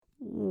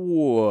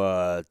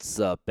What's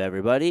up,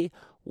 everybody?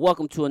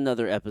 Welcome to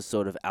another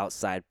episode of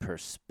Outside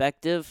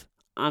Perspective.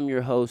 I'm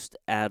your host,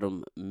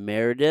 Adam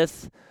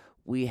Meredith.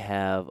 We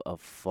have a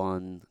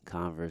fun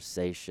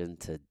conversation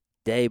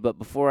today, but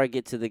before I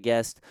get to the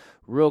guest,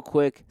 real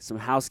quick, some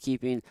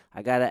housekeeping.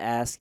 I gotta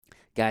ask,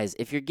 guys,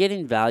 if you're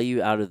getting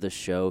value out of the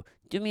show,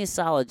 do me a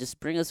solid. Just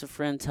bring us a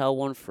friend, tell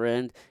one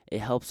friend. It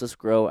helps us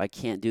grow. I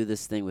can't do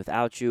this thing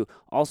without you.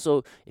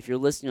 Also, if you're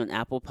listening on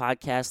Apple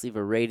Podcasts, leave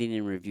a rating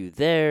and review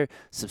there.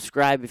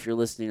 Subscribe if you're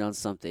listening on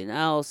something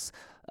else.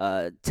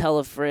 Tell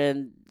a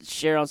friend,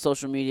 share on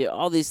social media.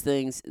 All these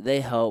things,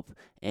 they help.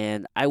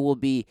 And I will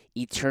be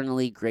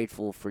eternally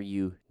grateful for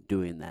you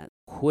doing that.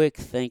 Quick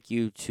thank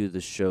you to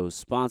the show's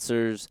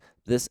sponsors.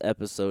 This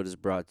episode is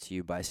brought to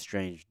you by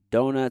Strange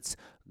Donuts.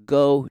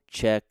 Go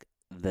check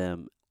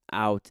them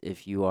out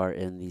if you are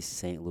in the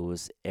St.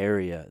 Louis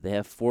area. They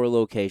have 4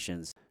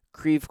 locations: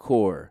 Creve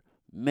Coeur,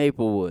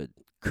 Maplewood,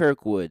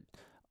 Kirkwood,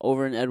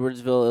 over in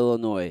Edwardsville,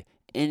 Illinois.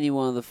 Any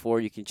one of the 4,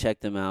 you can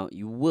check them out.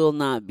 You will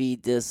not be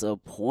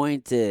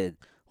disappointed.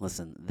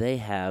 Listen, they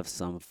have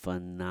some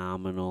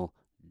phenomenal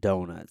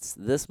donuts.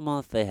 This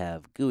month they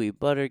have gooey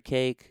butter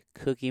cake,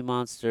 Cookie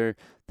Monster,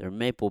 their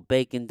maple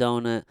bacon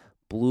donut,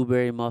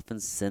 blueberry muffin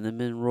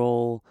cinnamon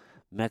roll,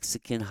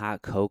 Mexican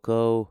hot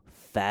cocoa,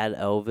 Fat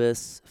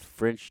Elvis,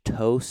 French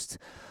toast.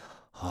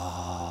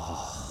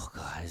 Oh,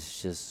 God,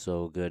 it's just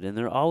so good. And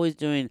they're always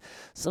doing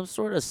some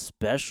sort of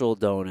special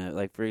donut.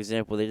 Like, for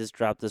example, they just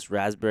dropped this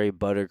raspberry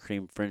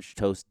buttercream French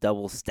toast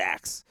double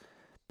stacks.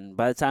 And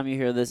by the time you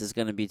hear this, it's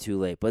going to be too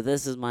late. But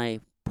this is my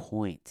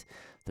point.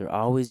 They're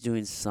always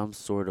doing some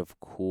sort of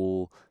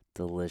cool,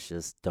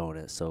 delicious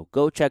donut. So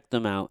go check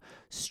them out.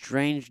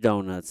 Strange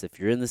Donuts, if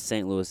you're in the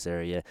St. Louis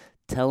area.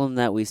 Tell them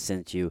that we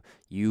sent you.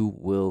 You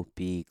will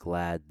be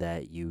glad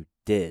that you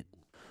did.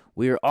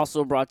 We are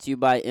also brought to you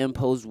by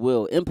Imposed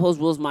Will. Imposed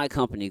Will is my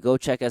company. Go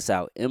check us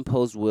out,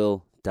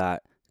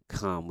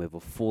 imposedwill.com. We have a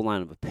full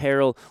line of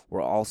apparel.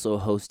 We're also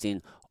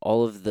hosting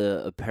all of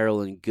the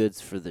apparel and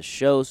goods for the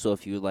show. So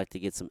if you would like to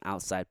get some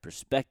outside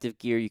perspective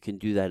gear, you can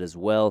do that as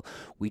well.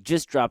 We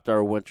just dropped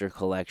our winter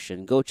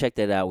collection. Go check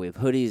that out. We have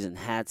hoodies and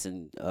hats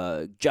and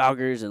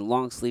joggers and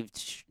long sleeve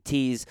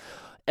tees,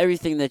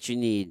 everything that you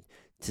need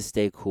to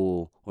stay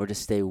cool or to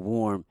stay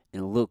warm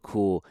and look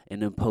cool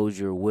and impose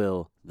your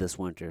will this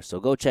winter. So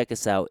go check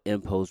us out,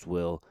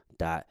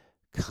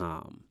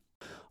 imposedwill.com.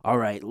 All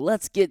right,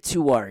 let's get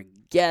to our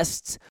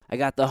guests. I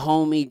got the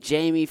homie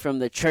Jamie from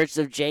the Church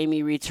of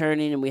Jamie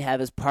returning, and we have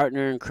his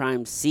partner in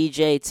crime,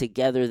 CJ.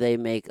 Together they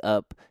make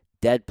up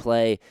Dead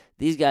Play.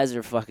 These guys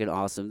are fucking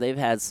awesome. They've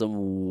had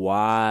some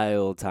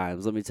wild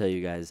times. Let me tell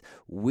you guys,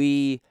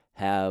 we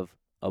have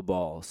a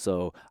ball.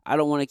 So I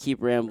don't want to keep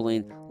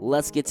rambling.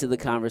 Let's get to the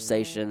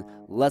conversation.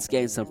 Let's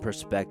gain some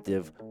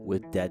perspective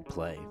with Dead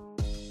Play.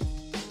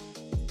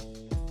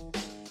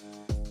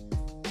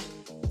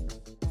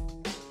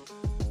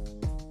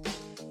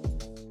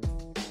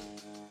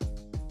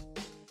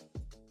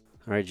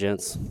 All right,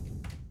 gents.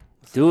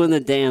 Doing the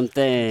damn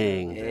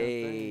thing.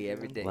 Hey,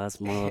 every day. Let's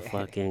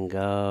motherfucking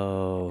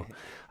go.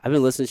 I've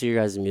been listening to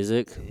your guys'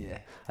 music. Yeah.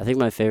 I think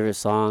my favorite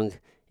song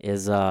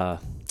is I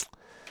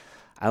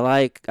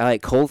like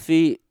Cold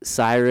Feet,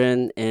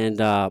 Siren, and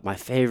my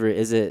favorite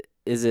is it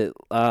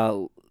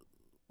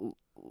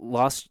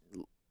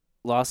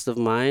Lost of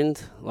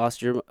Mind?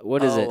 Lost Your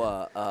What is it?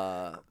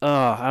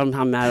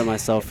 I'm mad at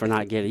myself for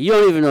not getting it. You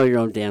don't even know your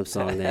own damn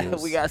song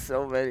names. We got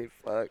so many.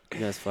 Fuck. You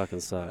guys fucking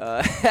suck.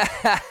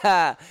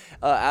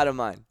 Out of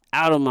Mind.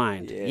 Out of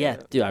Mind. Yeah. Yeah,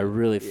 dude, I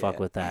really fuck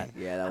with that.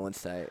 Yeah, that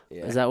one's tight.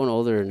 Yeah. Is that one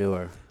older or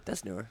newer?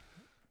 That's newer.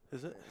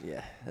 Is it?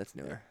 Yeah, that's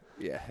newer.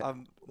 Yeah.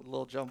 I'm a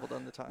little jumbled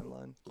on the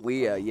timeline.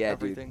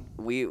 Everything.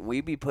 Dude.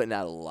 We be putting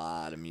out a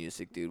lot of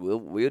music, dude.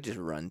 We'll just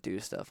run through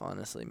stuff,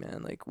 honestly,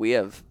 man. Like we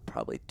have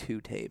probably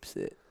 2 tapes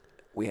that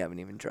we haven't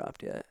even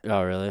dropped yet.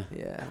 Oh, really?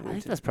 Yeah. I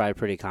think that's probably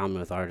pretty common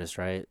with artists,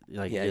 right?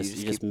 Like Yeah, you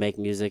just make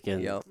music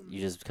and Yep. you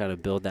just kind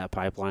of build that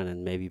pipeline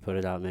and maybe put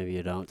it out, maybe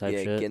you don't type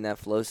shit. get in that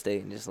flow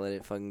state and just let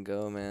it fucking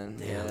go, man.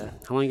 Damn. Yeah.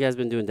 How long you guys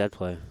been doing Dead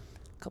Play?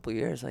 Couple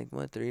years, like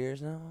what, 3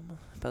 years now?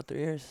 About 3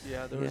 years.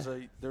 Yeah, there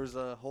was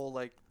a whole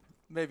like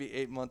maybe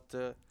 8-month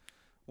to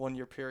 1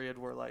 year period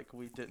where like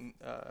we didn't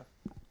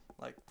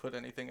like put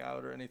anything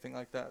out or anything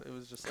like that. It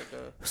was just like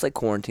It's like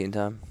quarantine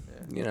time,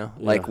 you know.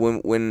 Yeah. Like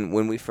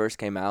when we first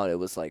came out, it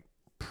was like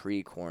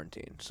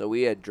pre-quarantine, so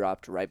we had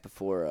dropped right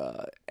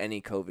before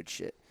any COVID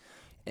shit,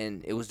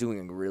 and it was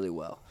doing really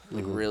well,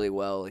 really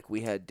well. Like we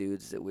had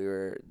dudes that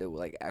were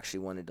like actually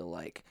wanted to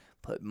like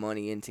put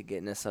money into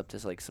getting us up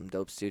to like some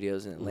dope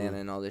studios in Atlanta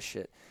and all this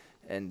shit.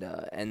 And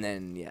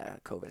then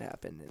COVID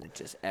happened, and it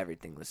just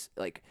everything was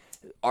like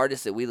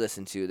artists that we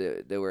listened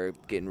to that were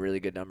getting really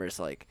good numbers,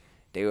 like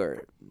they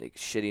were like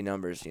shitty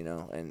numbers, you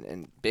know,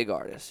 and big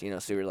artists, you know.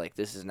 So we were like,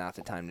 this is not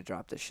the time to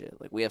drop this shit.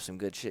 Like we have some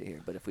good shit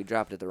here, but if we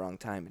dropped it at the wrong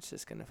time, it's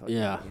just gonna fucking,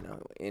 you know,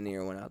 in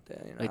here went out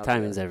there. You know, Like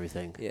timing's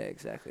everything. Yeah,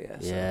 exactly. Yeah.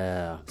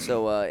 Yeah.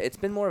 So it's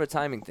been more of a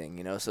timing thing,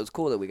 you know. So it's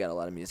cool that we got a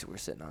lot of music we're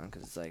sitting on,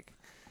 because it's like,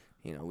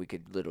 you know, we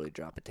could literally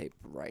drop a tape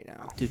right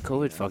now. Dude, you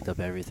COVID know? fucked up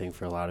everything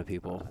for a lot of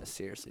people.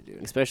 Seriously,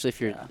 dude. Especially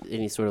if you're Yeah.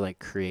 any sort of like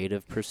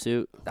creative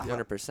pursuit.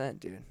 100%,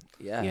 dude.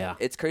 Yeah. Yeah.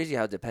 It's crazy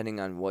how depending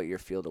on what your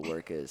field of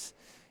work is,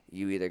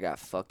 you either got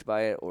fucked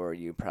by it or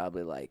you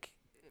probably like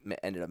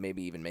ended up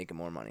maybe even making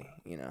more money,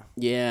 you know.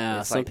 Yeah,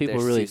 It's some like people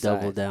there's really two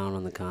double sides. down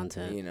on the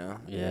content. You know?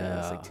 Yeah,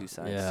 It's like two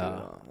sides yeah. to it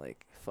all.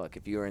 Like, fuck,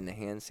 if you were in the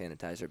hand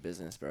sanitizer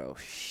business, bro,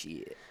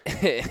 shit.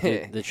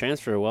 The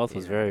transfer of wealth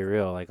was Yeah. very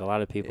real. Like a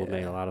lot of people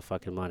made Yeah. a lot of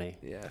fucking money.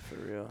 Yeah, for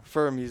real.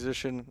 For a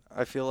musician,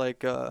 I feel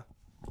like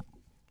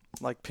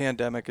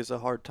pandemic is a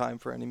hard time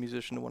for any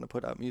musician to want to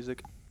put out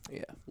music.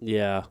 Yeah,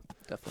 Yeah,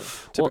 definitely.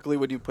 Typically,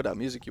 when you put out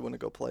music, you want to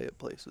go play at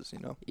places, you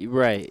know.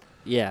 right.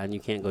 Yeah, and you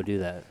can't go do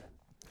that.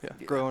 Yeah.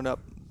 Yeah. Growing up,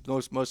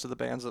 most of the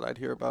bands that I'd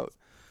hear about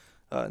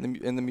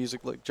in the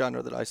music like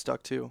genre that I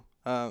stuck to,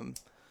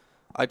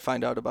 I'd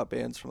find out about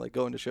bands from like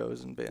going to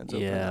shows and bands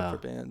opening Yeah.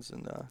 up for bands,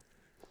 and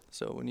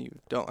so when you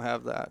don't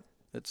have that,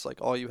 it's like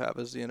all you have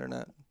is the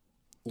internet.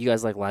 You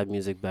guys like live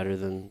music better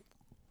than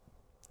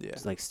Yeah,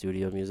 like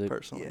studio music?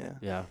 personally, Yeah. yeah.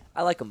 Yeah.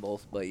 I like them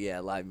both, but yeah,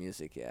 live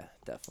music, yeah,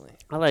 definitely.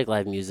 I like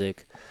live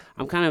music.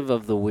 I'm kind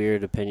of the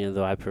weird opinion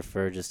though. I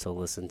prefer just to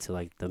listen to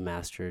like the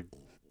mastered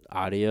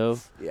audio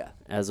Yeah,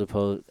 as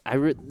opposed.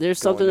 There's Going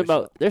something to a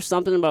about show. there's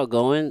something about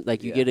going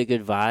like you Yeah. get a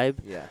good vibe,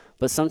 yeah,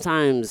 but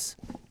sometimes,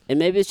 and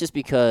maybe it's just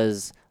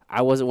because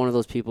I wasn't one of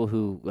those people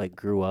who like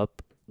grew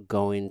up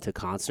going to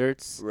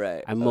concerts.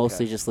 right. I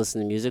mostly just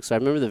listened to music. So I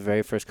remember the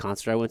very first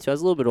concert I went to. I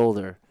was a little bit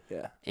older,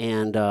 Yeah,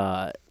 and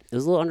it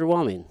was a little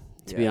underwhelming,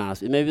 to be Yeah.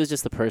 honest. Maybe it was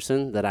just the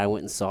person that I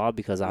went and saw,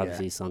 because Yeah.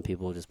 obviously some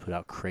people just put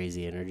out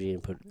crazy energy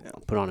and Yeah.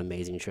 put on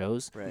amazing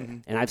shows. right.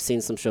 Mhm. And I've seen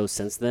some shows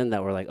since then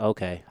that were like,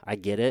 okay, I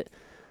get it,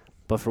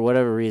 but for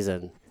whatever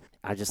reason,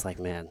 I just like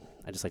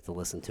to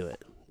listen to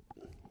it.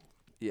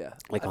 Yeah,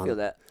 Like I on- feel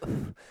that.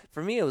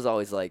 For me, it was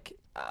always like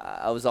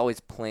I was always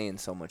playing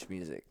so much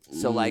music,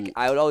 so like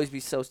I would always be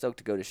so stoked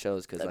to go to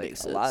shows because That like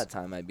makes a lot sense. of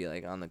time I'd be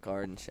like on the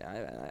card and shit.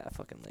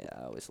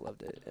 I always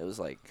loved it. It was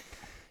like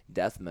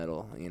death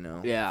metal, you know.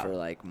 Yeah. For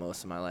like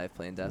most of my life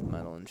playing death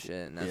metal and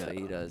shit, and that's Yeah. what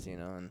he does, you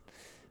know. And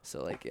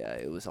so like yeah,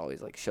 it was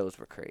always like shows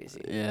were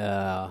crazy.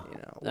 Yeah, You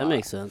know. that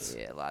makes sense.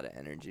 Yeah, a lot of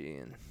energy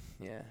and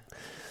yeah.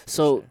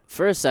 So sure.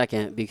 for a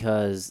second,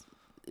 because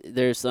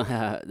there's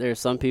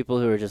some people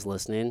who are just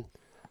listening,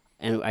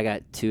 and I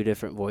got two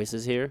different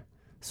voices here.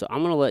 So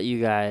I'm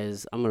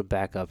gonna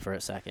back up for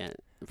a second.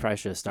 Probably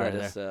should have started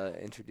Let there. us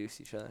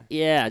introduce each other.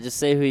 Yeah, just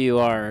say who you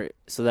are,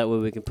 so that way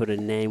we can put a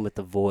name with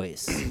the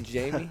voice.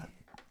 Jamie.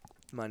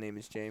 My name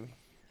is Jamie.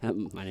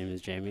 My name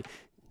is Jamie.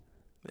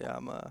 Yeah,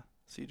 I'm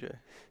CJ.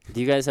 Do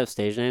you guys have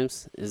stage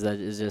names? Is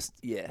just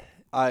Yeah.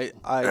 I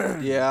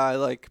I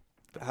like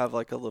have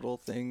like a little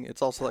thing.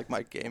 It's also like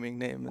my gaming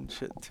name and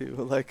shit too.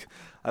 Like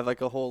I have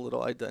like a whole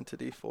little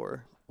identity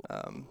for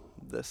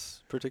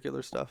this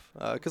particular stuff.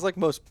 'Cause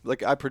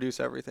like I produce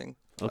everything.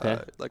 Okay.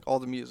 Like all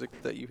the music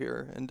that you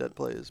hear in Dead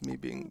Play is me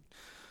being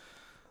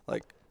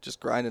like just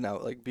grinding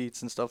out like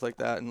beats and stuff like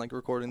that, and like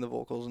recording the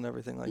vocals and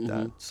everything like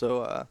that. Mhm.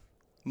 So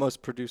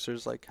most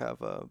producers like have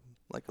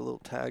like a little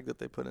tag that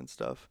they put in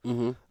stuff.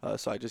 mm-hmm.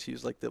 So I just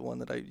use like the one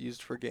that I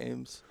used for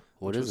games.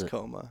 What which is was it?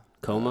 Coma.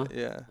 Coma?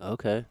 Yeah.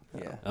 Okay.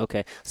 Yeah.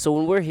 Okay. So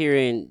when we're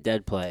hearing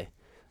Dead Play,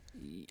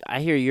 I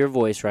hear your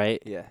voice,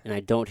 right? Yeah. And I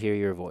don't hear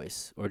your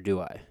voice, or do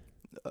I?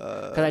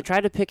 Because I Uh,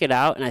 tried to pick it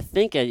out, and I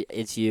think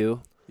it's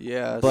you.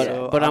 yeah. But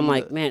so I'm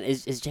like, the- man,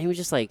 is Jamie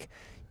just like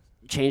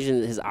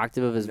changing his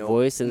octave of his Nope.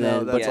 voice, and no,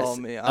 then that's Yes. all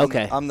me. I'm,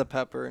 Okay. I'm the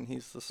pepper and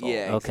he's the salt.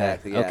 Yeah, Okay,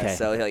 exactly. Yeah. okay,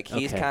 So like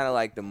he's okay. kind of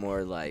like the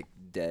more like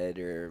dead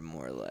or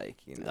more like,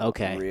 you know,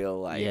 Okay.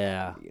 real like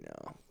Yeah. you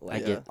know,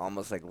 like get-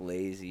 almost like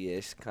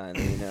lazy-ish kind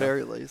of, you know.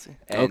 Very lazy.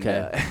 And,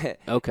 Okay.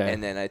 Okay.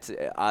 And then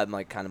I'm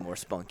like kind of more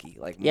spunky,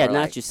 like Yeah, more now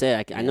like, that you say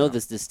it, I you know know.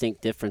 there's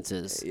distinct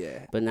differences.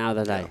 yeah. But now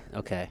that Yeah.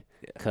 okay,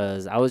 Yeah.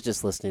 because I was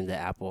just listening to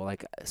Apple,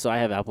 like, so I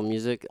have Apple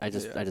Music. I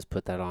Yeah. just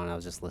put that on. I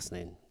was just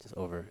listening, just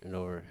over and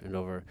over and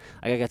over.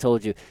 Like I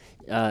told you,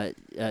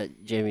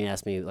 Jamie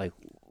asked me like,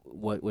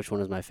 which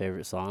one is my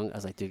favorite song? I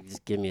was like, dude,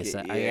 just give me a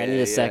sec. I Yeah, need a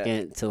yeah.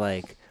 second to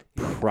like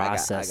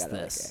process I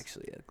gotta, this. Like,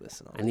 actually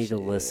listen. I need to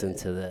listen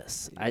to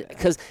this. Yeah.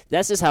 Because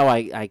that's just how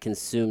I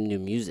consume new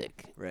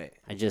music. Right.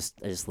 I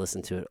just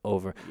listen to it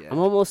over. Yeah. I'm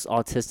almost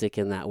autistic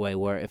in that way,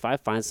 where if I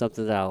find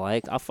something that I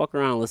like, I'll fuck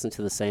around and listen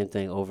to the same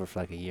thing over for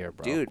like a year,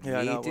 bro. Dude, Yeah,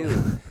 me no,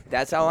 too.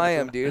 That's how I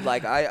am, dude.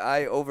 Like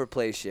I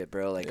overplay shit,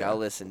 bro. Like Yeah. I'll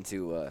listen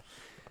to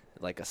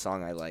like a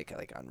song I like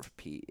on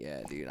repeat.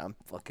 Yeah, dude, I'm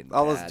fucking.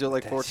 I'll listen bad to it with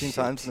like that 14 shit,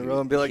 times in a dude. row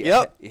and be like,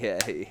 yeah, "Yep." Yeah,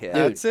 yeah.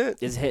 That's it.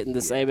 It's hitting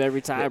the same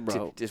every time, Yeah,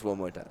 bro. Just one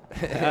more time.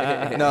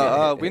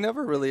 No, we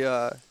never really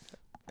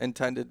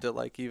intended to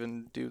like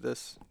even do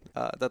this.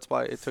 That's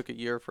why it took a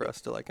year for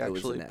us to like It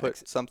was actually an put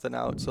accident. something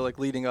out. So like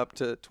leading up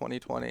to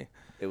 2020,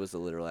 It was a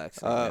literal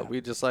accident. yeah. we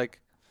just like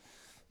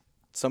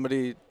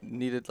somebody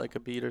needed like a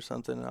beat or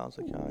something, and I was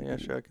like, oh yeah,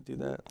 sure, I could do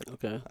that. Like,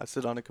 Okay. I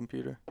sit on a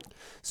computer.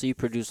 So you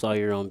produce all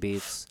your own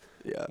beats.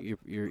 Yeah.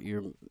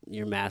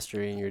 You're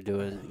mastering. You're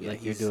doing Yeah,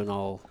 like you're he's- doing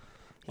all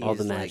He's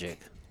the like magic.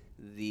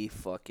 the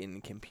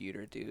fucking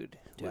computer dude.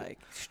 Like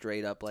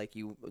straight up, like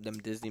them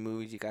Disney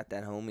movies. You got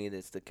that homie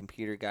that's the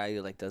computer guy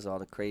who like does all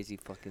the crazy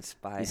fucking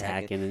spy. He's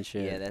hacking and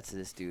shit. Yeah, that's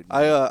this dude.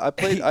 I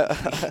played.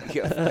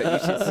 You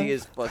should see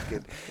his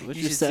fucking. What's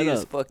You your should see his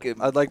setup?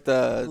 fucking. I'd like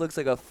the. Looks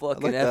like a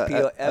fucking I'd like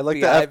FBI. I'd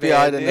like the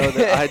FBI to van, know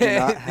that I do dude.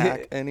 not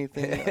hack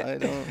anything. I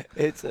don't.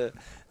 It's a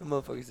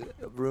motherfucker's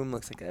room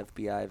looks like an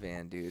FBI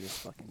van, dude. It's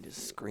fucking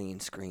just screen.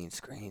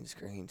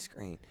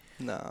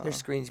 No. There's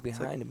screens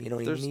behind him. You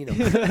don't even there's- need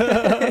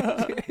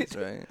them. That's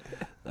right.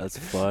 That's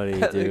funny,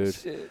 Like, dude.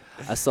 shit.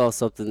 I saw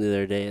something the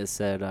other day. It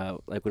said,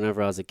 like,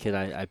 whenever I was a kid,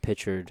 I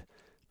pictured,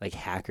 like,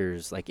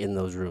 hackers, like, in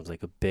those rooms,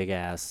 like a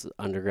big-ass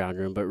underground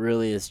room. But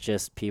really, it's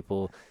just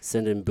people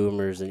sending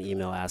boomers an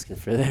email asking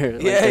for their,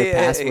 like, their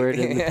password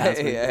and the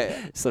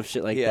password. Some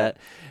shit like Yeah. that.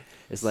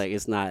 It's like,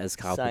 it's not as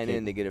complicated. Sign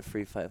in to get a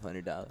free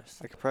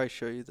 $500. I could probably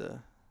show you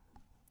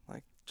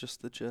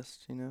just the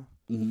gist, you know.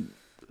 Mhm.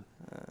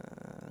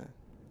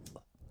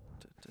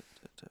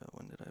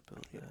 When did I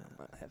build Yeah, that?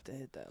 might have to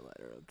hit that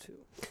ladder up too.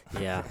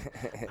 Yeah.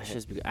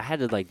 I had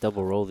to, like,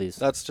 double roll these.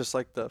 That's just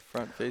like the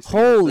front facing.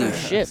 Holy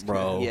shit,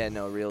 bro. Yeah,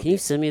 no, real. Can you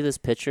send me this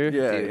picture?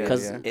 Yeah, Dude,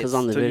 Because it's-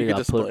 on the so you video could I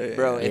put... display it.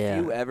 Bro, if Yeah.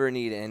 you ever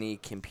need any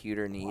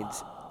computer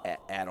needs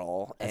at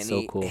all, That's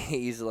so cool.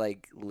 he's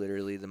like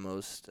literally the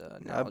most I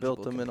built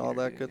knowledgeable them and all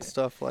computer that dude, good yeah.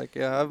 stuff. Like,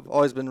 yeah, I've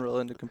always been real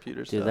into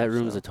computer stuff. Dude, that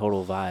room's so. a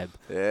total vibe.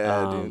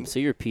 Yeah, dude. So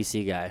you're a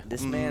PC guy.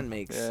 This Mhm, man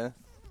makes Yeah.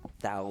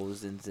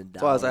 thousands of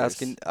dollars. That's why I was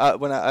asking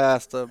when I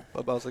asked about.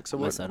 I was like, so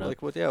My what? setup.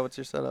 Like, what? Yeah, what's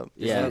your setup?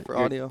 Your Yeah, setup for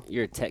audio.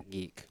 You're a tech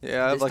geek.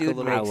 Yeah, I have This like a dude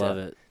little. I makes love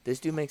it. This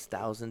dude makes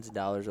thousands of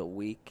dollars a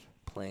week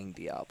playing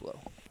Diablo.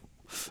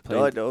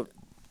 No, I don't.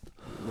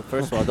 Well,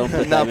 first of all, don't put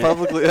that Not man,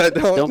 publicly. I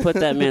don't. don't put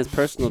that man's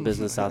personal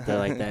business out there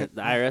like that.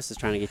 The IRS is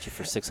trying to get you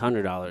for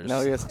 $600.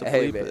 Now he has to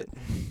Hey bleep man,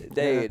 it.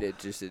 they Yeah. ain't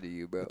interested in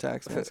you, bro. The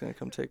tax man's gonna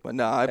come take my.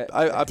 No,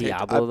 I pay.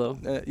 Diablo,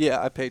 though.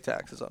 Yeah, I pay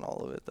taxes on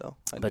all of it though.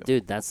 I But do.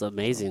 dude, that's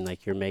amazing.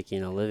 Like you're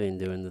making a living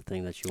doing the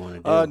thing that you want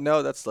to do.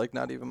 No, that's like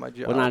not even my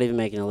job. Well, not even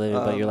making a living,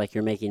 but you're Um,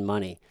 you're making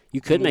money.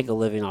 You could make mhm. a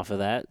living off of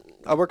that.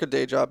 I work a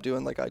day job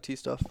doing like IT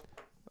stuff.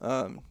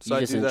 So You I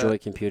just do enjoy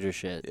that. computer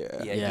shit.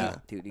 Yeah. Yeah.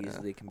 Dude,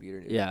 easily a computer.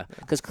 Dude. Yeah,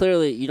 because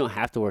clearly you don't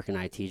have to work an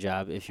IT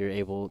job if you're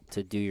able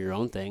to do your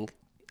own thing.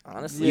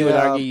 Honestly, You would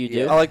Yeah, argue you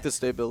do? I like the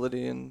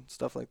stability and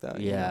stuff like that.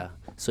 you know? Yeah.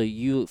 So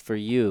you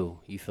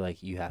feel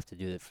like you have to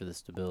do it for the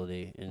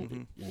stability and,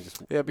 Mhm. and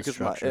just Yeah, the because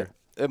structure.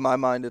 in my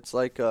mind, it's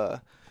like, and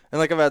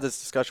like I've had this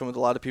discussion with a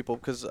lot of people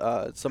because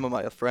some of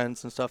my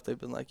friends and stuff, they've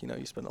been like,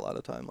 you spend a lot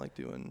of time like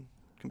doing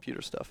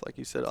computer stuff, like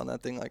you said on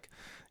that thing, like,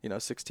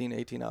 16,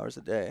 18 hours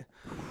a day,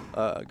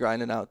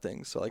 grinding out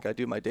things. So like I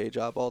do my day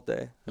job all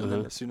day, and then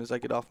Uh-huh. as soon as I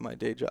get off my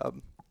day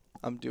job,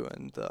 I'm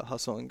doing the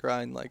hustle and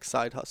grind, like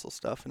side hustle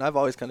stuff. And I've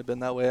always kind of been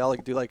that way. I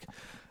like do like,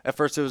 at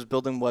first it was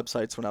building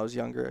websites when I was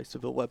younger. I used to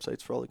build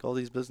websites for all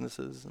these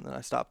businesses, and then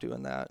I stopped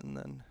doing that, and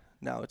then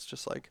now it's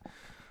just like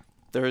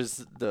there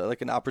is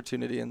like an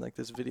opportunity in like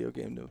this video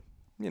game to,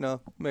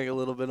 make a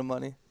little bit of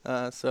money.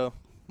 So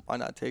why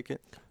not take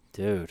it?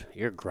 Dude,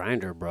 you're a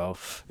grinder, bro.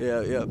 Yeah,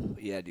 yeah.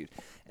 Yeah, dude,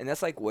 and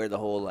that's like where the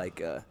whole like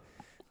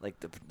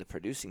the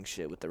producing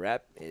shit with the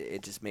rap,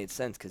 it just made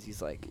sense because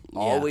he's like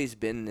always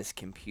been this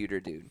computer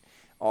dude,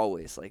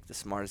 always like the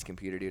smartest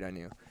computer dude I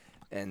knew,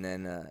 and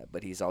then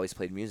but he's always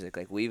played music.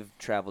 Like we've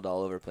traveled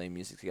all over playing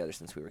music together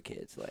since we were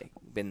kids. Like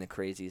been the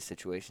craziest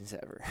situations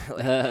ever.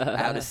 Like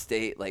out of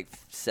state, like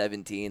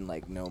 17,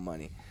 like no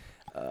money.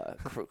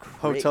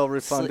 Hotel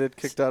refunded,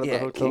 kicked out of the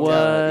hotel. kicked What?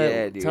 out.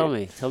 Yeah, dude.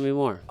 Tell me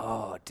more.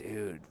 Oh,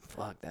 dude,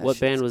 fuck that. What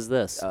band shit's- was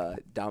this?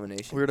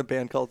 Domination. We were in a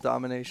band called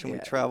Domination. We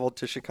Yeah. traveled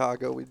to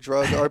Chicago. We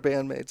drugged our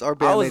bandmates. Our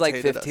bandmates I was like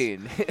hated us.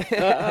 15.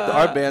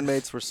 Our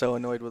bandmates were so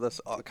annoyed with us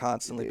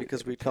constantly Dude,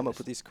 because we'd come up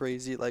with these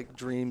crazy like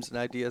dreams and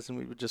ideas, and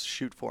we would just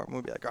shoot for them.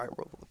 We'd be like, "All right,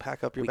 we'll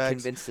pack up your We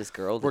bags. convinced this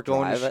girl to We're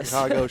going to drive us.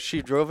 Chicago."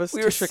 She drove us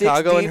We to were 6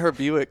 Chicago in deep her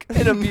Buick.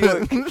 in a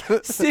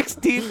Buick. 6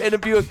 deep in a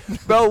Buick.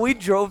 Bro, we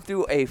drove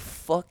through a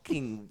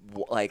fucking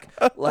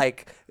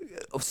like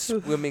a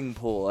swimming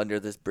pool under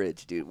this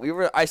bridge, dude.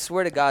 I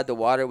swear to God, the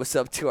water was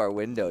up to our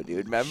window,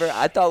 dude. Remember?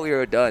 I thought we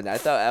were done.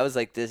 I was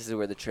like, this is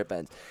where the trip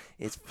ends.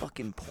 It's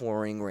fucking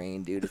pouring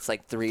rain, dude. It's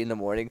like 3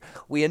 a.m.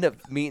 We end up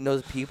meeting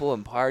those people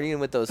and partying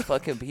with those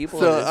fucking people.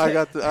 So and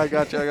I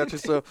got you.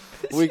 So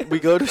we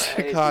go to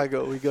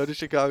Chicago. We go to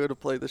Chicago to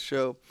play the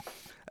show,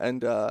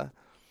 and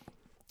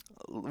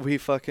we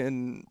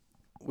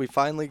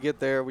finally get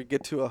there. We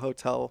get to a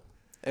hotel,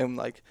 and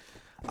like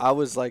I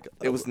was like,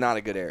 it was not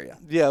a good area.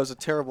 yeah, it was a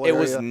terrible It area.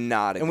 was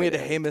not a and we had good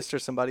to area. hey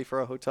Mr. somebody for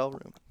a hotel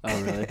room.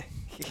 Oh, really?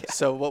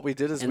 So what we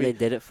did is And we they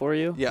did it for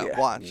you? Yeah, Yeah.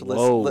 watch.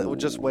 Whoa.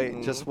 Just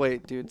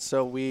wait, dude.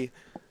 So we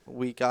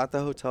got the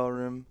hotel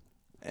room,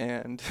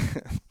 and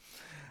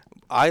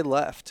I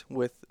left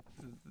with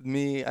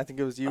me. I think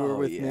it was you were Oh,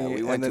 with yeah, me.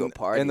 we went and to then, a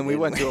party, and then we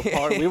didn't went to we? a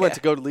party. We went to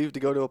go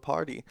to a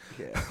party.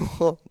 Yeah.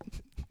 Well,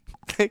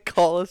 they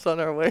call us on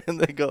our way, and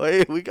they go,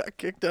 "Hey, we got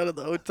kicked out of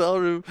the hotel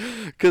room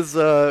because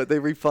they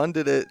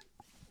refunded it."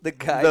 The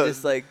guy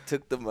just like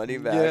took the money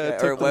back, Yeah, or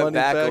took the went money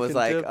back back and was and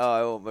like, dipped. "Oh,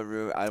 I want my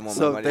room. I want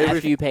So my money." they back."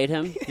 After you paid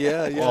him?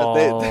 Yeah, yeah.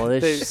 Oh, they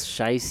this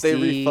shiesty. they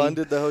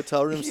refunded the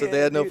hotel room, so they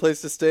Yeah, had no dude.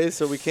 place to stay.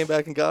 So we came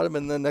back and got him,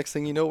 and then next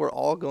thing you know, we're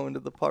all going to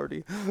the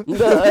party.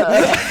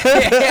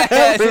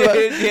 Yeah,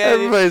 dude, yeah,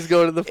 Everybody's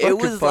going to the fucking It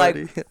was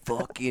party. like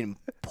fucking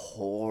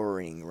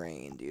pouring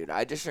rain, dude.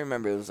 I just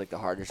remember it was like the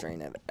hardest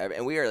rain I've ever.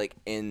 And we were like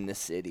in the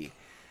city,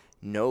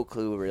 no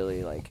clue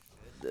really, like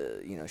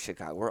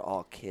Chicago. We're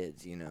all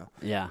kids,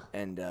 Yeah.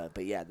 And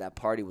but yeah, that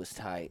party was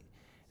tight.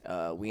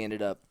 We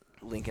ended up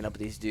linking up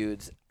with these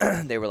dudes.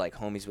 They were like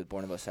homies with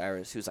Born of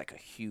Osiris, who's like a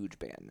huge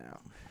band now.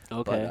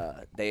 Okay.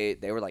 But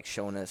they were like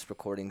showing us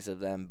recordings of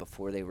them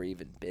before they were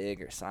even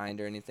big or signed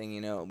or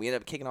anything, And we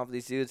ended up kicking off with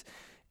these dudes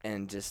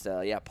and just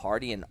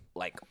partying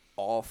like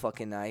all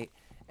fucking night.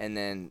 And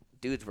then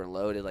dudes were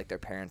loaded, like their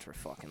parents were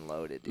fucking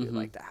loaded, dude. Mhm.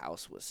 Like the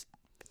house was.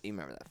 You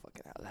remember that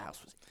fucking house? The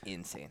house was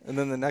insane. And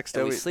then the next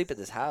day And we sleep at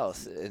this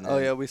house. And Oh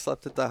then- yeah, we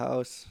slept at the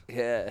house.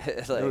 yeah.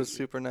 It Like, was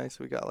super nice.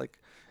 We got like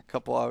a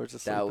couple hours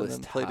of sleep that and was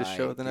then played a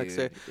show tight, the next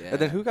day. dude. And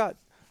then Yeah.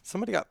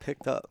 somebody got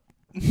picked up.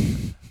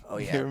 Oh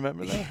yeah, You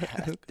remember that?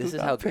 Yeah. Who This is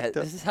got how picked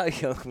up? this is how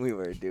young we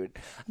were, dude.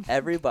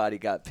 Everybody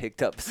got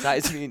picked up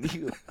besides me and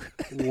you.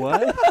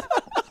 What?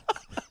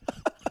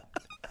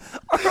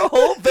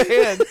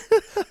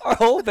 Our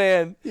whole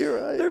band.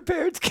 You're right. Their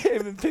parents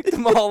came and picked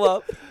them all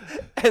up,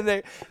 and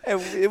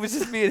it was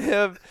just me and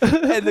him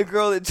and the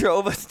girl that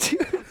drove us.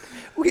 Dude,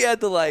 we had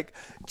to like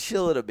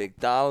chill at a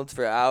McDonald's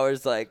for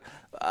hours. Like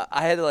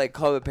I had to like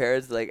call my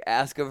parents, like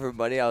ask them for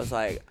money. I was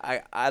like,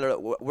 I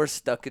don't know. We're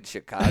stuck in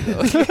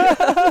Chicago.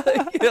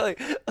 like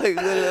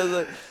literally, I was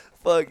like,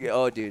 fuck.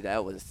 Oh, dude,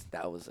 that was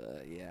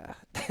yeah,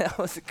 that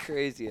was a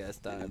crazy ass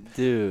time.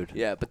 Dude.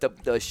 Yeah, but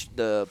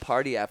the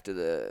party after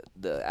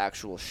the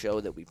actual show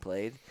that we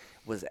played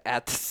was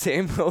at the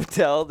same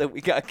hotel that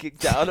we got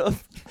kicked out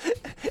of,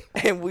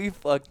 and we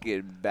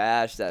fucking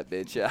bashed that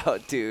bitch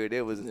out, dude.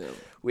 It was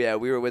we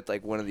were with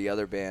like one of the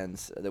other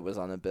bands that was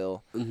on the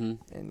bill,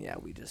 Mm-hmm. and yeah,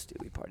 we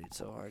partied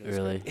so hard. It was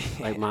Really? great.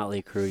 Like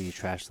Motley Crue, you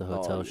trashed the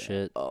hotel Oh, yeah.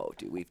 shit. Oh,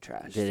 dude, we've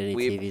trashed. Did any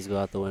we've, TVs go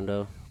out the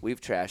window? We've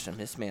trashed them.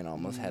 This man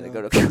almost had to No.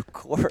 go to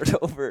court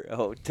over a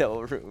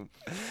hotel room.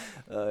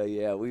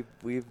 Yeah,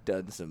 we've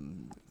done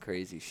some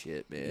crazy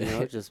shit, man. You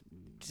know, just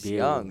being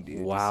young,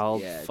 dude.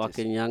 wild just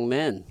fucking young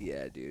men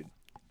yeah, dude.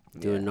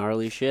 doing Yeah.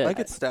 gnarly shit. I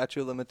get statute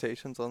of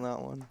limitations on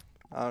that one.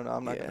 I don't know.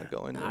 I'm not Yeah. gonna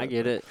go into I it.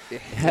 get it.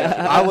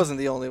 I wasn't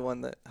the only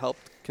one that helped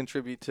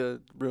contribute to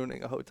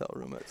ruining a hotel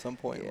room at some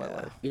point in my Yeah.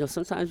 life. You know,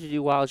 sometimes you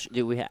do wild shit.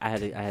 Dude, I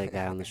had a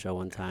guy on the show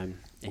one time,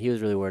 and he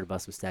was really worried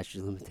about some statute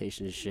of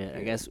limitations and shit.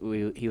 I guess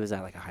he was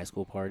at like a high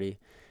school party,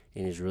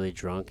 and he was really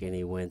drunk, and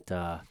he went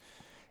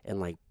and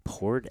like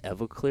poured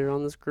Everclear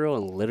on this girl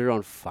and lit her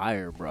on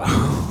fire, bro.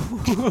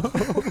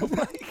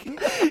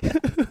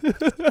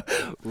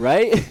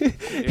 Right?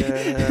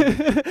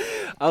 Yeah.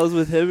 I was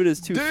with him and his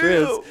two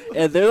friends,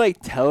 and they're like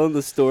telling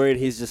the story, and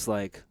he's just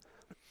like,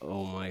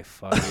 "Oh my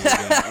fucking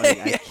god! Like,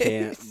 I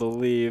can't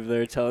believe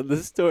they're telling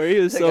this story." He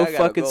was Like, so I gotta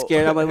fucking go.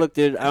 scared. I'm like, "Look,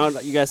 dude, I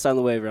don't. You guys sign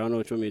the waiver. I don't know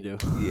what you want me to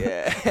do."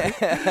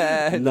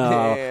 Yeah. No,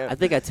 Damn. I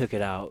think I took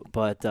it out,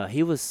 but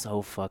he was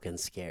so fucking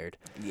scared.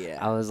 Yeah.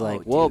 I was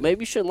like, Oh, "Well, dude.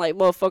 maybe you shouldn't light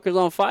motherfuckers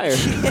on fire."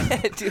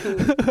 Yeah,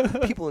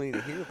 dude. People need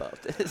to hear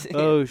about this.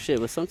 Oh shit!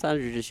 But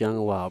sometimes you're just young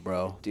and wild,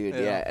 bro. Dude,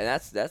 Yeah. yeah, and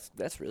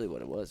that's really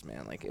what it was,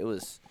 man. Like it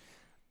was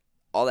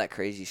all that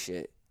crazy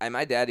shit.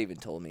 My dad even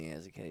told me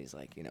as a kid, he's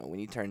like, when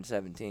you turn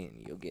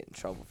 17, you'll get in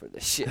trouble for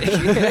this shit. I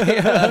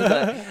was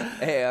like,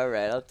 hey, all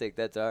right, I'll take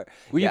that to heart.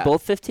 Were Yeah. you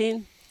both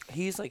 15?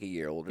 He's like a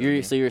year older. than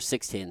me. So you're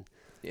 16.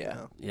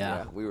 Yeah.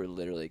 Yeah. We were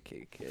literally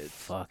kids.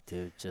 Fuck,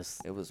 dude.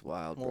 Just It was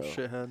wild, bro. Little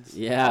shitheads.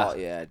 yeah. Oh,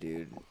 yeah,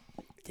 dude.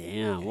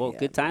 Damn. Well, Yeah,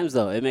 good times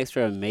though. It makes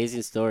for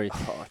amazing stories.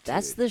 Oh,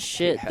 That's dude. the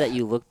shit Yeah. that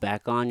you look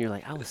back on. You're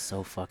like, I was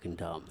so fucking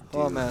dumb.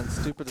 Oh Dude. man,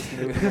 stupidest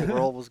movie in the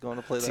world was going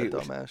to play that Dude.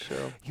 dumbass show.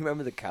 You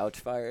remember the couch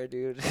fire,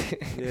 dude?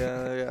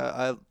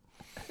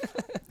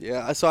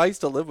 Yeah. So I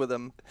used to live with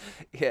him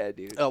Yeah,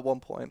 dude. at one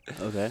point.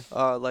 Okay.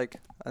 Like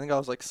I think I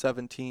was like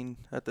 17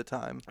 at the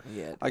time.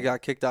 Yeah, dude. I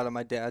got kicked out of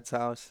my dad's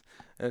house,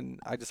 and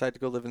I decided to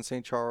go live in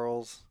St.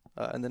 Charles.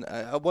 And then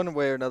one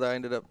way or another, I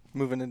ended up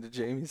moving into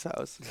Jamie's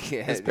house.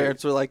 Yeah, His dude.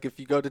 parents were like, "If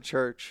you go to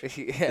church,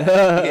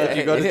 Yeah. if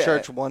you go to yeah.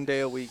 church one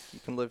day a week, you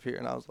can live here."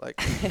 And I was like,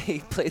 He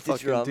played the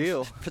Fucking drums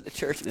deal. for the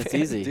church That's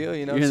band. easy. "Deal,"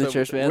 you know. You're in the So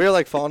church band? we were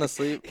like falling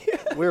asleep.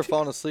 We were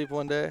falling asleep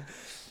one day,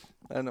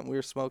 and we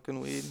were smoking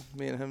weed.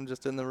 Me and him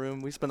just in the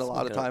room. We spent a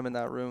lot of Smoking a- time in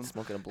that room.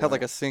 Smoking a blunt. Had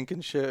like a sink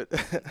and shit.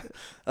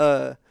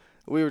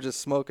 We were just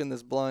smoking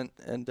this blunt,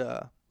 and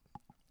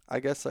I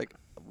guess like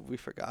we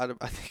forgot.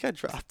 I think I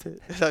dropped it.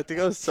 I think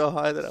I was so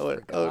high that I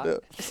went, "Oh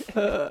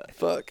no,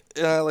 fuck!"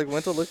 And I like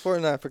went to look for it,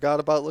 and I forgot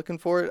about looking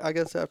for it. I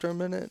guess after a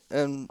minute,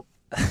 and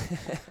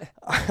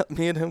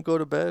me and him go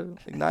to bed.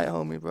 Like, night,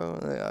 homie, bro.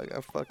 And I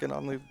got fucking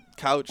on the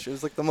couch. It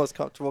was like the most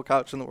comfortable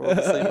couch in the world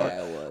to sleep on.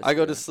 Yeah, it was. I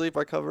go bro. to sleep,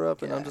 I cover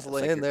up, and I'm Yeah, just it's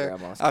like laying your there.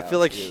 grandma's I feel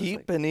like couch. It was heat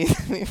like-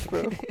 beneath me,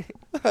 bro.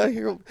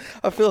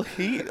 I feel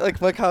heat.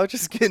 Like my couch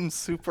is getting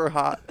super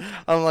hot.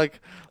 I'm like,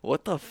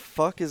 what the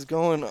fuck is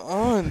going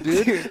on,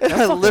 dude? And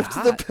I lift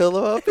the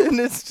pillow up, and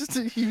it's just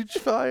a huge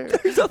fire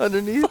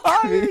underneath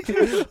me.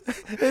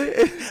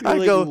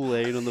 I go,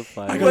 laying on the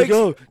fire. I go,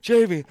 yo,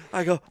 Jamie.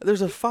 I go,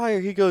 there's a fire.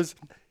 He goes,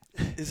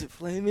 is it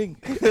flaming?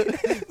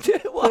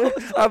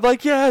 I'm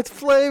like, yeah, it's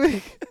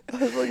flaming. I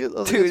was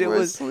like, Dude, it we're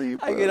was. asleep,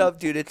 I bro. get up,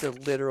 dude. It's a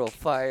literal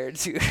fire,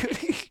 dude.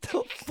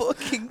 The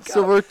fucking.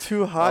 So couch. we're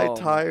two high, Oh,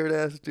 tired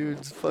ass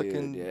dudes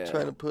fucking yeah.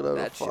 trying to put out a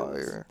That shit was-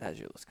 fire. That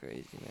shit was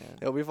crazy, man.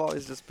 Yeah, we've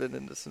always just been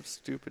into some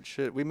stupid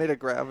shit. We made a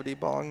gravity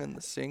bong in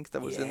the sink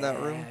that was in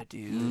that room, Yeah,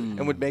 dude.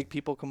 and would make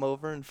people come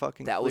over and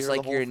fucking. That was clear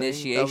like the your whole thing.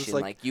 initiation. That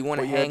was Like, you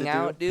want to what you had hang to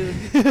out, do.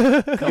 dude?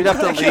 You'd have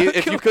to leave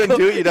if you couldn't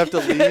do it. You'd have to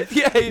leave.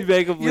 Yeah, You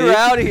make 'em you're leave.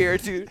 out of here,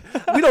 dude.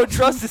 We don't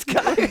trust this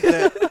guy.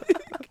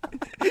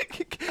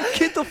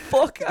 Get the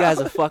fuck This out. guy's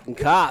a fucking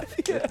cop.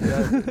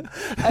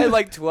 I had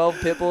like 12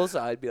 pit bulls, so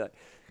I'd be like,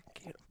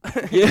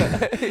 Yeah.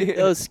 That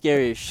was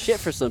scary as shit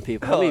for some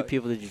people. How many Oh.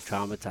 people did you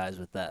traumatize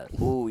with that?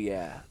 ooh,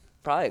 yeah.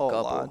 Probably a Oh,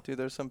 couple. lot, dude.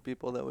 There's some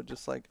people that would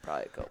just like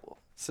Probably a couple.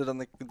 sit on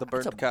the a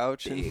burnt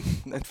couch and, big-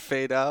 and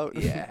fade out.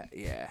 Yeah,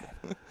 yeah.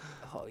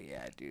 Oh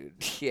yeah, dude.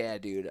 Yeah,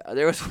 dude.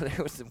 There was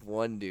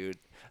one dude.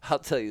 I'll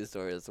tell you the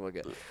story of this one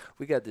guy.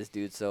 We got this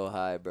dude so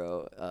high,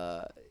 bro.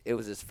 It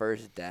was his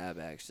first dab,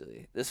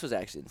 actually. This was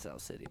actually in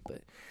South City,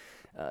 but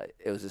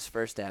it was his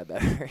first dab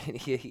ever. And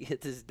he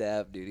hit this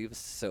dab, dude. He was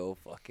so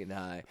fucking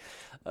high.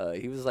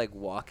 He was like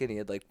walking. He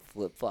had like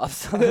flip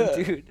flops on,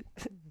 dude.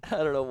 I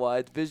don't know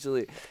why.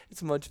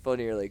 It's much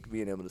funnier like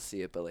being able to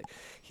see it. But like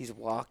he's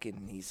walking,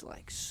 and he's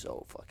like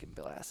so fucking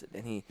blasted,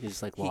 and You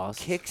just like he lost.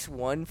 kicks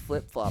one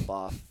flip flop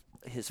off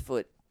his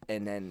foot,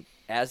 and then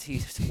as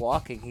he's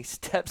walking, he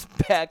steps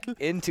back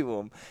into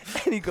him,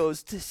 and he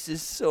goes, "This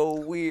is so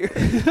weird."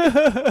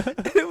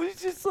 And it was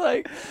just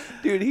like,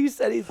 dude. He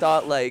said he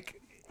thought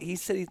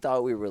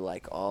we were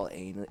like all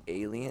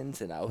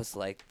aliens, and I was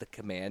like the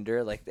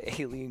commander, like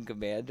the alien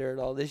commander, and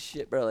all this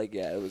shit, bro. Like,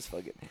 yeah, it was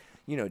fucking.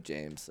 You know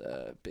James,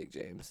 Big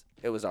James.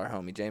 It was our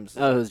homie James.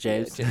 Oh, it was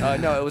James?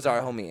 No, it was our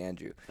homie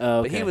Andrew.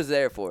 Oh, But he okay. was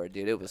there for it,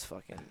 dude. It was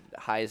fucking the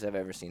highest I've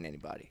ever seen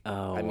anybody.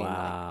 Oh, I mean,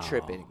 wow. like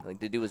tripping. Like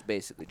the dude was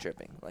basically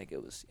tripping. Like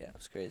it was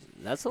crazy.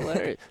 That's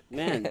hilarious.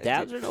 Man, Yeah,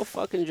 dabs dude. are no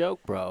fucking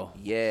joke, bro.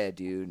 Yeah,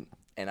 dude.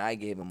 And I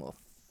gave him a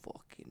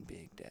fucking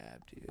big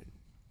dab, dude.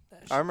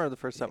 That I remember the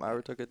first time I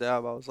ever took a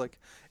dab. I was like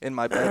in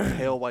my bed,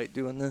 pale white,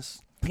 doing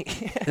this.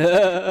 shit-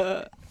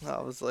 I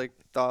was like,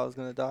 thought I was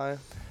gonna die.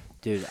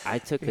 Dude, I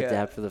took a Yeah.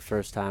 dab for the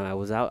first time. I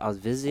was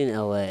visiting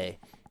LA,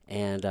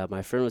 and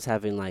my friend was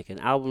having like an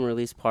album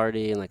release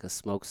party and like a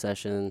smoke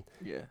session,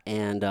 yeah.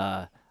 and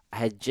I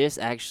had just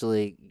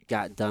actually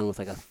got done with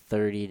like a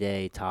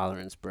 30-day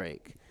tolerance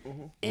break,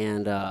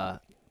 and man,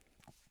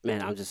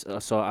 I'm just we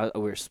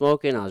were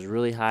smoking. I was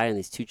really high, and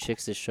these two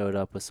chicks just showed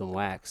up with some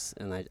wax,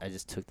 and I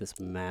just took this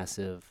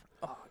massive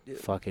Oh, dude.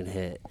 fucking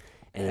hit,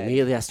 and Hey.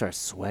 immediately I started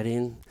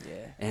sweating. Yeah.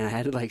 And I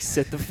had to like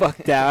sit the fuck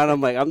down. I'm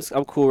like, I'm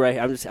cool right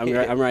here.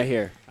 I'm right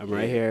here. I'm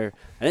right here.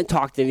 I didn't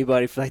talk to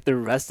anybody for like the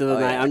rest of the Oh,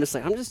 night. yeah.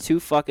 I'm just too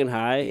fucking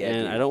high, Yeah, and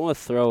dude. I don't want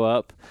to throw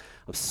up.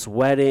 I'm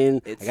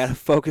sweating. I It's- gotta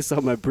focus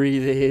on my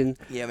breathing.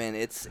 Yeah, man.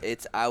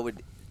 I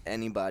would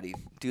anybody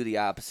do the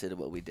opposite of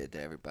what we did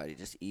to everybody.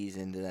 Just ease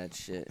into that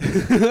shit.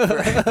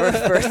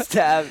 First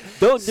dab.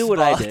 Don't do what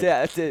I small did.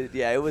 dab, dude.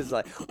 Yeah, it was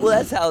like, well,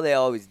 that's how they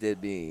always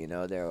did me. You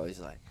know, they're always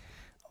like,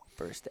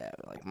 first dab.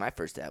 Like my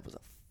first dab was a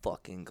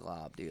fucking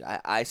glob, dude.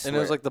 I swear. And it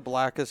was like the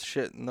blackest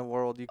shit in the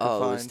world you could oh,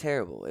 find. it was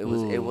terrible. It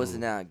was Ooh,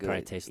 not good.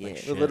 probably tasted like Yeah.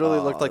 shit. It literally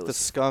Oh, looked like it the was-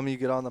 scum you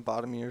get on the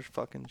bottom of your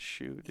fucking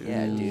shoe, dude.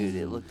 Yeah, dude.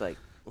 It Mm. looked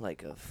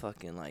like a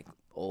fucking like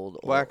old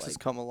Wax like, has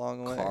come a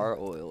long way. car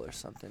oil or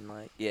something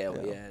like. Yeah,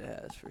 well, Yeah. yeah,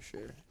 it has for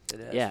sure. It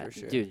has Yeah, for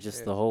sure. dude,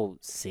 just the whole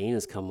scene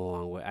has come a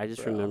long way. I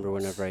just Bro. remember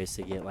whenever I used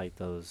to get like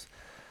those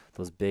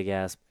big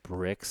ass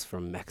bricks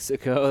from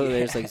Mexico.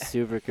 They're just like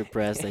super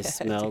compressed. They Yeah,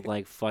 smelled dude.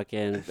 like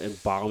fucking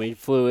embalming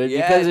fluid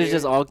Yeah, because there's dude.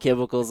 just all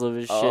chemicals of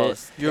his Oh, shit.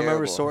 it's You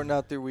remember terrible. sorting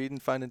out their weed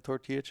and finding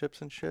tortilla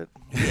chips and shit?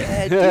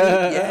 Yeah, dude.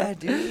 Yeah,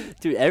 dude.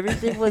 Dude,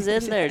 everything was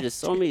in there. Just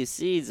so many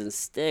seeds and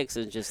sticks,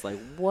 and just like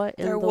what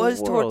in There the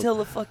was world?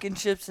 tortilla fucking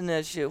chips in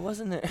that shit,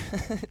 wasn't there?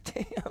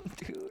 Damn,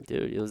 dude.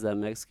 Dude, it was that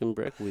Mexican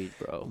brick weed,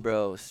 bro.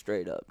 Bro,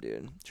 straight up,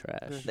 dude.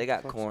 Trash. They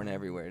got Fuck's corn wrong.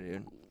 everywhere,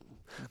 dude.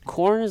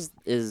 Corn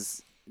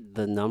is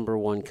the number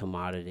one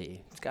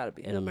commodity It's gotta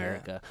be in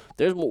America.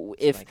 There's more.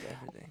 Yeah, If like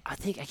everything. I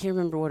think I can't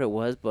remember what it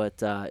was,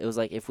 but it was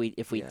like if we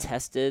Yeah.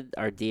 tested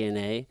our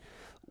DNA,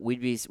 we'd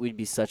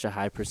be such a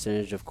high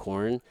percentage of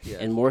corn, Yeah.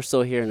 and more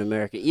so here in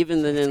America,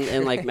 even than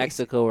in like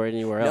Mexico or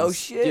anywhere No else.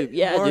 shit? Dude,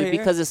 yeah, More dude, here?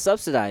 because it's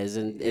subsidized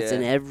and it's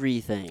in Yeah.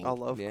 everything. I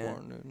love Yeah.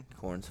 corn, dude.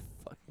 Corn's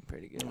fucking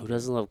pretty good. Who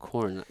doesn't love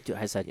corn? Dude,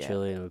 I just had Yeah.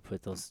 chili and we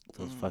put those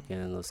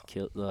fucking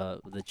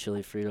the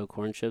chili Frito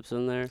corn chips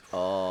in there.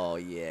 Oh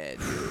yeah, dude.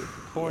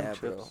 Corn Yeah,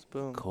 bro. chips,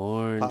 boom.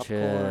 Corn Popcorn.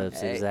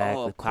 chips, Hey,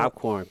 exactly. oh,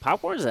 Popcorn.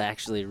 Popcorn is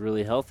actually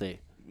really healthy.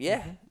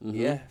 Yeah, Mhm.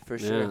 yeah, for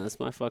sure. Yeah, that's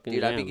my fucking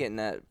Dude, jam. I'd be getting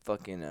that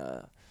fucking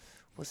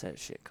what's that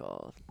shit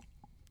called?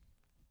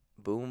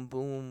 Boom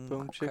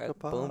Chicka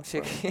Pop. Boom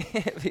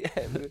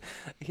Chicka.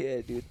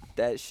 yeah, dude,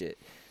 that shit.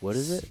 What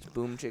is it?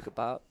 Boom Chicka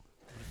Pop.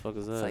 What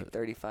the fuck is that? It's like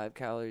 35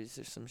 calories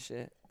or some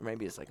shit. Or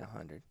maybe it's like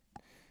 100.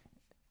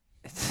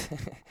 It's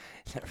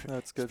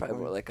That's good. It's probably for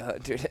more you. like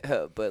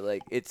 100, but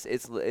like it's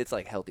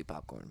like healthy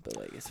popcorn, but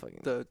like it's fucking.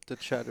 The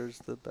cheddar's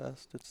the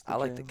best. It's the I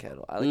like the jam.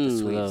 kettle. I like the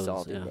sweet and those,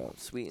 salty, yeah. bro.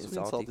 Sweet and Sweet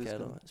and salty salty's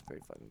kettle. good. It's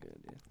pretty fucking good,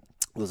 dude.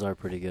 Those are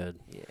pretty good.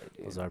 Yeah,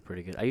 dude. Those are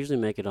pretty good. I usually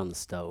make it on the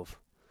stove.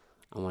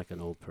 I'm like an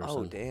old person.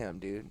 Oh damn,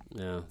 dude.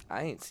 Yeah.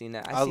 I ain't seen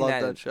that. I seen love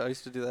that. that shit. I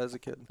used to do that as a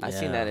kid. I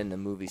seen that Yeah. in the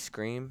movie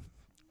Scream,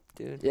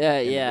 dude. Yeah,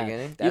 in the yeah.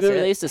 beginning. You That's remember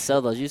it. they used to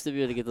sell those. You used to be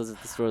able to get those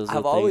at the store. Those I've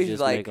little things always, you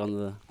just like, make on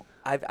the.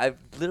 I've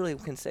literally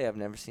can say I've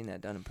never seen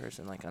that done in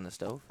person, like on the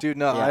stove. Dude,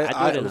 no, Yeah,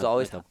 I do it it in was a-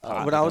 always like a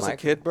pot. when I was a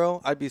micro- kid,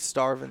 bro, I'd be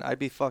starving. I'd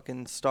be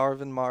fucking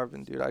starving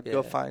Marvin, dude. I'd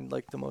go Yeah. find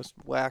like the most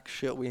whack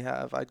shit we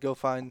have. I'd go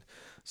find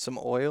some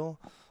oil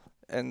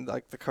and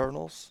like the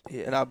kernels,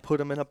 Yeah. and I'd put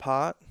them in a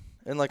pot.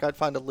 And like I'd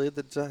find a lid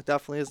that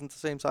definitely isn't the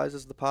same size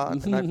as the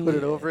pot, and I'd put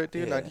it over it,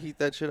 dude, and I'd Yeah. heat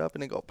that shit up,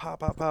 and it go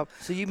pop, pop, pop.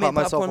 So you Pop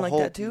made myself popcorn a like whole,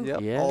 that too?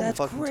 Yep, Yeah. all That's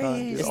the fucking time.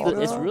 crazy, Dude. It's, all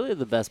it's time. really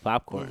the best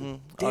popcorn.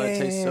 Mhm. Oh, it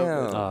tastes so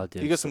good. Damn. Oh,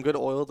 dude. You get some good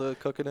oil to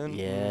cook it in.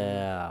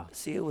 Yeah.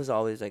 See, it was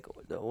always like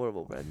the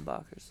horrible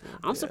Redenbachers.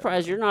 I'm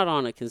surprised you're not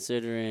on it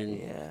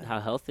considering Yeah.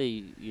 how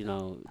healthy, you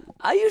know.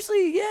 I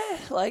usually,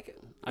 like,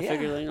 I yeah.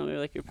 figured, you know, maybe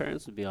like your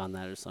parents would be on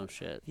that or some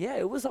shit. Yeah,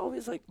 it was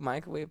always like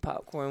microwave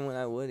popcorn when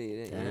I would eat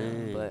it. You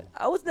Dang. know? But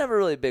I was never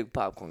really a big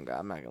popcorn guy.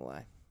 I'm not gonna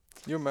lie.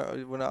 You remember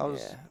when I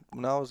was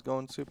Yeah.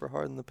 going super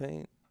hard in the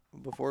paint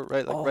before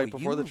right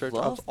before the you church, I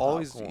was love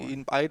always popcorn.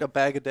 eating. I ate a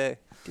bag a day,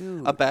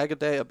 Dude. a bag of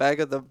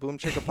the Boom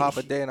Chicka Pop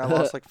a day, and I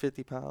lost like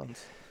 50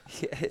 pounds.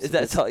 Yeah, It's a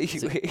that's good- all you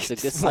it's a- eat. it's a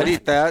good I'd sign.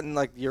 eat that and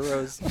like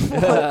euros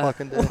all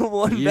fucking day.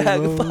 One bag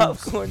of Euros.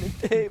 popcorn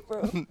a day,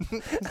 bro.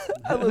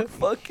 I look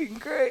fucking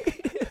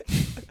great.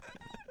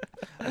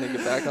 I need to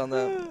get back on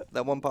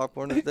that one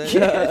popcorn a day.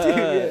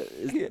 Yeah.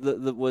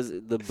 Was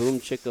the Boom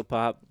Chicka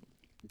Pop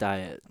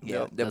diet?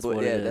 Yeah, That's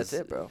what it that's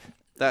is. it, bro.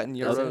 That and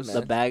That's euros. it, The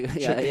man. bag,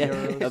 yeah, Chicken yeah,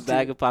 Euros. a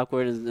bag of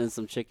popcorn and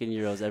some chicken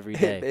euros every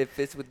day. It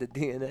fits with the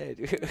DNA,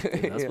 dude. Dude,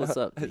 that's You what's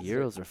know? up. The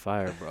euros are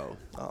fire, bro.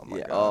 Oh my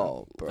Yeah. god.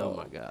 Oh, bro. Oh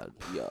my god,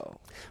 Yo.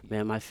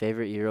 man, my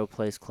favorite euro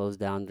place closed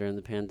down during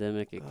the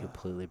pandemic. It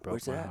completely broke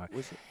Where's my that? heart.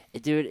 Where's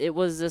it? Dude, it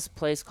was this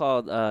place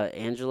called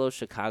Angelo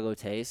Chicago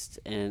Taste,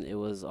 and it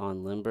was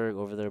on Lindbergh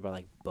over there by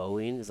like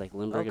Boeing. It's like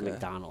Lindbergh and Okay.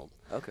 McDonald.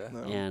 Okay. No.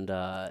 And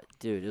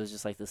dude, it was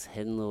just like this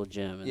hidden little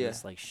gym in Yeah.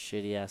 this like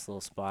shitty ass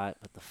little spot,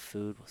 but the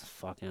food was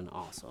fucking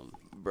awesome.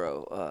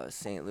 Bro,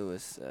 St.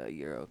 Louis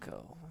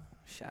Euroco.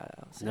 Shout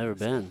out. St. Never Louis.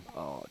 been.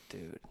 Oh,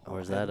 dude.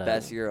 Where's The that at?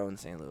 Best Euro in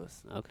St.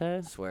 Louis. Okay,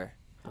 I swear.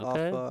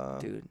 okay.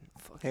 Off Dude.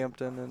 Fucking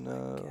Hampton and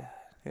God.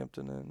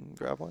 Hampton and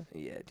Graveway.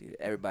 Yeah, dude.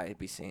 Everybody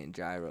be saying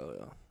gyro,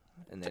 though.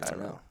 And they don't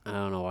Gyro. know. I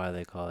don't know why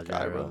they call it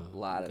Gyro. gyro. A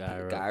lot of gyro.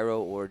 people.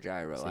 Gyro or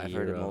gyro. It's a I've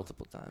heard it gyro.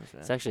 multiple times,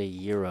 man. It's actually a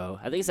euro.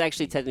 I think it's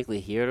actually technically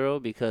hero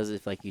because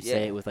if like you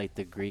say Yeah. it with like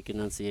the Greek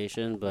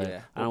enunciation, but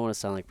Yeah. I don't want to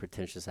sound like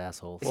pretentious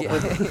assholes. Yeah.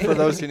 For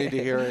those who need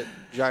to hear it,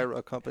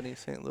 Gyro Company,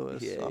 St.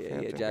 Louis, yeah, off yeah,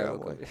 Hampton gyro.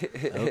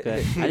 Graveway.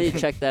 Okay, I need to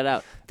check that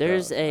out.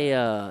 There's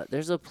No.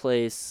 there's a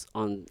place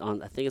on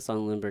I think it's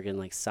on Lindbergh in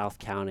like South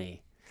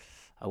County.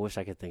 I wish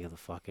I could think of the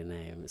fucking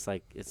name. It's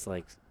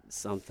like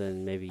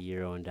something maybe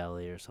Euro and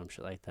Deli or some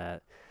shit like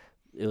that.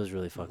 It was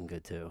really fucking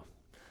good too.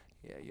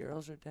 Yeah,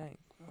 Euros are dang.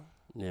 Bro.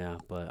 Yeah,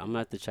 but I'm gonna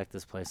have to check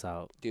this place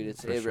out. Dude,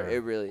 it's For it, sure.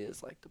 it really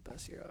is like the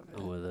best Euro I've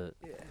I'm had. with it.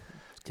 Yeah.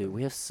 Dude,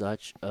 we have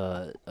such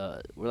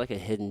we're like a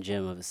hidden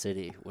gem of a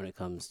city when it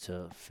comes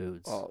to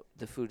foods. Oh,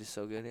 the food is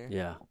so good here.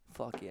 Yeah,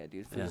 Fuck yeah,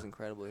 dude. Food Yeah. is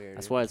incredible here.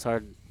 that's dude. why it's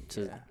hard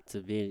to Yeah.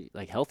 to be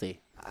like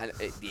healthy.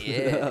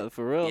 Yeah.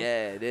 For real.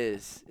 Yeah, it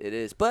is. It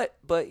is. But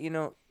you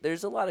know,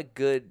 there's a lot of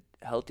good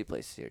healthy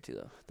places here too,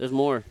 though. There's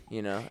more.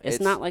 You know, It's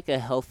not like a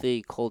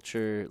healthy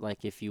culture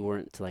like if you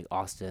weren't to like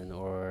Austin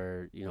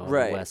or on the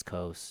Right. West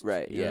Coast.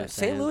 right. You know what Yeah, I'm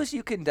St. saying? Louis,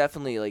 you can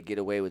definitely like get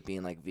away with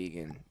being like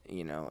vegan,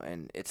 you know,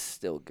 and it's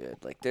still good.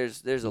 Like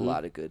there's a Mhm.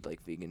 lot of good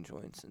like vegan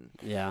joints and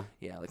Yeah,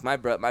 yeah, like my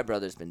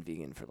brother's been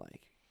vegan for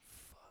like,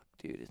 fuck,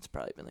 dude, it's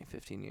probably been like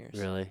 15 years.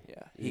 really.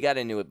 Yeah, he got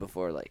into it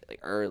before like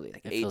early,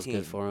 like It 18. feels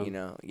good for him. You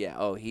know, yeah.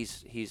 Oh,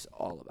 he's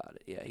all about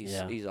it. Yeah,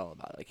 Yeah. he's all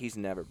about it. Like he's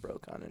never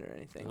broke on it or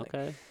anything. Like,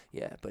 Okay.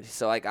 yeah, but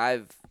so like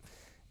I've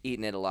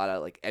eaten it a lot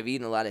of like I've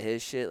eaten a lot of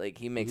his shit. Like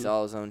he makes Mhm.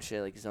 all his own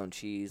shit, like his own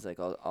cheese, like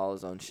all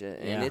his own shit,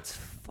 and Yeah. it's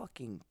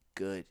fucking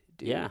good,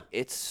 dude. Yeah.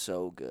 It's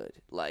so good.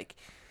 Like.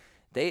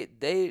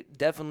 They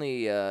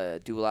definitely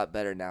do a lot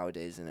better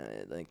nowadays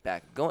than like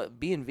back.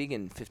 Being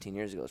vegan 15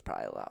 years ago was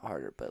probably a lot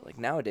harder, but like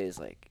nowadays,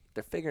 like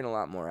they're figuring a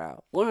lot more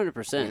out.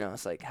 100%. You know,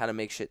 it's like how to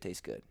make shit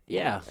taste good. you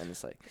Yeah. know? And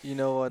it's like You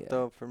know what Yeah.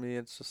 though? For me,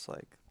 it's just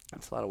like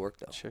it's a lot of work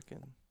though.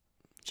 chicken.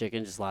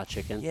 Chicken, just a lot of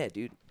chicken. Yeah,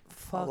 dude. I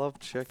Fuck. love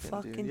chicken, dude.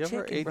 fucking You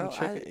ever chicken, eaten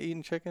bro.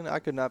 eaten chicken? I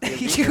could not be a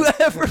you vegan.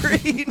 ever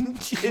eaten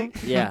chicken?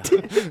 Yeah.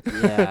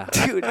 Yeah.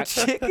 Dude,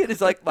 chicken is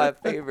like my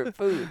favorite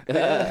food.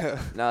 Yeah.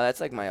 No, that's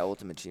like my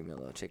ultimate cheat meal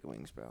though. Chicken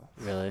wings, bro.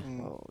 Really?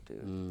 Mm. Oh,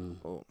 dude. Mm.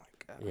 Oh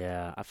my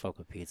Yeah, I fuck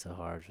with pizza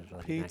hard. Just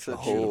like an Pizza,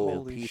 actual cheat meal.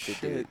 holy pizza,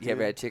 shit, dude. You ever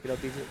dude. had chicken on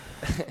pizza?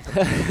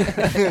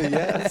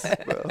 Yes,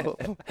 bro.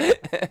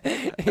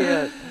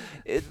 Yeah,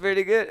 it's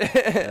pretty good.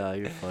 Oh,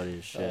 you're funny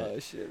as shit. Oh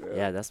shit, bro.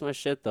 Yeah, that's my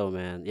shit though,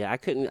 man. Yeah, I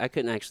couldn't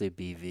actually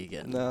be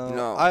vegan. No,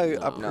 No, I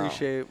no.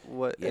 appreciate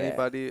what Yeah.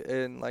 anybody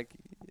and like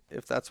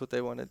if that's what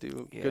they want to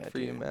do, Yeah, good for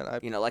you, dude. man. I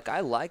You know, like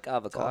I like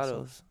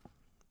avocados, awesome.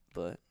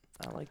 but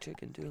I like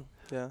chicken too.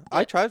 yeah,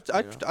 I tried. You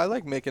know. I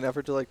like make an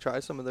effort to like try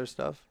some of their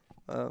stuff.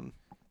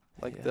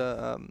 Like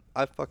Yeah.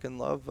 I fucking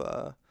love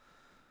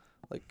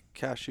like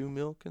cashew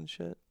milk and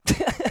shit.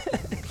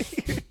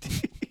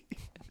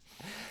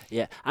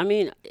 Yeah, I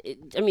mean,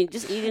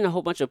 just eating a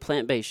whole bunch of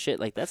plant-based shit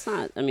like that's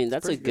not. I mean,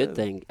 that's a pretty good good.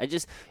 thing. I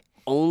just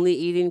only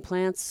eating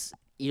plants.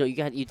 You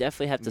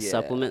definitely have to Yeah.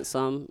 supplement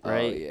some, Oh,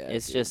 right? yeah,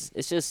 it's dude.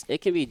 just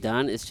it can be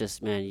done. It's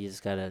just man, you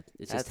just gotta.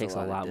 It just That's takes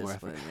a lot more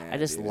effort. discipline, I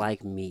just dude.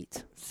 like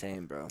meat.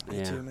 Same, bro. Me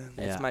Yeah, too, man.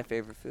 yeah. It's my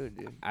favorite food,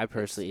 dude. I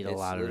personally eat a it's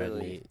lot of red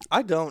literally meat.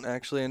 I don't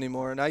actually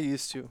anymore, and I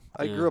used to.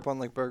 I Yeah. grew up on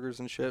like burgers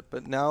and shit,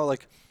 but now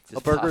like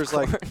Just burger's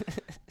like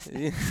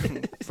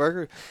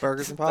popcorn.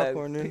 burgers and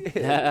popcorn, dude.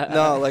 Yeah.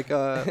 No, like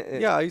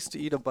yeah, I used to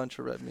eat a bunch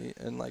of red meat,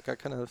 and like I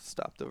kind of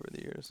stopped over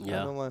the years. I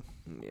Yeah. don't know why.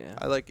 Yeah.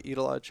 I like eat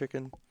a lot of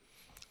chicken.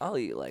 I'll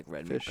eat like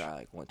red meat Fish. probably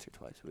like once or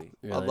twice a week.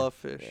 Really? I love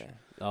fish. Yeah.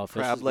 Oh,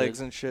 fish Crab is legs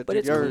good. and shit. But Dude,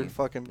 it's you ever clean.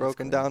 fucking It's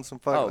broken clean. down some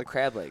fucking Oh, like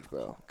crab legs,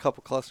 bro.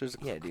 couple clusters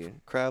of Yeah,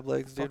 dude. crab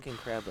legs, dude. Fucking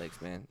crab legs,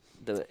 man.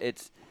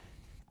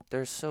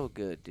 They're so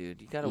good,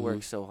 dude. You gotta Mhm.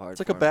 work so hard. It's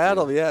like for a 'em,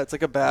 battle, dude. yeah. It's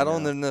like a battle,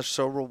 and know. then they're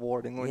so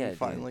rewarding when Yeah, you dude.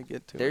 finally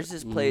get to There's it.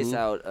 this place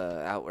Mhm.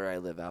 out where I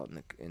live out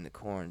in the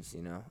corns,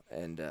 you know,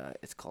 and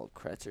it's called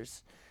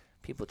Kretzers.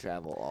 People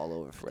travel all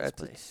over for this Kretzers.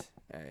 place.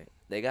 All right,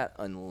 they got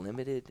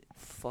unlimited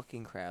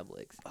fucking crab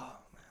legs. Oh,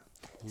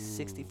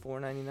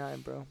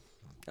 $64.99, bro.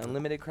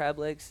 Unlimited crab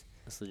legs,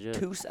 That's legit.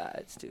 two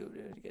sides too,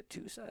 dude. You get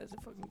two sides. They're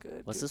fucking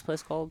good. What's dude. this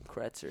place called?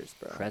 Kretzers,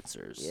 bro.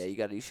 Pretzers. Yeah,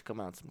 you should come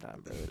out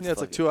sometime, bro. Yeah, it's like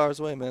fucking- 2 hours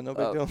away, man. No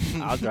big Oh.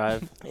 deal. I'll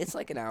drive. It's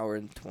like an hour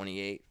and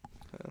 28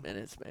 Yeah.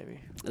 minutes, maybe.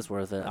 It's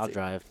worth it. That's I'll it.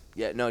 drive.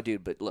 Yeah, no,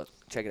 dude, but look,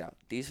 check it out.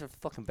 These are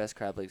fucking best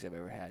crab legs I've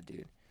ever had,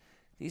 dude.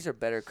 These are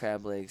better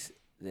crab legs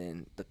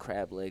than the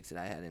crab legs that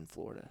I had in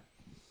Florida.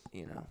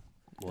 You know?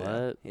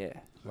 What? Yeah.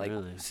 Like,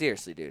 Really?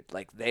 seriously, dude.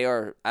 Like, they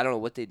are, I don't know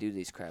what they do to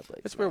these crab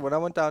legs. It's weird. man. When I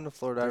went down to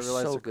Florida, I They're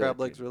realized so the crab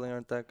good, legs dude. really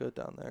aren't that good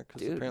down there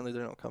because Dude. apparently they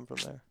don't come from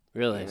there.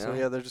 Really? You So know?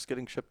 yeah, they're just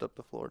getting shipped up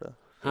to Florida.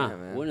 Huh. Yeah,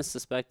 man. Wouldn't have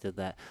suspected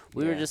that.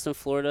 We were Yeah. just in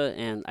Florida,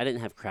 and I didn't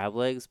have crab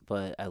legs,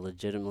 but I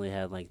legitimately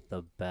had like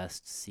the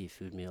best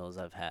seafood meals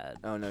I've had.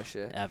 Oh, no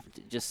shit.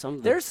 Just some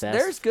of the There's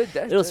best. good.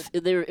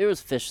 It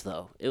was fish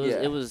though. It was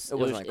Yeah. it was It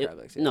wasn't like crab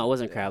legs, yeah. No, it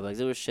wasn't Yeah. crab legs.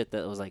 It was shit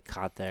that was like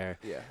caught there.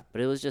 Yeah.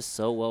 But it was just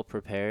so well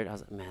prepared. I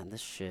was like, man,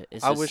 this shit.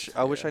 It's I just, wish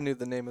yeah. I knew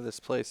the name of this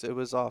place. It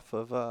was off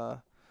of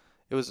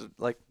it was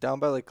like down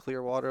by like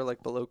Clearwater,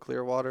 like below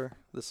Clearwater.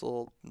 This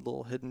little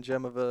hidden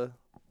gem of a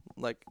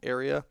like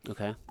area.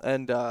 Okay.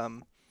 And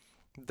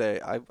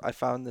I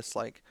found this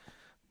like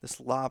this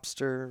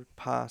lobster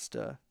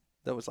pasta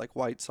that was like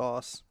white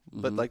sauce,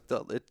 but Mhm.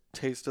 like it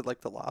tasted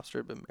like the lobster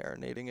had been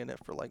marinating in it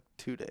for like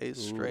 2 days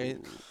straight,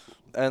 Ooh.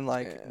 and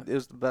like Yeah. it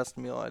was the best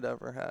meal I'd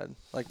ever had,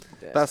 like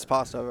Yeah. best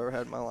pasta I've ever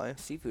had in my life.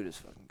 Seafood is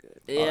fucking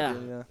good. Oh, Yeah.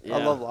 dude, yeah. Yeah.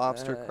 I love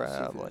lobster, Uh,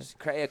 crab, seafood like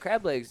is-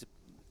 crab legs,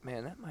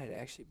 man, that might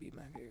actually be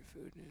my favorite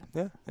food,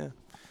 dude. yeah.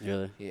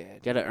 Really. Yeah.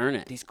 dude. Gotta earn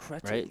it. These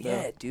Kretzers, right?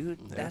 yeah,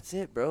 dude, Yeah. that's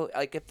it, bro.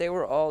 Like if they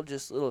were all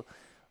just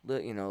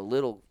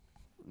little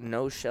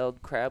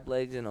no-shelled crab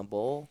legs in a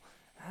bowl,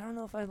 I don't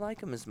know if I like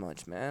them as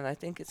much, man. I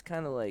think it's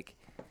kind of like,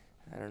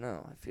 I don't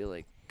know. I feel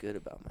like good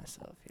about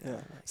myself. You know?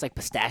 Yeah. It's like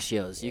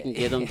pistachios. You can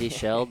get them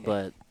deshelled,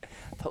 but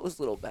Those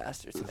little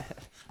bastards, man.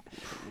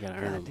 you gotta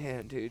earn God them.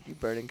 damn, dude, you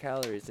burning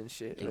calories and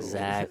shit.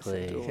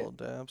 Exactly. Do a little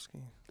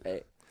Dabsky.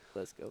 Hey,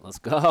 let's go. Let's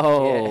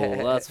go.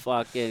 Yeah. Let's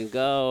fucking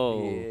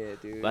go. Yeah,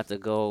 dude. About to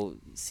go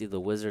see the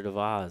Wizard of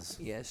Oz.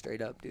 Yeah,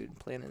 straight up, dude.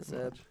 Planet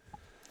Zeb.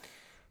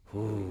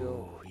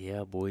 Ooh,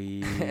 yeah, boy.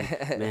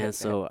 Man,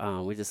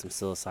 so we did some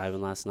psilocybin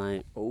last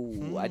night.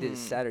 Oh, I did it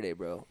Saturday,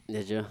 bro.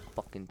 Did you?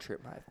 Fucking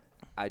trip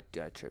I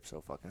trip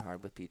so fucking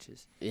hard with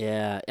peaches.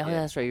 Yeah. Oh, Yeah.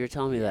 that's right. You were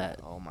telling me that.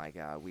 Oh my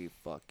god, we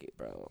fuck it,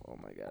 bro. Oh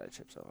my god, I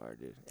trip so hard,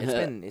 dude.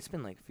 It's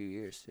been like a few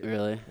years, too.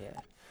 Really? Yeah.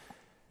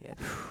 Yeah.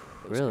 Dude.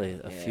 It was Really?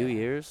 crazy. A few Yeah,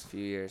 years? A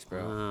few years,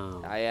 bro.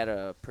 Wow. I had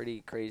a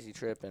pretty crazy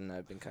trip, and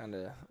I've been kind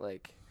of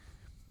like,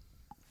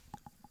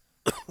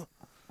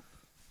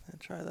 And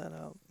try that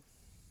out.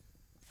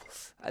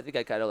 I think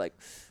I kind of like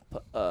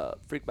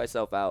freaked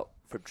myself out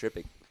from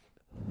tripping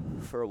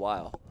for a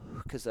while,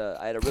 because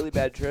I had a really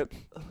bad trip.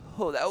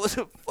 Oh, that was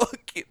a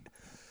fucking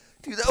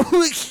dude. That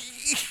was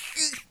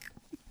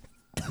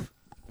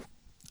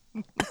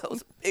that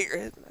was a bigger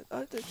hit than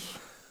I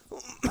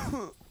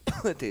thought.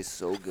 That tastes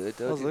so good, I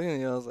though. was dude. looking at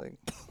you. I was like,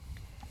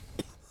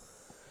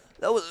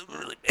 That was a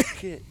really big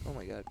hit. Oh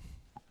my god.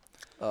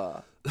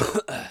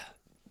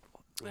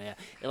 Yeah.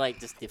 It like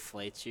just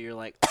deflates you. You're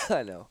like,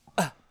 I know.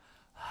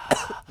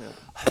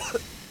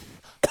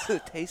 The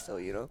taste, though,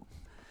 you know.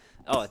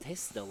 oh, it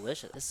tastes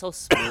delicious. It's so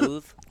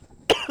smooth.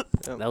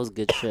 Yeah. That was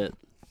good shit.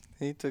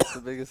 He took the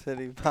biggest hit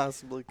he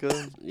possibly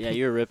could. Yeah,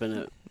 you're ripping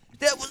it.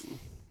 That was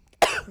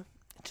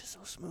just so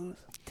smooth.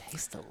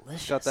 Tastes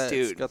delicious. Got that,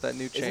 Dude, got that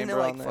new Isn't chamber it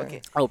like on there.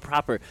 fucking, Oh,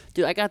 Proper.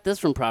 Dude, I got this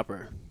from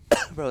Proper.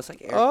 bro? It's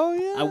like air. Oh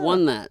yeah. I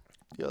won that.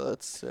 Yo,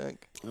 that's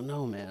sick. I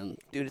know, man.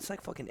 Dude, it's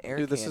like fucking air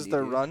Dude, this candy, is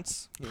their dude.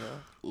 runts. You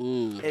know.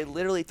 Mm. It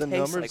literally The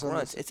tastes numbers like on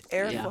runts. this- It's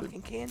air Yeah.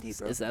 fucking candy,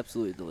 bro. It's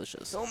absolutely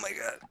delicious. Oh my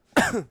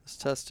god. It's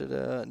tested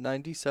at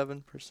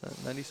 97%,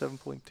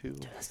 97.2.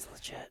 Dude, that's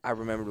legit. I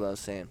remembered what I was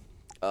saying.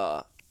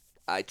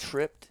 I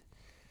tripped,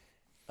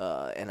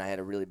 and I had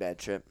a really bad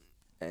trip,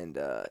 and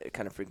it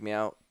kind of freaked me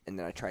out. And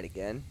then I tried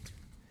again,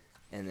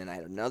 and then I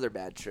had another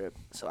bad trip.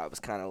 So I was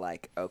kind of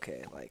like,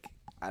 okay, like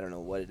I don't know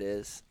what it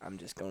is. I'm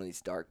just going to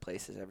these dark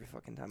places every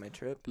fucking time I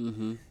trip.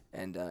 Mm-hmm.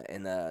 And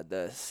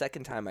the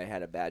second time I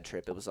had a bad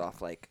trip, it was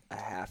off like a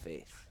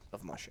half-eighth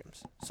of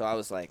mushrooms. So I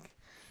was like,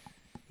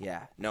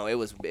 yeah, no, it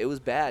was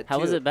bad. How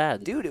was too. it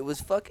bad? Dude? It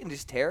was fucking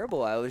just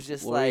terrible. I was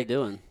just What were you like,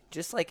 doing?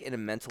 just like in a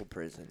mental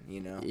prison, you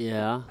know.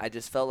 Yeah. I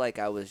just felt like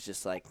I was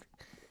just like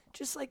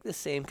the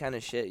same kind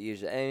of shit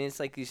usually. I mean, it's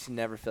like you should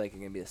never feel like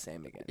you're gonna be the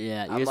same again.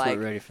 Yeah, I'm you're just like,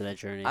 not ready for that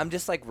journey. I'm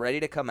just like ready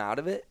to come out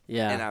of it,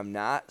 yeah. and I'm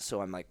not.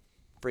 So I'm like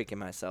freaking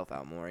myself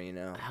out more, you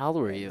know. How old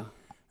were you?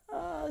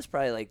 I was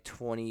probably like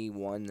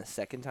 21 the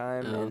second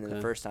time, Oh, and then the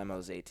okay. first time I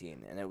was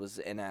 18, and it was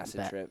an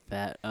acid trip.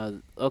 Bad.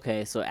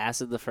 Okay, so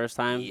acid the first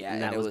time, Yeah,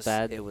 and that it was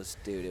bad. It was,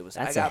 dude. It was.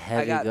 That's I got, a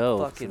heavy I got go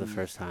fucking, for the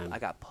first time. I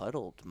got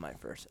puddled my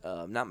first,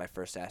 not my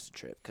first acid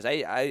trip, because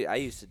I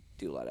used to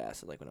do a lot of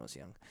acid like when I was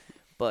young,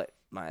 but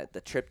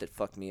the trip that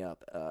fucked me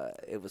up,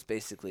 it was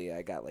basically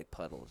I got like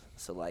puddled.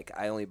 So like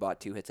I only bought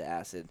 2 hits of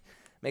acid.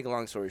 Make a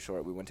long story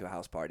short, we went to a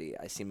house party.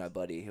 I see my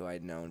buddy who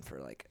I'd known for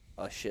like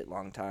a shit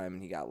long time,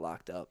 and he got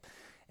locked up.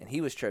 And he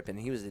was tripping.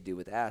 He was the dude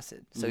with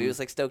acid. So he was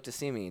like stoked to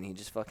see me, and he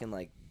just fucking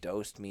like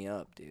dosed me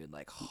up, dude,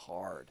 like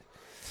hard.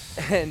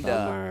 And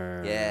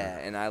Bummer. yeah,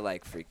 and I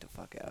like freaked the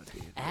fuck out,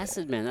 dude.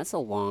 Acid, man, that's a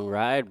long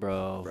ride,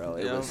 bro. Bro,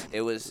 it Yeah.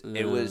 was,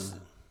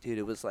 dude,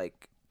 it was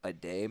like a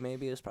day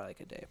maybe. It was probably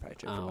like a day. I probably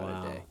tripped Oh, for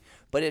about wow. a day.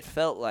 But it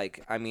felt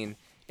like, I mean,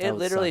 That it would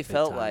literally suck big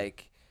felt time.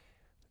 like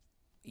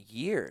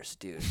years,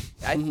 dude.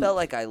 I felt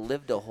like I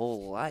lived a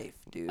whole life,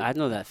 dude. I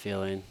know that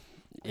feeling.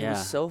 It Yeah.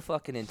 was so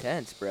fucking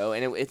intense, bro,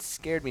 and it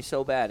scared me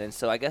so bad. And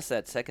so I guess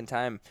that second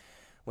time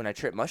when I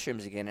tripped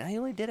mushrooms again, and I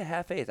only did a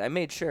half-eighth. I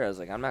made sure. I was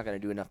like, I'm not going to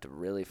do enough to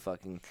really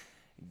fucking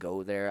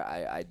go there.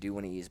 I do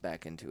want to ease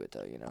back into it,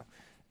 though, you know.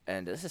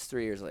 And this is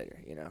 3 years later,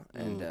 you know.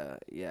 And,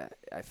 yeah,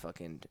 I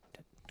fucking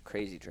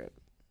crazy trip.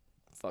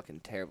 Fucking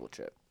terrible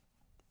trip.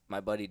 My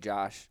buddy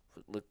Josh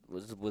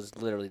was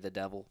literally the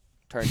devil.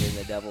 Turned into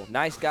the devil.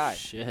 Nice guy.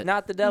 Shit.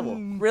 Not the devil.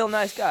 Real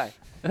nice guy.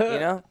 You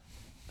know?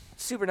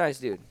 Super nice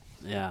dude.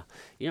 Yeah.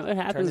 You know, it Turned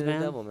happens, into man.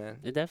 the devil, man.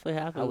 It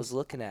definitely happens. I was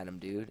looking at him,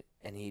 dude,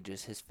 and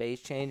his face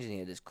changed, and he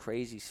had this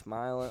crazy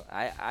smile.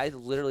 I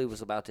literally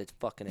was about to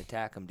fucking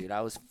attack him, dude.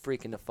 I was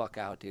freaking the fuck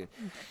out, dude.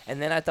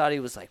 And then I thought he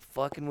was, like,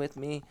 fucking with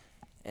me.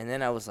 And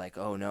then I was like,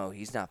 oh, no,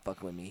 he's not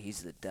fucking with me.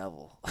 He's the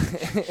devil.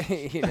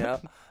 You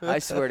know? I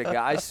swear to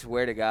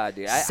God,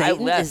 dude. I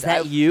Satan, left. is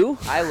that you?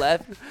 I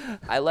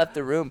left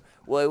the room.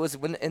 Well, it was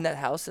in that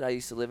house that I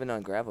used to live in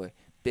on Gravois.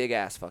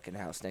 Big-ass fucking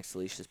house next to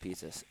Alicia's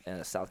Pizzas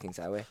and South Kings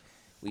Highway.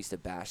 We used to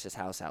bash this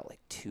house out like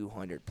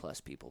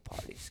 200-plus people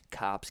parties.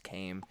 Cops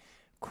came,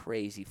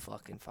 crazy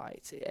fucking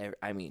fights.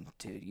 I mean,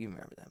 dude, you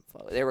remember them.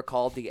 They were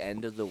called the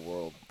end of the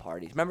world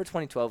parties. Remember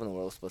 2012 when the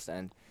world was supposed to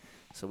end?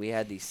 So we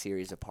had these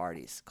series of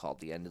parties called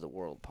the end of the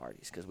world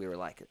parties because we were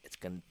like, it's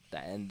going to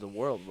the end of the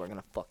world. We're going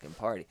to fucking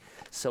party.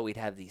 So we'd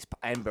have these,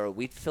 and bro,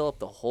 we'd fill up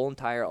the whole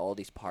entire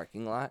Aldi's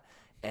parking lot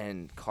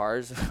and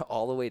cars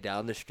all the way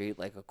down the street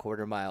like a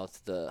quarter mile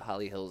to the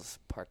Holly Hills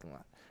parking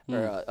lot.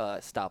 Or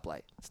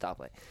stoplight.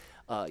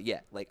 Yeah,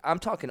 like I'm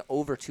talking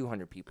over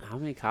 200 people. How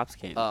many cops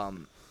came? A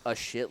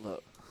shitload,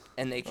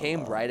 and they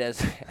came right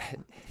as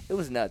it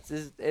was nuts.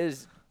 It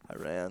was I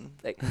ran.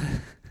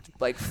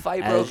 like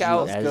fight As broke you-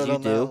 out. as Good you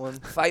on do. that one.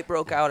 Fight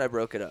broke out. I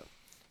broke it up.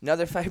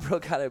 Another fight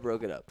broke out. I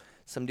broke it up.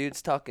 Some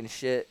dude's talking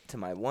shit to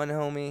my one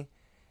homie,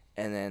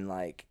 and then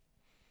like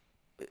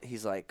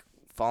he's like,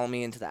 follow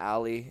me into the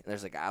alley.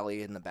 There's like an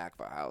alley in the back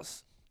of our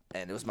house,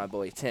 and it was my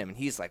boy Tim, and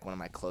he's like one of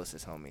my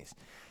closest homies.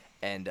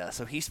 And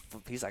so he's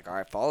like, all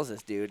right, follows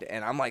this dude.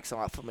 And I'm like,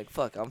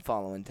 fuck, I'm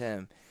following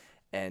Tim.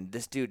 And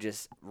this dude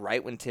just,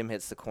 right when Tim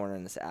hits the corner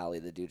in this alley,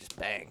 the dude just,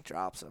 bang,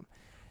 drops him.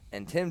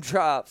 And Tim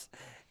drops,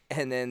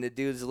 and then the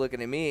dude's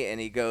looking at me, and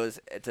he goes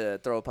to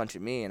throw a punch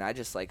at me. And I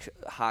just, like,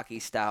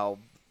 hockey-style,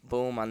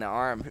 boom on the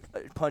arm.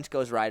 Punch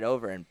goes right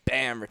over, and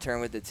bam,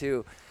 return with the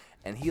 2.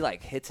 And he,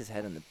 like, hits his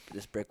head on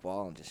this brick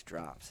wall and just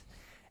drops.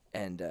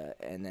 And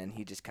then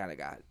he just kind of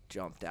got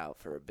jumped out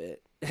for a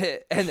bit.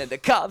 And then the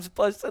cops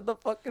busted the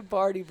fucking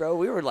party, bro.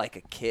 We were like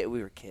a kid.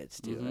 We were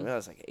kids, too. I mean, I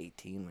was like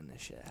 18 when this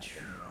shit happened.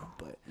 You know?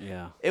 But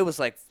yeah. it was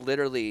like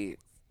literally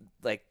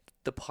like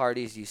the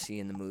parties you see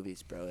in the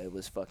movies, bro. It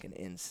was fucking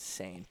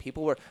insane.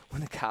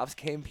 When the cops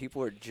came,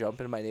 people were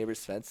jumping my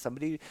neighbor's fence.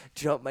 Somebody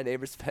jumped my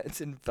neighbor's fence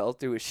and fell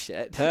through a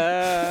shed.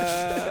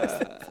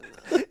 Yeah,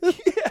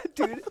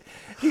 dude.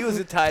 He was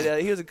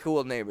a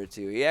cool neighbor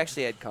too. He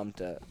actually had come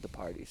to the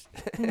parties.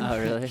 Oh,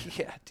 really?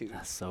 Yeah, dude.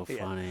 That's so Yeah.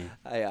 funny.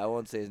 I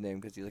won't say his name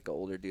because he's like an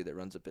older dude that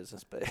runs a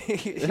business, but But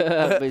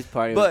he's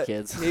partying with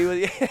kids. he was,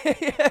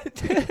 yeah,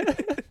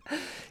 dude.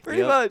 Pretty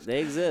Yep, much.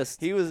 They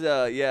exist. He was,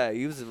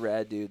 he was a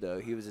rad dude though.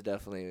 He was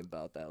definitely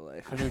about that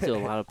life. I've been to a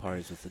lot of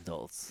parties with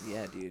adults.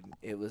 Yeah, dude.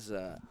 It was,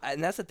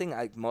 and that's the thing.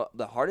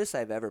 The hardest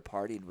I've ever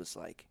partied was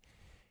like,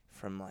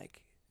 from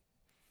like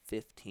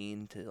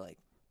 15 to like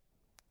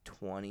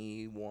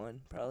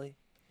 21 probably.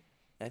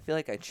 I feel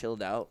like I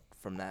chilled out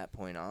from that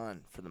point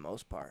on for the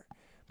most part.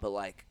 But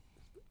like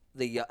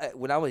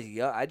when I was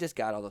young, I just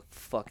got all the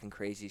fucking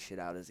crazy shit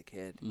out as a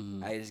kid.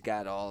 Mhm. I just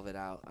got all of it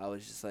out. I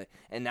was just like,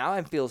 and now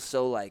I feel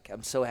so like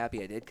I'm so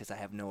happy I did because I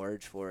have no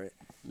urge for it.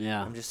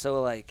 Yeah. I'm just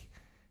so like,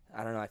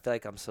 I don't know. I feel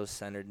like I'm so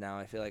centered now.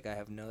 I feel like I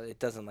have it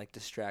doesn't like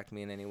distract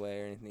me in any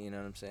way or anything. You know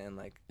what I'm saying?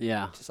 Like,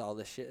 Yeah. just all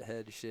the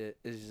shithead shit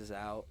is just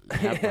out.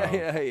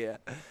 Yeah, bro. yeah.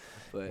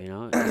 But You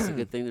know, it's a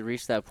good thing to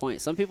reach that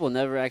point. Some people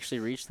never actually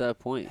reach that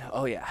point.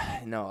 oh yeah,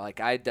 no, like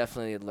I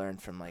definitely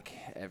learned from like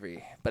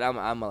but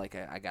I'm like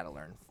I gotta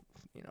learn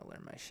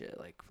my shit.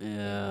 Like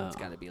Yeah. it's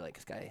gotta be like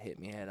it's gotta hit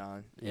me head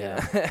on. Yeah.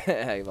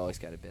 I've always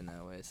kind of been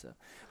that way. So,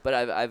 but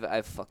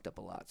I've fucked up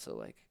a lot. So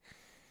like,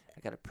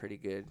 I got a pretty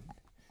good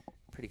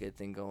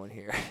thing going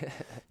here.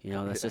 You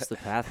know, that's just the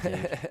path,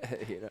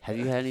 dude. You know? Have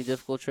you had any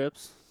difficult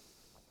trips?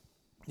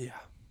 Yeah.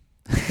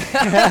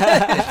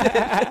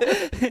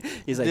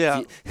 He's like,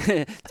 Yeah.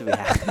 Do we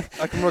have?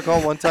 I can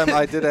recall one time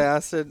I did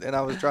acid and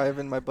I was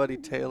driving my buddy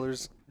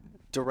Taylor's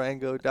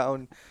Durango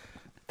down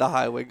the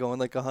highway going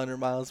like 100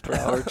 miles per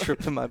hour,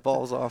 tripping my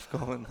balls off,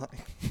 going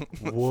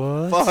like,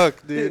 What?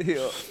 fuck, dude.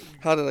 Yeah.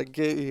 How did I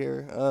get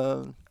here?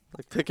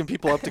 Like picking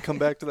people up to come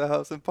back to the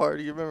house and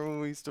party. You remember when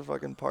we used to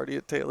fucking party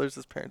at Taylor's?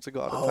 His parents would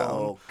go out of town.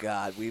 Oh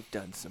God, we've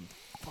done some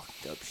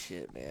fucked up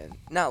shit, man.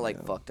 Not like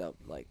Yeah. fucked up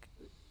like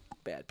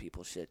bad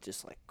people shit,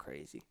 just like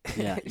crazy.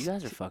 Yeah, you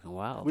guys are fucking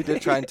wild. We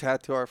did try and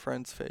tattoo our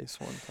friend's face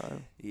one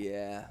time.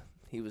 Yeah,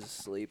 he was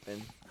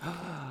sleeping.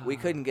 We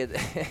couldn't get.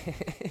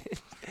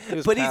 He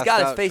was But he's passed got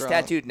his out face drunk.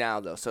 tattooed now,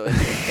 though, so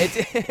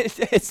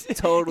it's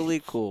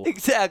Totally cool.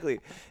 exactly.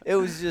 It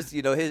was just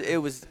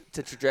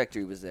the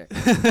trajectory was there.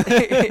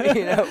 But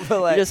You're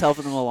like, just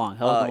helping them along.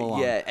 Helping them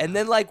along. yeah, and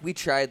then like we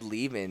tried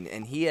leaving,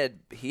 and he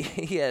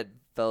had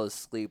fell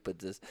asleep with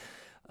this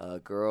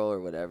girl or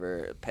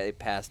whatever,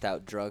 passed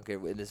out drunk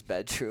in his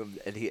bedroom,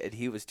 and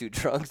he was too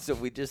drunk, so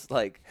we just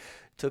like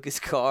took his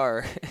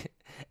car.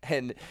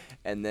 And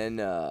then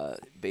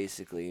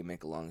basically,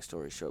 make a long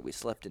story short, we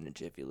slept in a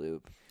Jiffy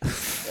Lube.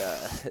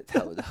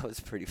 That was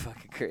pretty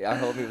fucking crazy. Our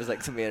homie was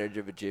like the manager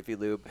of a Jiffy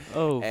Lube,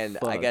 Oh, and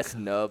fuck. I guess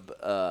Nub.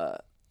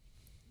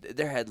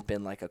 There had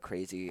been like a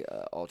crazy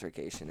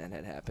altercation that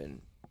had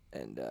happened,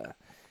 and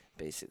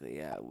basically,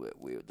 yeah,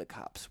 we the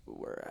cops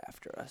were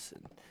after us,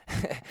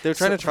 and They were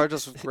trying so- to charge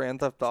us with Grand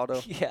Theft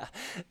Auto Yeah,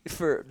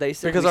 they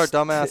said because we our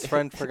dumbass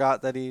friend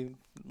forgot that he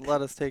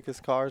let us take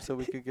his car so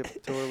we could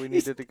get to where we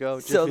needed to go.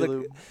 So Jiffy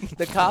Lube.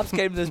 the cops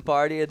came to this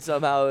party, and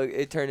somehow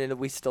it turned into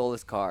we stole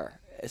his car.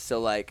 So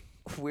like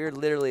we're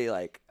literally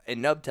like,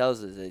 and Nub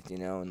tells us it,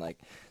 and like,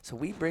 so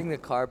we bring the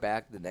car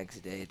back the next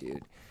day,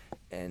 dude,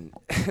 and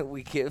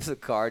we give the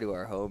car to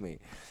our homie,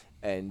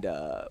 and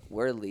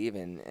we're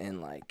leaving,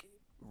 and like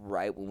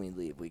right when we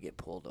leave, we get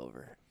pulled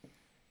over,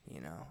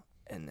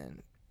 and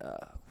then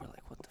we're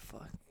like, what the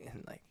fuck,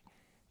 and like,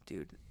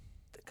 dude,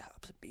 the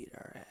cops beat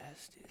our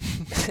ass,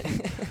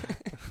 dude.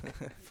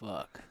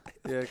 Fuck.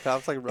 Yeah,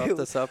 cops like roughed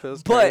us up. It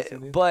was But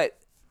crazy. dude. but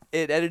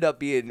it ended up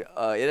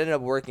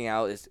working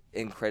out as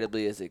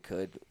incredibly as it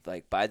could.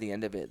 Like by the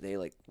end of it,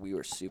 we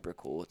were super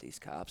cool with these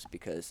cops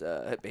because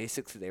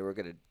basically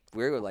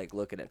we were like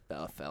looking at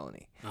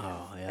felony.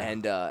 Oh,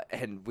 yeah.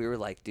 And we were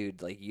like,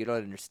 dude, like you don't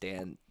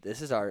understand.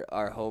 This is our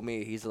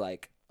homie. He's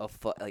like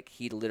like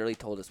he literally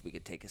told us we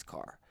could take his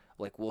car.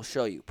 Like we'll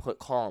show you.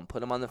 Call him.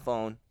 Put him on the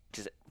phone.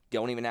 Just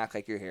don't even act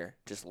like you're here.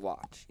 Just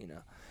watch.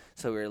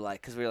 So we were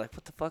like,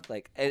 what the fuck,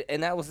 like,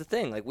 and that was the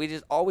thing. Like we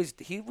just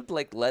he would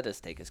like let us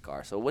take his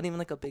car, so it wasn't even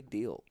like a big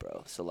deal,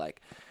 bro. So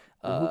like,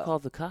 Well, who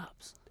called the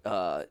cops?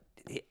 I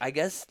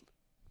guess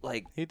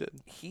like he did.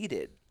 he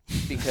did.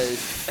 Because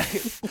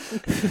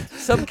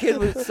some guy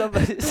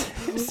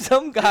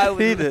was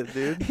He did,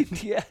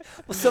 dude. yeah.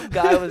 Well, some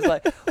guy was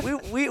like,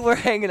 we were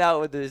hanging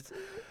out with this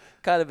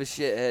kind of a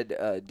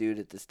shithead dude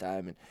at this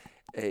time,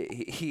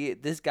 and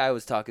this guy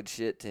was talking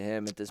shit to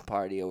him at this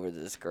party over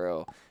this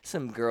girl.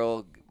 Some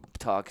girl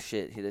talk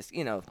shit. He just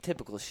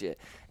typical shit,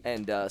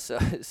 and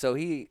so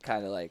he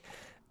kind of like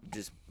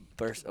just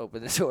burst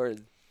open the door,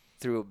 and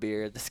threw a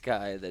beer at this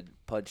guy, then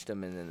punched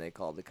him, and then they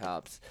called the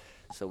cops.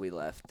 So we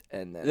left,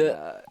 and then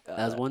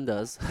As one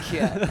does.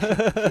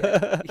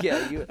 yeah.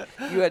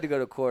 You had to go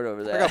to court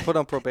over that. I got put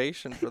on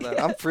probation for that.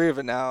 I'm free of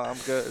it now. I'm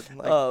good.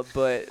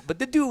 Like, but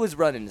the dude was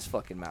running his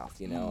fucking mouth,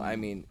 I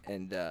mean,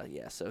 and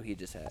yeah, so he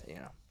just had,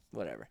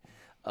 whatever,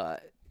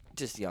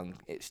 just young,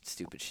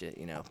 stupid shit,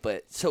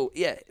 But so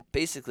yeah,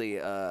 basically,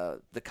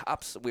 the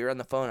cops. We were on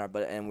the phone,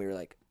 and we were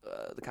like,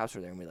 the cops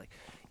were there, and we were like,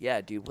 yeah,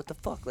 dude, what the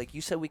fuck? Like,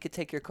 you said we could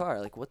take your car.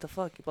 Like, what the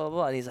fuck? Blah, blah,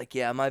 blah. And he's like,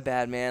 yeah, my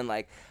bad, man.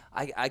 Like,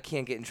 I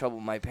can't get in trouble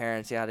with my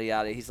parents, yada,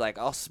 yada. He's like,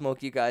 I'll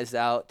smoke you guys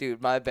out.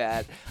 Dude, my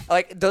bad.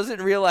 Like,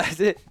 doesn't realize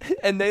it.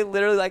 And they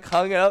literally, like,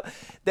 hung up.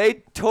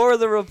 They tore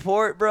the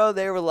report, bro.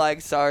 They were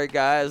like, sorry,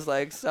 guys.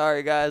 Like,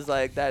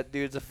 that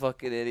dude's a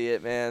fucking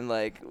idiot, man.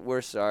 Like,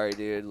 we're sorry,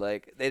 dude.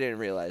 Like, they didn't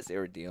realize they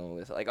were dealing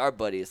with, like, our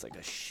buddy is like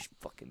a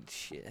fucking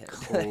shithead.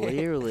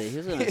 Clearly,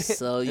 he's gonna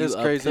sell It you was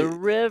up crazy. the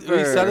river.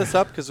 He set us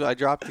up because I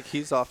dropped the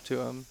keys off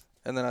to him,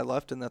 and then I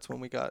left, and that's when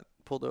we got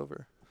pulled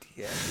over.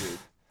 Yeah, dude.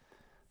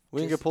 We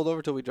didn't get pulled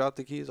over till we dropped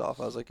the keys off.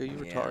 I was like, "Are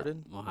you Yeah.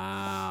 retarded?"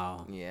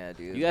 Wow. Yeah,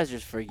 dude. You guys are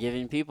just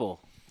forgiving people.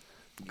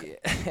 Yeah.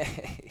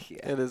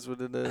 Yeah. It is what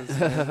it is.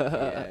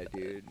 Yeah,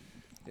 dude.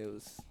 It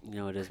was. You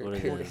know, it is what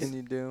it What is. can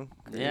you do?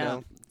 You Yeah.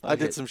 know? I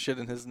did some shit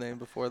in his name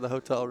before. The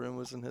hotel room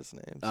was in his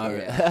name. All so-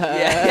 right.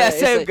 Yeah, It's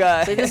same like- guy.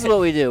 it's like, this is what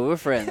we do. We're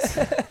friends.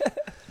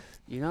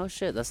 You know,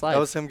 shit. That's life. That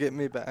was him getting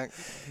me back.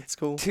 It's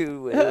cool.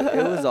 Dude,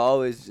 it was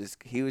always just.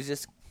 He was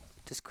just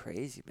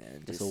crazy,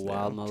 man. Just a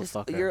wild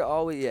motherfucker. You're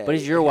always But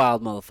he's your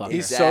wild motherfucker.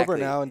 He's Exactly. sober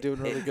now and doing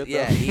really good.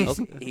 Yeah, though.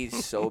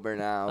 he's sober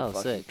now, Oh,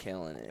 fucking sick.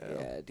 killing it.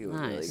 Yeah. Yeah, doing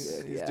Nice.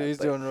 really good. He's, Yeah, he's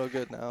but doing real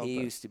good now. He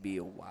but- used to be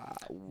a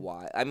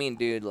wild. I mean,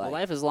 dude, Well, like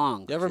life is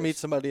long. You ever meet just-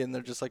 somebody and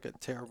they're just like a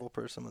terrible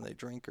person when they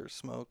drink or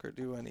smoke or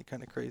do any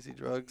kind of crazy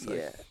drugs? Like,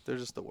 Yeah. they're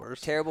just the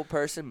worst. terrible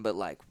person, but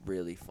like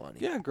really funny.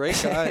 Yeah, great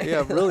guy.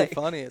 Yeah, really Like,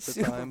 funny at the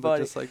super time, funny. but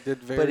just like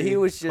did very he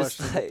was just,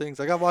 questionable like- things.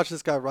 Like I watched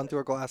this guy run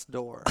through a glass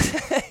door.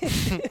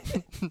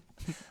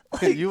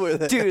 Like, You were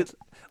there, dude.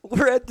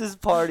 We're at this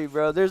party,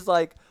 bro. There's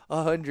like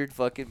 100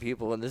 fucking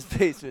people in this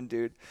basement,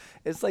 dude.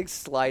 It's like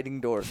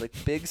sliding doors, like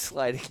big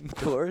sliding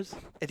doors,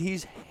 and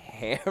he's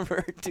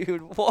hammered,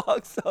 dude.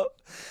 Walks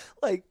up,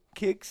 like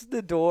kicks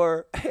the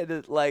door, and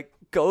it like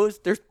goes.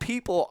 There's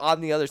people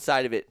on the other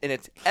side of it, and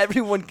it's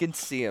everyone can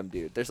see him,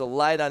 dude. There's a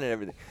light on and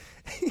everything.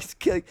 He's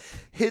like,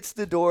 hits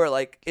the door,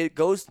 like it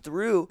goes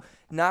through,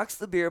 knocks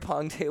the beer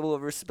pong table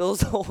over, spills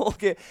the whole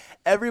game.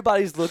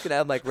 Everybody's looking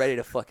at him like ready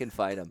to fucking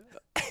fight him.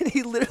 And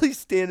he literally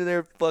standing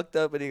there fucked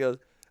up, and he goes,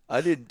 I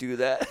didn't do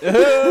that.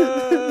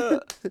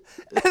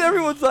 And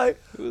everyone's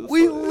like,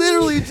 we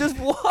literally just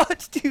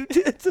watched you.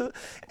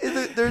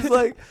 There's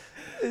like,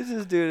 it's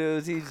just,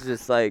 dude, he's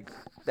just like,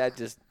 that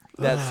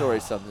story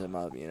sums him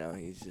up, you know?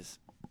 He's just,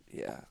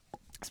 yeah.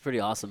 It's pretty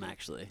awesome,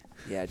 actually.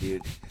 Yeah,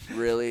 dude.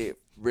 Really,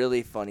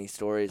 really funny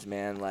stories,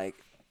 man. Like,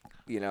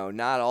 you know,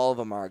 not all of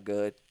them are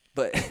good,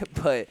 but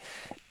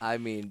I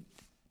mean,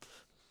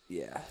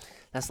 yeah.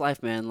 That's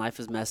life, man. Life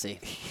is messy.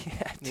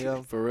 Yeah, dude.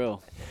 Yeah, For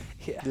real.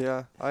 Yeah.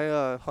 yeah. I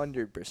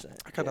 100%.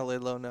 I kind of lay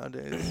low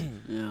nowadays.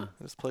 Yeah.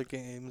 I just play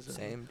games. And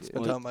Same, dude. spend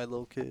Well, time with my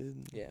little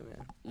kid. Yeah,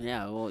 man.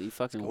 Yeah, well, you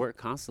fucking work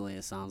constantly,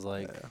 it sounds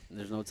like. Yeah.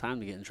 There's no time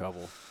to get in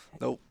trouble.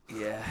 Nope.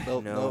 Yeah.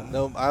 Nope. no.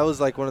 Nope. I was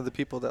like one of the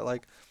people that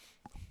like.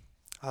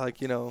 I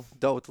like, you know,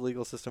 dealt with the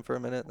legal system for a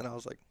minute, then I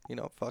was like, you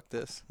know, fuck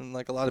this. And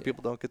like a lot of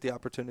people don't get the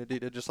opportunity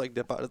to just like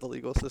dip out of the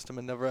legal system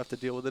and never have to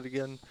deal with it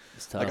again.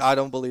 It's tough. Like I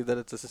don't believe that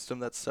it's a system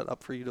that's set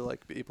up for you to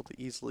like be able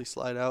to easily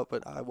slide out,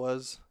 but I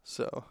was,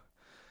 so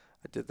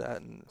I did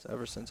that, and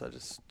ever since I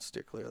just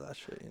steer clear of that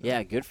shit. You know?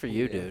 Yeah, good for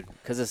you, Yeah. dude.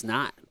 Because it's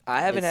not. I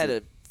haven't It's had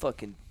a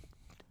fucking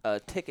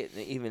ticket,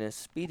 even a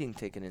speeding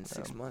ticket in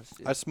 6 months,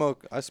 dude. I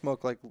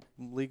smoke like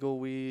legal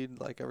weed.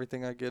 Like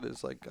everything I get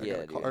is like I Yeah,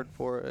 got a dude. card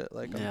for it.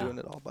 Like Yeah. I'm doing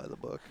it all by the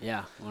book.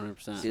 Yeah,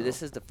 100%. Dude,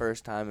 this is the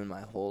first time in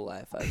my whole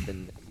life I've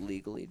been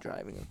legally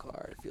driving a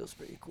car. It feels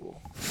pretty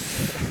cool.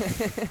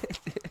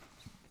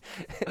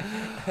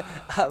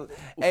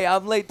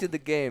 I'm late to the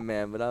game,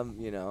 man, but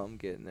I'm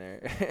getting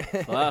there.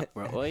 Fuck,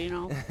 bro. Well, you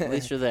know, at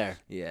least you're there.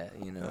 Yeah,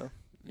 you know.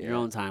 Your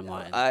own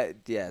timeline.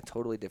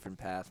 Totally different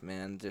path,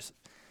 man. Just,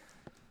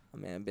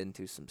 I've been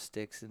through some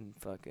sticks and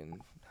fucking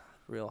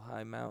real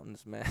high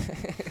mountains, man.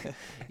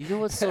 You know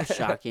what's so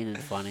shocking and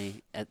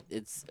funny? I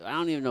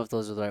don't even know if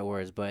those are the right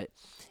words, but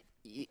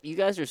you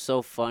guys are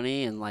so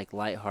funny and like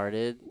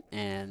lighthearted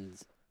and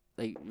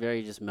like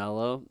very just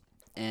mellow,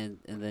 and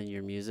then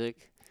your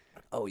music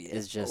Oh yeah,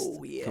 is just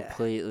yeah.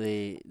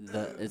 completely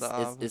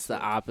it's the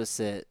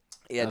opposite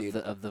Yeah, of dude.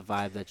 the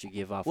vibe that you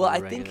give off Well, on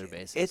a I think regular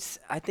basis.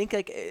 I think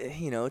like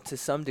to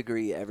some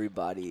degree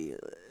everybody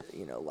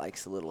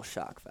likes a little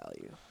shock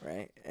value,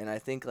 right? And I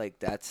think like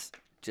that's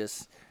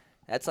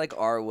like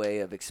our way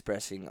of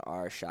expressing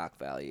our shock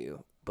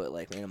value, but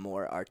like in a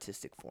more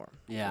artistic form.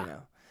 Yeah. You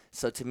know?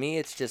 So to me,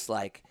 it's just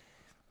like,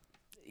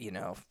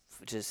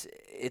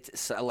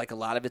 it's like a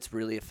lot of it's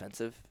really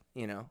offensive.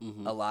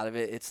 Mhm. A lot of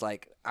it, it's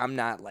like I'm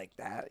not like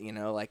that.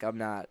 Like I'm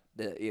not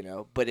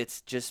but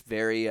it's just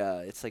very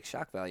it's like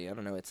shock value. I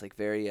don't know. It's like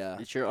very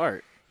It's your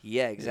art.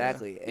 yeah,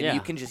 exactly. And Yeah. you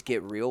can just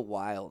get real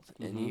wild,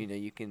 and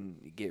Mhm. you can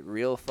get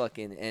real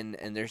fucking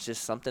and there's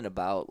just something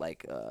about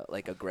like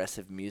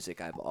aggressive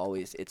music.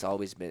 It's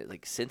always been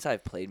like since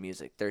I've played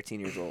music, 13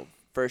 years old.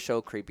 First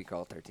show, Creepy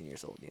Crawl, 13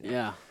 years old.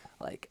 Yeah.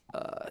 Like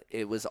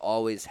it was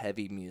always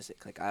heavy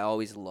music. Like I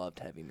always loved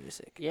heavy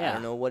music. I Yeah.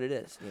 don't know what it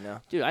is.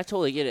 Dude, I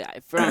totally get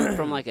it.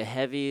 From like a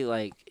heavy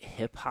like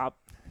hip hop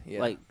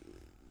Yeah. like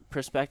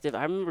perspective,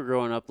 I remember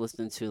growing up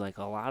listening to like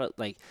a lot of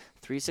like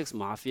 3-6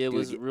 Mafia Dude,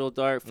 was real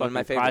dark. one of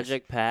my Fucking favorites.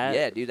 Project Pat.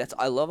 Yeah, dude,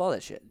 I love all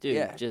that shit. Dude,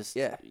 yeah, just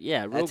yeah,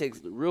 real,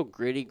 That's real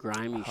gritty,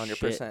 grimy 100%,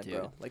 shit, dude.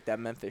 bro. Like that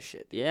Memphis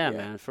shit. Dude. Yeah,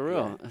 man, for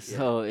real. yeah,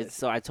 So yeah. it's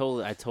so I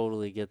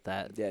totally get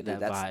that. Yeah, dude, that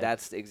that's vibe.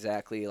 that's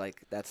exactly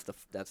like that's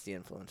the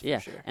influence. Yeah,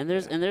 for sure. and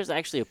there's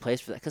actually a place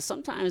for that because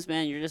sometimes,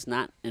 man, you're just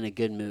not in a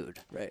good mood,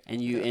 right,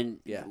 and you yeah. and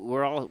yeah.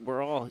 we're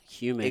all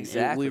human.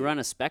 Exactly. And we run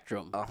a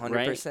spectrum,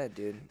 100%,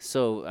 dude.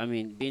 So I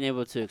mean, being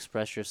able to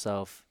express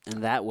yourself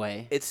in that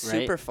way, It's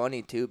right? super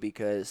funny too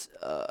because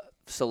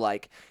so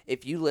like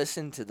if you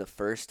listen to the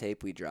first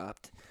tape we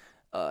dropped,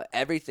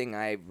 everything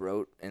I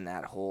wrote in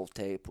that whole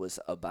tape was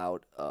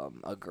about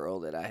a girl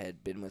that I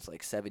had been with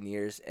like 7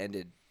 years,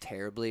 ended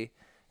terribly,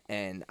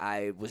 and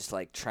I was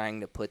like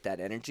trying to put that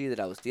energy that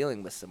I was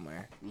dealing with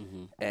somewhere,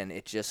 and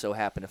it just so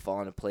happened to fall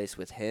into place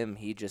with him.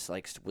 He just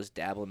like was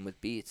dabbling with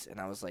beats, and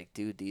I was like,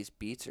 dude, these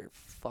beats are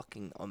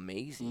fucking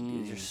amazing,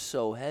 dude. They're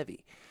so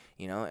heavy.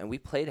 You know, and we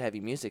played heavy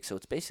music, so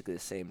it's basically the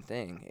same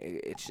thing.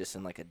 It's just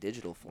in like a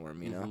digital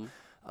form, you know.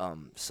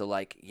 So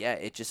like, yeah,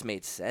 it just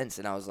made sense,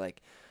 and I was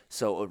like,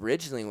 so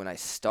originally when I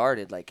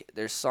started, like,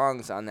 there's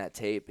songs on that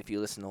tape, if you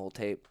listen to the whole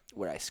tape,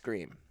 where I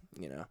scream,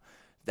 you know.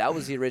 That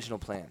was the original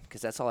plan,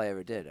 because that's all I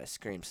ever did. I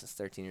screamed since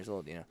 13 years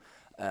old, you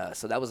know.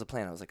 So that was the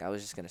plan. I was like, I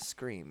was just gonna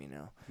scream, you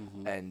know.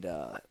 And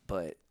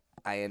but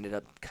I ended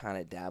up kind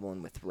of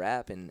dabbling with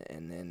rap, and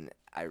then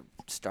I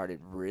started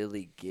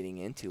really getting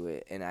into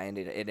it, and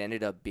it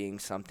ended up being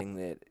something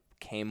that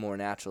came more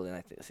natural than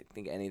I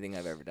think anything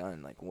I've ever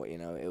done. Like, what, you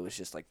know, it was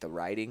just like the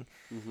writing,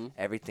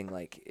 everything,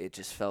 like it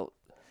just felt.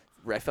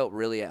 I felt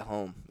really at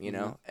home, you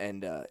know,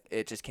 and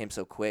it just came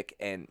so quick.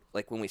 And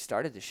like when we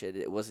started the shit,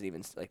 it wasn't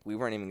even like we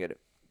weren't even gonna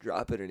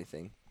drop it or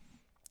anything.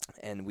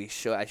 And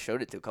I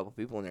showed it to a couple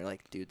people, and they're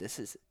like, "Dude, this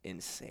is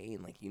insane!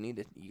 Like, you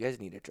guys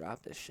need to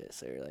drop this shit."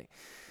 So you're like,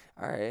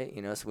 "All right,"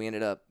 you know. So we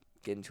ended up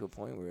getting to a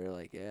point where we were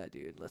like, "Yeah,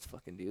 dude, let's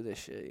fucking do this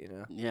shit," you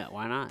know. Yeah,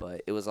 why not?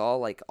 But it was all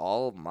like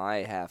all of my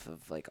half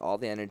of like all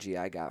the energy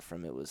I got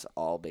from it was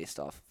all based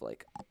off of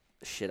like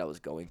the shit I was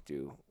going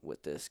through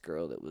with this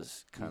girl that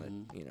was kind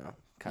of, you know,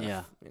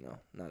 you know,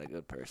 not a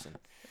good person.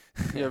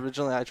 Yeah,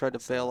 originally I tried to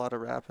bail out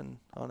of rapping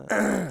on it.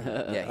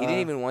 Yeah, he didn't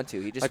even want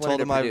to. He just I wanted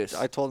told him to produce.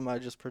 I told him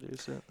I'd just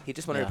produce it. He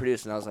just wanted to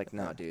produce, and I was like,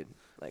 "No, dude,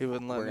 like He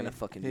wouldn't let we're me. gonna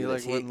fucking He do like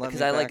this." wouldn't let me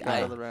Because I back like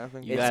out of the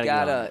rapping. You it's gotta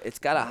got go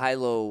on a it. high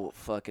low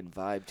fucking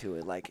vibe to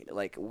it.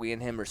 Like we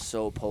and him are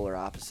so polar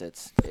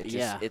opposites. It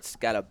just it's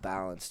got a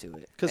balance to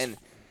it.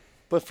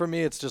 But for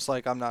me, it's just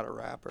like I'm not a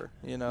rapper,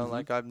 you know.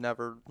 Like I've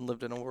never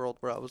lived in a world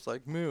where I was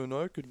like, "Man,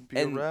 I could be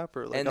a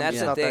rapper." Like and I'm that's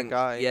just the not thing. that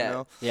guy, Yeah. you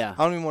know. Yeah.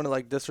 I don't even want to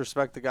like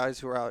disrespect the guys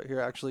who are out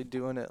here actually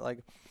doing it. Like,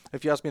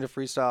 if you asked me to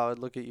freestyle, I'd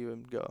look at you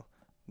and go,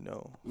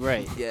 "No."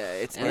 Right. Yeah,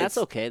 And that's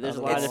okay. There's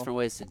a lot of it's- different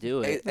ways to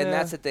do it. And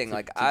that's the thing. to-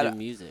 Like to do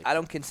music. I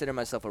don't consider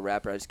myself a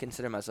rapper. I just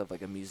consider myself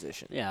like a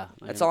musician. Yeah.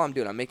 That's all I'm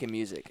doing. I'm making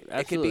music.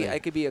 Absolutely.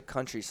 It could be a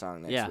country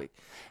song next week.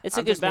 It's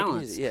I'm a good just making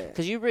balance. music, yeah.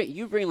 Because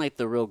you bring like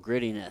the real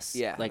grittiness.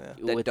 Yeah. Like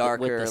Yeah. with The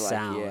darker, with the like,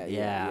 sound.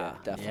 yeah,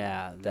 definitely,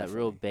 Yeah. That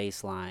real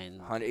bass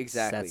line.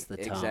 Exactly. Sets the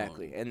tone.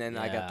 Exactly. And then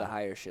I got the Yeah.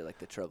 higher shit like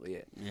the trouble.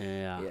 Yeah.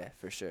 Yeah. Yeah,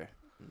 for sure.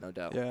 No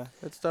doubt. Yeah,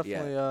 it's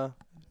definitely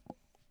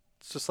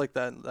it's just like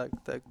that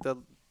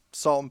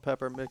salt and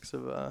pepper mix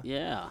of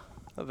Yeah.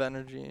 of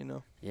energy, you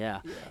know.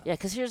 Yeah. Yeah,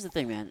 because here's the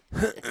thing, man.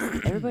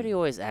 Everybody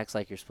always acts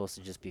like you're supposed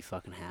to just be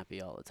fucking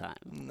happy all the time.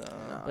 No.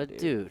 But,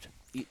 dude,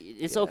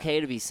 it's Yeah. okay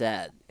to be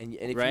sad, And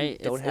if right?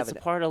 you don't have it's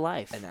a part of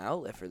life. an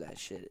outlet for that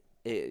shit,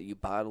 you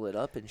bottle it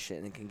up and shit,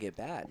 and it can get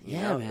bad. You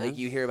Yeah, know? man. Like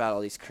you hear about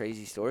all these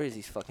crazy stories,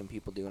 these fucking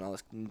people doing all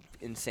this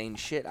insane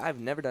shit. I've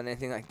never done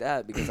anything like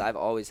that because I've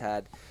always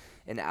had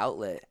an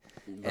outlet.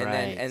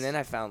 And then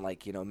I found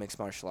like, you know, mixed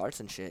martial arts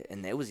and shit,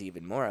 and it was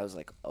even more. I was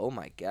like, oh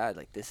my god,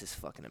 like this is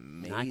fucking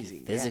amazing. I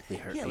can physically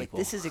hurt yeah, people. like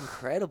this is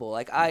incredible.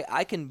 Like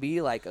I can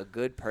be like a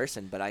good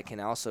person, but I can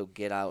also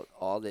get out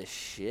all this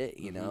shit.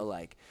 You know,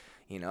 like,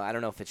 you know, I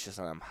don't know if it's just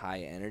I'm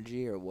high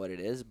energy or what it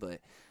is, but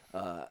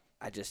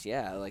I just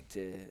I like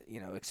to,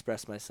 you know,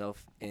 express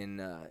myself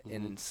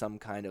in some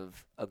kind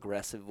of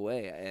aggressive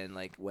way, and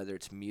like whether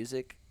it's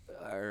music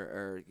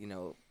or you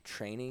know,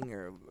 training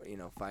or, you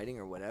know, fighting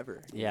or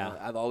whatever. You know,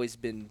 I've always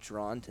been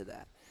drawn to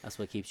that. That's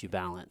what keeps you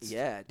balanced.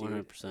 Yeah, dude,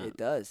 100%. it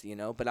does, you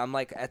know. But I'm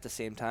like at the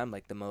same time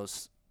like the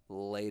most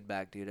laid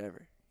back dude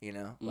ever, you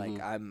know. Like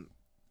I'm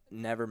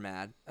never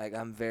mad. Like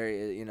I'm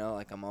very, you know,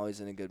 like I'm always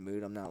in a good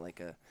mood. I'm not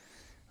like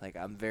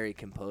I'm very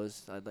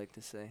composed, I'd like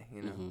to say,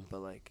 you know.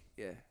 But like,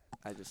 yeah,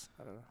 I don't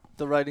know.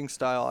 The writing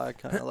style I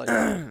kind of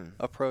like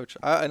approach.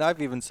 And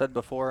I've even said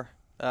before,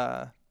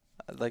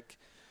 like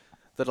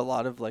that a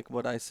lot of like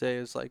what I say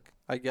is like,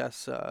 I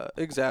guess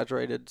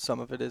exaggerated. Some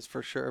of it is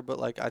for sure, but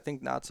like I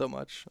think not so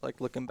much.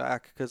 Like looking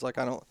back, because like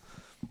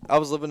I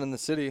was living in the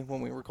city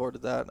when we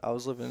recorded that. I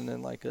was living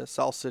in like a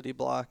South City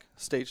block,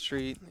 State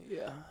Street.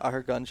 Yeah. I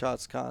heard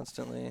gunshots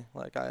constantly.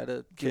 Like I had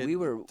a kid,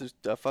 just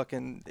a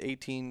fucking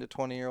 18 to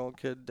 20-year-old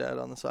kid dead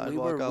on the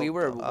sidewalk.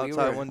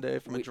 outside one day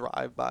from a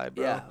drive-by,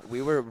 bro. Yeah,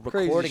 we were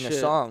Crazy recording a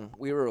shit. song.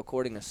 We were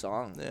recording a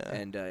song, Yeah.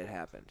 and it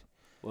happened.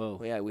 Whoa.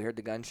 Well, yeah, we heard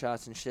the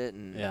gunshots and shit,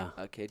 and Yeah.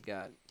 a kid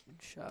got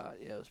shot.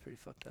 Yeah, it was pretty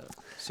fucked up.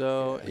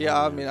 So Yeah.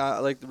 yeah, I mean, I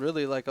like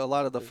really like a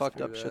lot of the It's fucked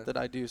pretty up shit bad. that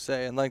I do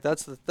say, and like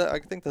that's I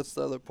think that's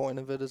the other point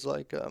of it is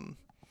like a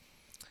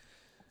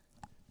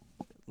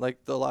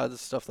lot of the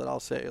stuff that I'll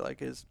say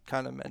like is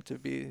kind of meant to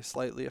be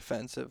slightly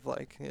offensive,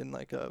 like in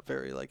like a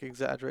very like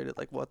exaggerated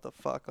like what the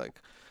fuck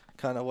like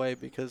kind of way,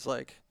 because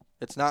like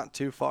it's not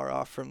too far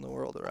off from the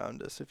world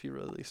around us if you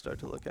really start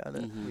to look at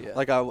it. Mhm. Yeah.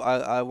 Like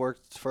I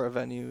worked for a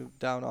venue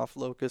down off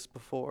Locust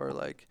before,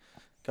 like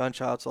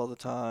gunshots all the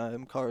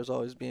time, cars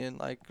always being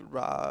like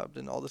robbed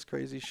and all this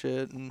crazy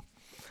shit, and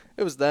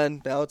it was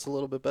then. Now it's a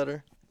little bit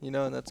better, you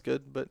know, and that's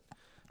good. But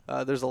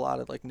there's a lot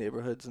of like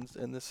neighborhoods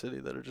in this city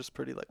that are just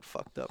pretty like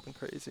fucked up and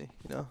crazy,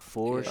 you know.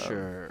 For Yeah.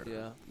 sure.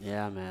 Yeah.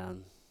 Yeah,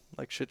 man.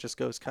 Like shit just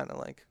goes kind of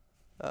like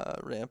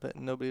rampant,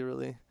 and nobody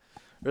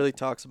really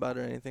talks about it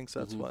or anything. So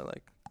that's Mhm. why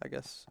like I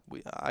guess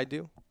I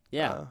do.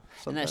 Yeah. And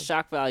that sometimes.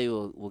 shock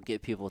value will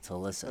get people to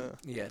listen.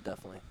 Yeah,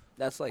 definitely.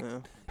 That's like, Yeah.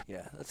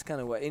 yeah, that's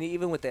kind of what. And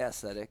even with the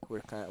aesthetic,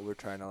 we're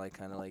trying to like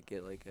kind of like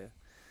get like a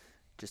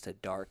just a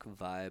dark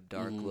vibe,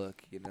 dark Mhm.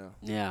 look, you know.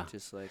 Yeah.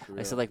 Just like I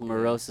real, said like yeah.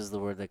 morose is the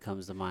word that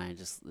comes to mind.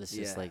 Just it's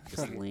just Yeah. like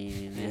just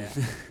leaning Yeah.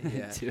 in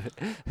Yeah. into it.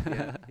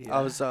 Yeah. Yeah.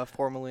 I was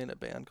formerly in a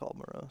band called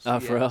Morose. Oh,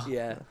 for real?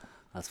 Yeah.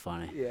 That's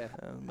funny. Yeah.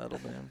 A metal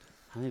band.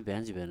 How many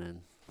bands you been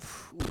in?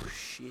 Ooh,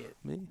 shit.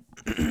 Me?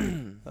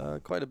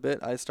 Quite a bit.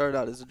 I started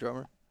out as a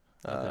drummer.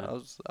 Okay.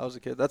 I was a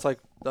kid. That's like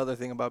the other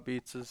thing about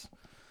Beats is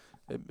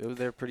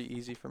they're pretty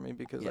easy for me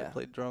because I Yeah.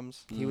 played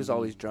drums. He was Mhm.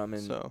 always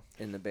drumming So,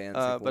 in the band.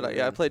 but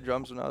I played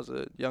drums when I was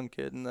a young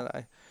kid, and then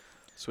I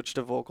switched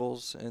to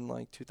vocals in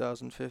like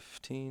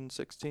 2015,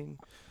 16,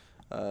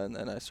 and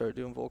then I started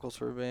doing vocals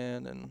for a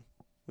band, and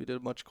we did a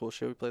bunch of cool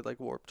shit. We played like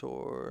Warped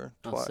Tour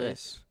Oh, sick.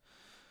 twice,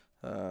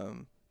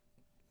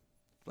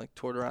 like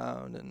toured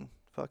around and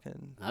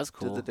fucking That's did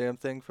cool. the damn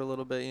thing for a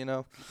little bit, you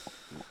know.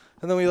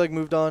 And then we like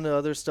moved on to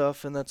other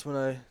stuff, and that's when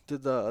I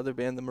did the other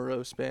band, the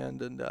Morose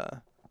band, and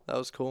that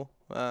was cool.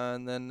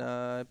 And then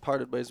I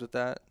parted ways with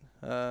that,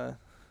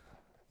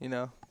 you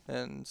know,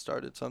 and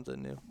started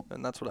something new.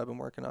 And that's what I've been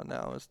working on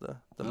now is the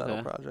metal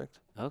Okay. project.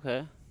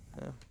 Okay.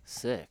 Yeah.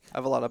 Sick. I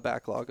have a lot of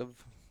backlog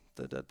of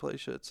the Dead Play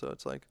shit, so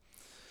it's like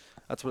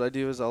that's what I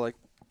do is I'll like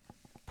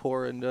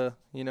pour into,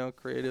 you know,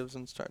 creatives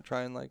and start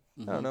trying like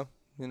I Mhm. don't know,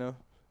 you know.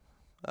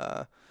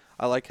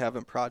 I like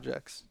having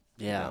projects.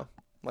 Yeah. You know?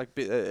 Like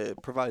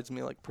it provides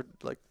me like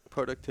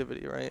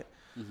productivity, right?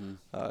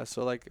 Mhm.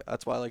 So like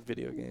that's why I like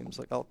video games.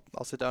 Like I'll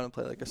sit down and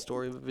play like a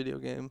story of a video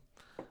game.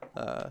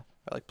 I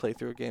like play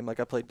through a game. Like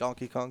I played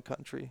Donkey Kong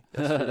Country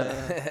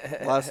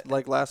yesterday.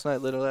 last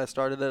night, literally I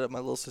started it at my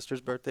little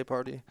sister's birthday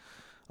party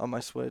on my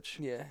Switch,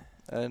 Yeah.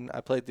 and I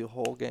played the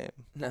whole game.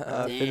 No.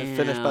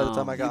 Finished by the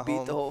time I Damn. got You beat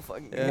home. the whole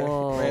fucking Yeah. game.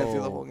 Whoa. ran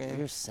through the whole game.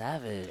 You're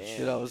savage. Damn.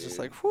 Dude, I was just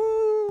dude. like,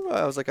 whoo!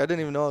 I was like, I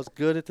didn't even know I was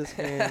good at this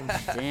game.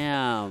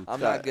 Damn. I'm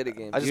not good at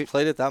games. I just You're-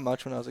 played it that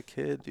much when I was a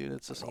kid, dude.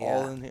 It's just all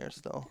Yeah. in here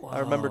still. I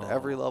remembered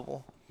every Whoa.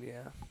 level.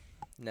 Yeah.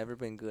 Never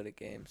been good at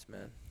games,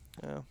 man.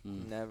 Yeah.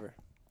 Mm. Never.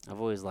 I've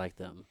always liked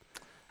them.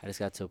 I just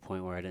got to a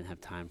point where I didn't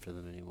have time for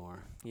them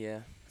anymore.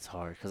 Yeah. It's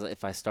hard because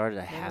if I started,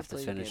 I Never have to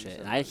played finish games it,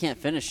 that and I much. can't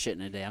finish shit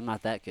in a day. I'm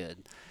not that good.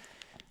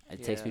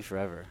 It takes Yeah. me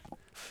forever.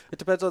 It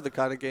depends on the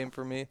kind of game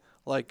for me.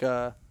 Like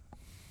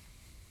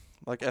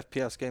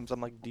FPS games,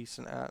 I'm like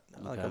decent at.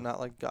 Like Okay. I'm not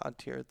like god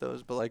tier at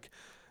those, but like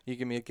you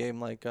give me a game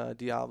like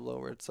Diablo,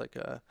 where it's like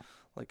a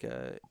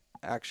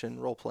action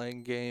role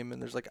playing game,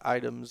 and there's like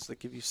items that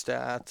give you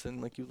stats,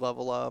 and like you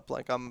level up.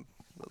 Like I'm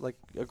like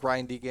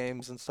grindy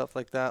games and stuff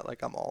like that.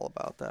 Like I'm all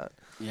about that.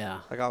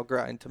 Yeah. Like I'll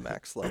grind to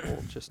max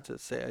level just to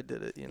say I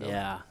did it. You know.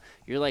 Yeah.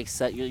 You're like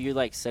you're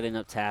like setting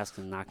up tasks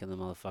and knocking the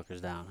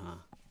motherfuckers down, huh?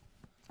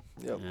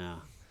 Yep. Yeah.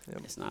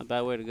 Yep. It's not a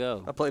bad way to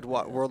go. I played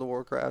World of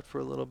Warcraft for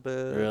a little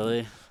bit.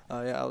 Really?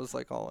 Yeah, I was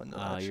like all into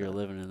that. You were shit.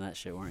 living in that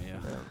shit, weren't you?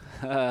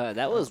 Yeah.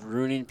 That was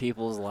ruining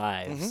people's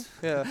lives.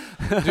 Yeah,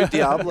 dude,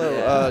 Diablo.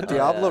 Yeah.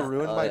 Diablo Oh, yeah.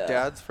 ruined Oh, my yeah.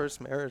 dad's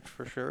first marriage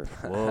for sure.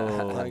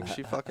 Whoa. Like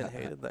she fucking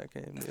hated that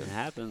game, dude. It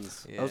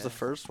happens. Yeah. That was the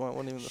first one.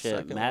 Wasn't even the Shit,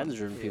 second Madden's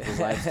one. ruined people's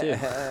lives too.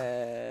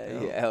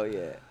 Yeah. Hell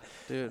yeah.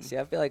 Dude. See,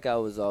 I feel like I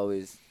was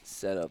always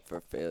set up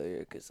for failure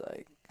because,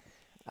 like,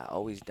 I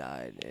always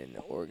died in the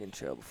Oregon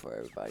Trail before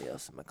everybody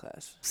else in my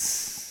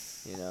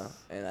class. You know?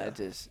 And I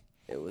just,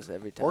 it was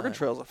every time. Oregon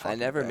Trail's a I fucking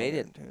never made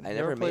banger, it. dude. I You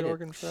never ever played made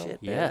Oregon it. Trail?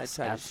 Shit, man. I Yes,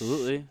 tried to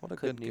absolutely. What a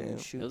couldn't good even game.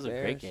 shoot It was a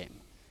great bears.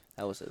 game.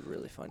 That was a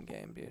really fun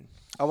game, dude.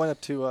 I went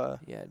up to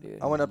Yeah, dude.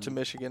 I went up to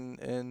Michigan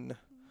in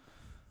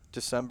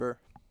December,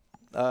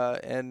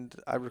 and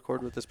I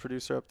recorded with this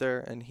producer up there,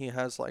 and he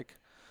has like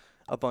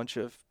a bunch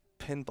of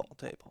pinball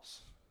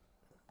tables.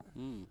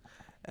 Mm.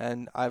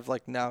 And I've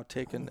like now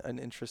taken an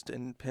interest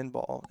in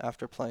pinball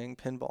after playing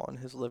pinball in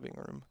his living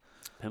room.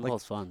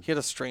 Pinball's fun. He had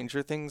a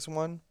Stranger Things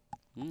one,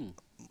 Mm.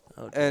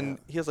 Oh, and damn.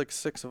 he has like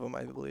 6 of them,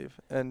 I believe.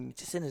 And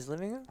Just in his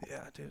living room?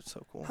 yeah, dude,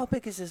 so cool. How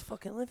big is his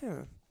fucking living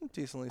room?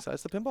 Decently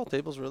sized. The pinball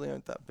tables really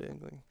aren't that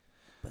big. Like,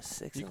 But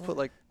 6 you of can them? put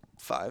like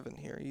 5 in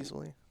here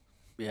easily.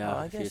 Yeah,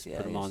 I if you guess, just yeah,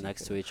 put them I all guess you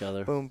next could. to each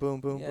other. Boom,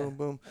 boom, boom, Yeah. boom,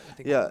 boom. I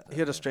think Yeah, about he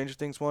had a that, Stranger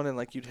Things one, and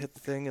like you'd hit the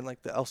thing, and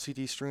like the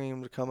LCD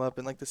stream would come up,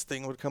 and like this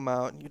thing would come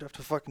out, and you'd have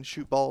to fucking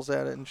shoot balls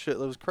at it and shit. It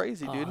was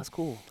crazy, Oh, dude. that's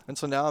cool. And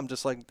so now I'm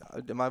just like,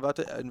 am I about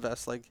to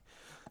invest like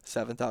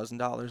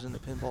 $7,000 in the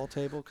pinball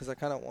table? Because I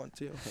kind of want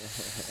to.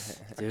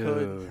 I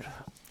could.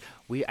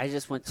 Dude, I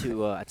just went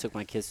to I took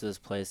my kids to this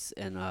place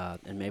in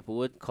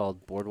Maplewood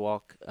called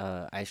Boardwalk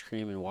Ice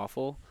Cream and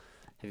Waffle.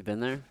 Have you been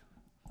there?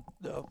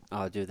 No.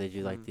 Oh, dude, they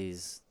do like Mm.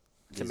 these.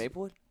 To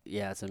Maplewood?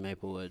 Yeah, it's in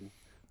Maplewood,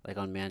 like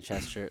on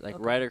Manchester, like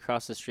Okay. right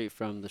across the street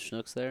from the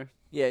Schnucks there.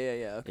 Yeah.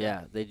 Okay.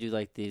 Yeah, they do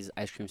like these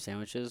ice cream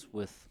sandwiches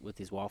with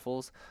these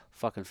waffles.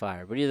 Fucking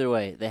fire. But either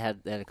way, they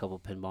had a couple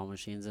pinball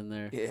machines in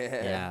there.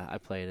 Yeah. Yeah, I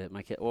played it.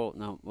 My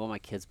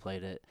kids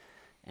played it,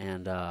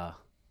 and I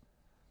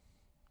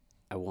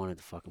wanted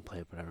to fucking play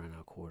it, but I ran out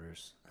of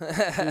quarters.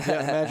 Yeah,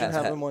 imagine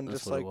having one That's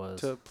just what it like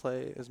was. to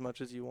play as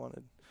much as you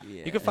wanted.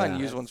 Yeah. You could find Yeah.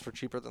 used ones for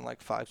cheaper than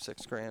like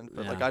 5-6 grand,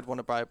 but like Yeah. I'd want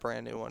to buy a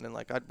brand new one, and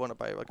like I'd want to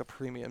buy like a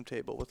premium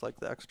table with like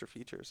the extra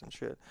features and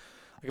shit.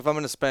 Like if I'm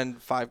gonna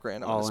spend 5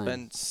 grand, I'm All gonna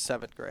in. spend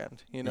 7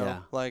 grand. You know, Yeah.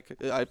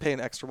 like I pay an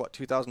extra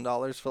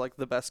 $2,000 for like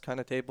the best kind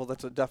of table.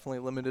 That's a definitely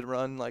limited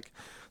run. Like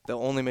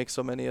they'll only make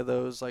so many of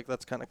those. Like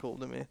that's kind of cool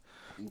to me.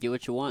 Get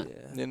what you want.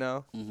 Yeah. You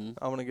know, Mm-hmm.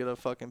 I want to get a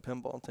fucking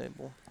pinball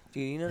table.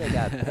 Dude, you know they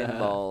got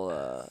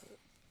pinball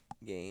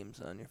games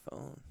on your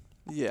phone.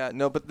 Yeah,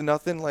 no, but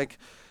nothing like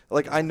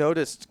I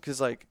noticed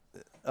because like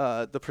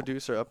the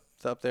producer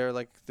up there,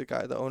 like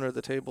the owner of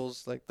the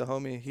tables, like the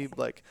homie, he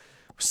like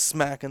was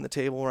smacking the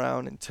table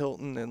around and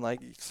tilting, and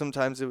like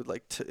sometimes it would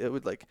like it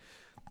would like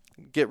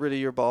get rid of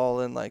your ball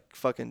and like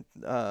fucking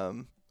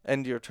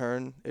end your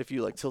turn if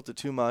you like tilted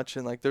too much,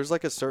 and like there's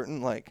like a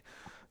certain like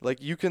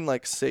you can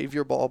like save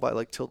your ball by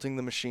like tilting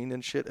the machine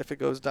and shit if it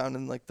goes down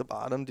in like the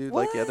bottom, dude.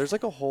 Like yeah, What? there's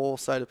like a whole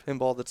side of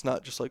pinball that's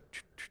not just like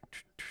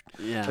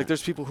Yeah. like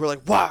there's people who are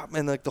like wow,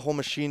 and like the whole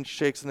machine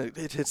shakes and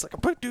it hits like a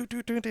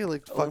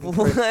like fucking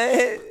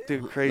What?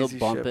 dude, crazy They'll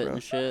bump shit, it bro.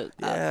 and shit.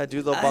 Yeah,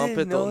 dude, they'll I bump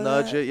didn't it, they'll know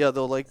nudge that. it, yeah,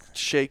 they'll like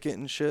shake it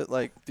and shit.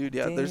 Like, dude,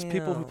 yeah, there's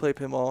people who Damn. play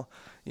pinball.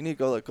 You need to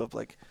go look up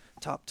like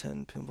top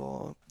 10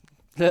 pinball,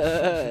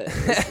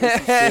 It's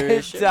some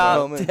serious shit, Top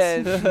bro. moments.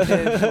 10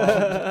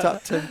 pinball.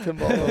 top 10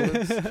 pinball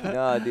moments.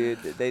 No, dude,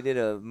 they did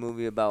a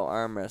movie about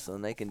arm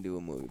wrestling. They can do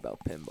a movie about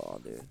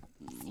pinball, dude.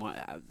 Well,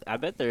 I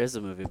bet there is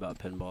a movie about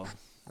pinball.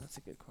 That's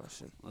a good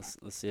question. Let's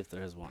see if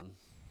there is one.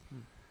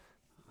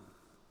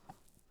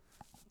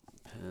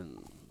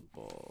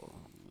 Pinball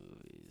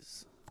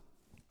movies.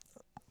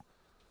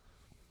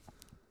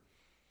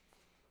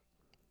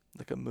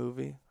 Like a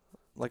movie,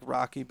 like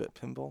Rocky but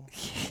pinball.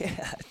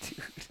 Yeah,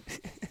 dude.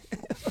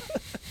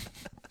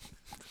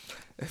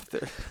 If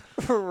there,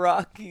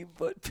 Rocky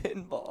but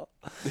pinball.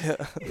 yeah,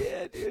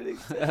 Yeah, dude,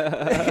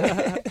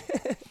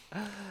 exactly.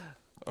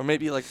 or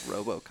maybe like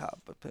RoboCop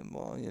but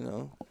pinball. You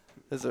know,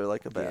 is there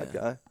like a bad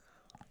Yeah. guy?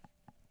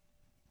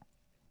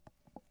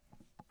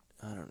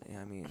 I don't know.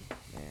 I mean,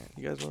 man.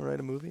 You guys want to write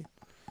a movie?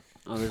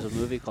 Oh, there's a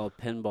movie called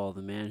Pinball: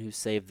 The Man Who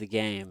Saved the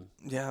Game.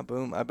 Yeah,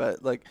 boom. I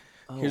bet like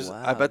Oh, here's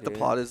wow, I bet the dude.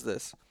 plot is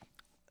this: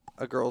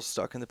 a girl's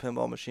stuck in the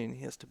pinball machine.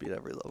 He has to beat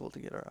every level to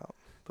get her out.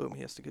 Boom.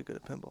 He has to get good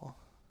at pinball.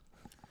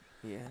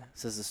 Yeah. It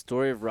says the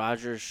story of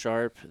Roger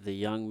Sharp, the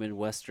young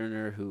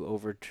Midwesterner who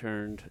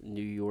overturned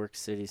New York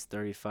City's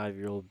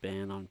 35-year-old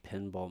ban on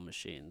pinball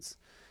machines.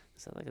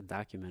 Is that like a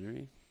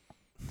documentary?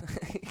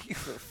 You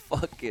were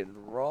fucking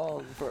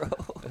wrong, bro.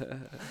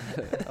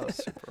 That was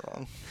super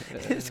wrong.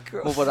 This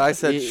girl Well, what I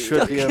said Yeah, should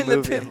stuck be a in the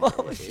movie.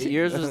 pinball machine.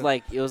 Yours was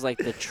like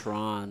the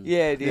Tron.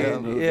 Yeah, dude. Yeah,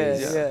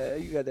 movies. yeah.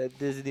 You got that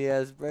Disney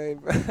ass brain,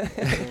 bro.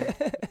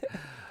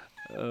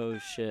 Oh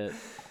shit.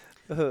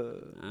 I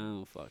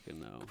don't fucking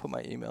know. Put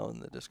my email in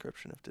the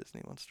description if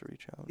Disney wants to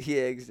reach out.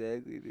 Yeah,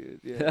 exactly,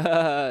 dude.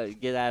 Yeah.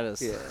 Get at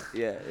us.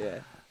 Yeah.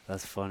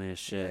 That's funny as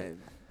shit.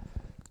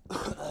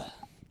 Yeah.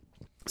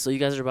 So you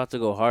guys are about to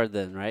go hard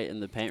then, right? In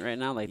the paint right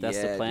now? Like that's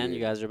the Yeah, plan? dude.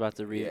 You guys are about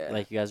to Yeah.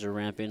 like you guys are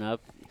ramping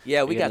up?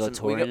 Yeah, we You got gonna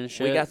some. go touring and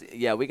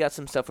shit? We got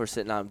some stuff we're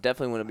sitting on.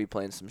 Definitely want to be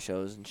playing some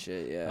shows and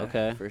shit. Yeah.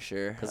 Okay. For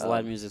sure. Because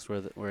live music's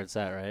where it's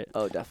at, right?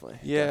 Oh, definitely.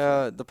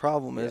 Yeah, the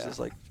problem is Yeah.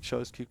 like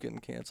shows keep getting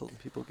canceled and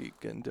people keep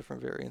getting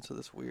different variants of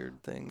this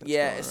weird thing. That's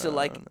Yeah, going so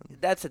like around and-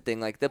 that's the thing.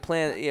 Like the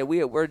plan. Yeah,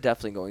 we're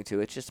definitely going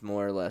to. It's just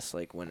more or less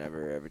like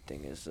whenever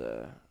everything is,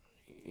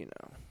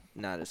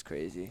 not as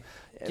crazy.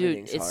 Dude,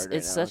 Everything's hard right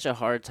it's now. such a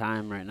hard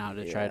time right now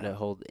to try Yeah. to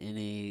hold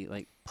any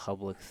like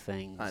public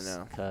things. I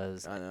know.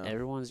 Because I know.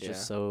 everyone's just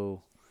Yeah.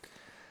 so.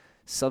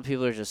 Some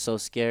people are just so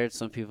scared.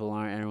 Some people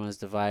aren't. Everyone's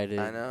divided.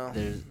 I know.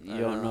 You I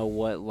don't know. know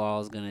what law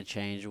is gonna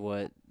change.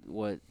 What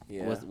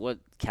Yeah. what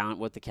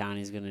the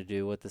county's gonna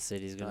do. What the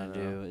city's gonna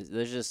know. do.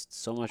 There's just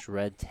so much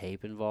red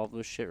tape involved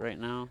with shit right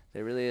now.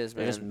 It really is,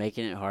 They're man. just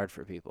making it hard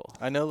for people.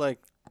 I know like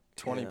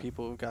 20 Yeah.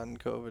 people who've gotten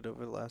COVID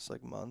over the last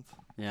like month.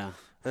 Yeah.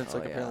 And it's Oh,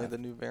 like apparently yeah. the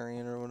new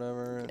variant or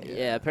whatever. And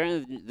Yeah.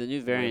 Apparently the new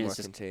Way variant more is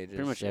just contagious.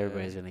 pretty much yeah.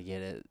 everybody's gonna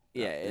get it.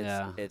 Yeah,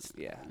 Yeah. it's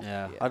yeah.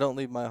 Yeah. I don't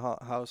leave my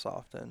house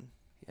often.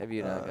 Have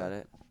you not Uh, got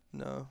it?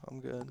 No, I'm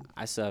good.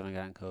 I still haven't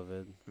gotten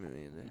COVID. Me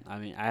neither. I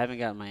mean, I haven't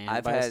gotten my I've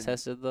antibodies had-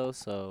 tested though,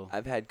 so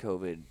I've had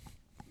COVID,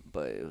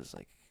 but it was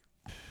like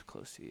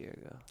close to a year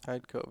ago. I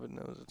had COVID and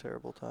it was a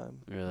terrible time.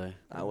 really.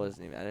 I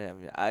wasn't even. I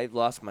didn't have. I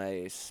lost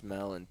my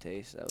smell and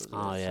taste. That was.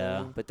 Oh, it.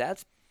 yeah. But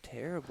that's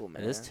terrible,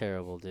 man. It is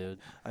terrible, dude.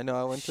 I know.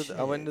 I went to Shit,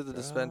 the bro.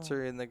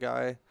 dispensary and the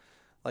guy,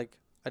 like,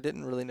 I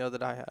didn't really know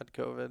that I had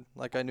COVID.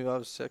 Like, I knew I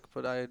was sick,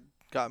 but I had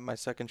gotten my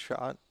second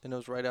shot, and it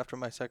was right after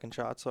my second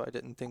shot, so I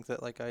didn't think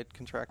that like I had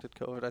contracted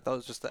COVID. I thought it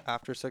was just the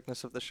after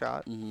sickness of the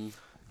shot. Mm-hmm.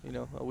 You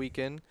know, a week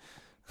in.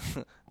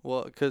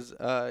 Well, because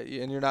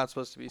and you're not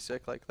supposed to be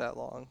sick like that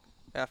long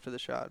after the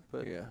shot,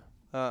 but Yeah.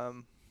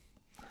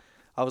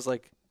 I was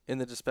like in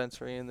the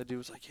dispensary and the dude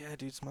was like, "Yeah,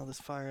 dude, smell this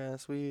fire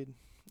ass weed."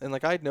 And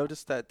like I'd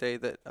noticed that day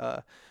that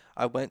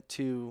I went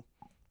to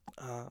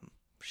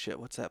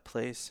what's that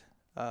place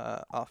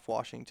off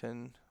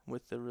Washington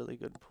with the really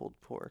good pulled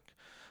pork,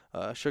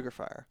 Sugar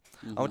Fire.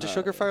 I went to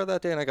Sugar Fire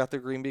that day and I got the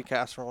green bean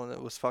casserole and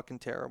it was fucking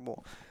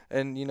terrible.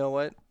 And you know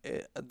what?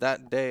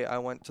 That day I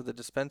went to the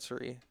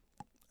dispensary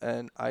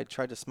and I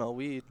tried to smell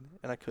weed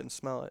and I couldn't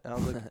smell it. And I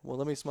was like, well,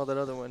 let me smell that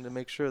other one to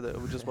make sure that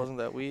it just wasn't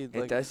that weed. It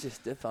Like, does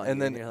just dip on and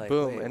you. then You're like,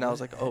 boom, wait, and I was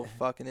what? like, oh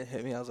fuck, and it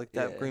hit me. I was like,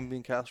 that Yeah. green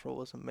bean casserole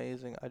was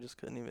amazing. I just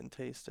couldn't even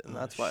taste it, and Oh,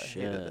 that's why I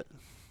hated shit. it.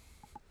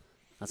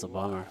 That's a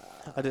bummer.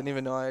 I didn't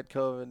even know I had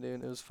COVID,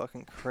 dude. It was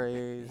fucking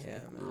crazy.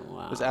 Yeah, Oh, man.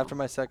 wow. It was after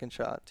my second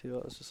shot too.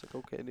 I was just like,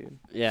 okay, dude.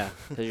 Yeah,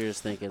 because you're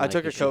just thinking. I like,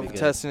 took you a should be COVID good.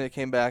 test and it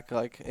came back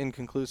like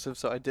inconclusive,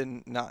 so I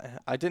didn't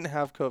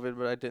have COVID,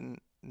 but I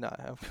didn't not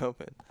have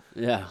COVID.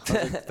 Yeah. I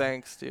was like,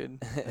 thanks,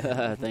 dude.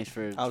 Thanks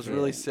for. I was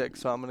really sick,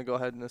 so I'm gonna go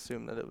ahead and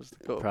assume that it was the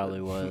COVID.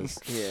 Probably was.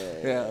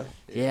 Yeah.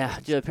 Yeah,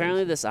 dude.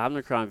 Apparently, this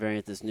Omicron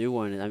variant, this new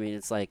one. I mean,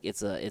 it's like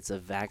it's a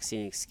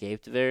vaccine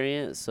escaped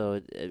variant,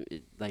 so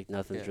it like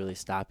nothing's Yeah. really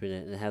stopping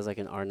it, and it has like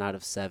an R naught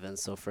of 7.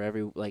 So for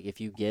every like,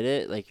 if you get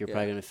it, like you're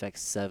probably Yeah. gonna affect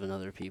 7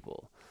 other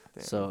people.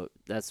 Damn. So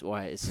that's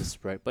why it's just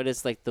spread. But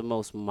it's like the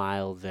most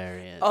mild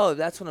variant. Oh,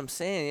 that's what I'm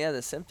saying. Yeah,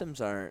 the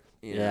symptoms aren't.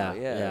 You know, Yeah,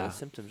 yeah. the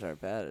symptoms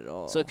aren't bad at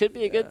all. So it could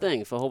be a good Yeah.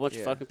 thing if a whole bunch of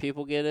Yeah. fucking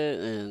people get it,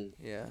 and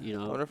Yeah. you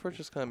I know. wonder if we're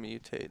just gonna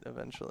mutate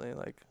eventually.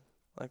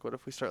 Like what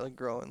if we start like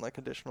growing like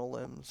additional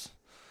limbs?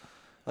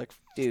 Like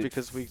Dude,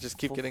 because we just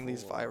keep getting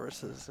these full-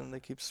 viruses and they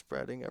keep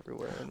spreading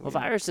everywhere. And Well, we-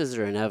 viruses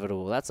are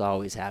inevitable. That's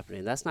always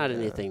happening. That's not Yeah.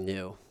 anything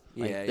new.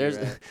 Like, Yeah, there's,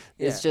 you're right.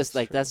 it's Yeah, just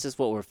like true. that's just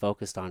what we're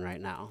focused on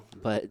right now.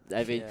 But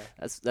I mean,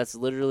 Yeah. that's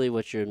literally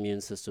what your immune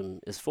system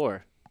is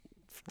for.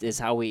 Is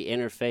how we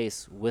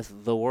interface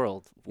with the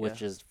world,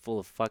 which Yeah. is full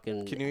of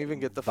fucking. Can you even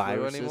get the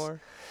viruses. flu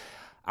anymore?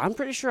 I'm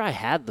pretty sure I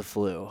had the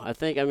flu. I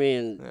think. I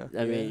mean.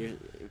 Yeah. I mean.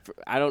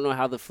 I don't know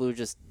how the flu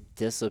just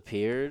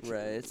disappeared. Right.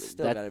 It's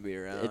still That- got to be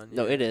around.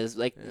 No, yeah. it is.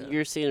 Like Yeah.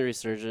 you're seeing a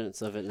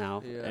resurgence of it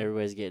now. Yeah.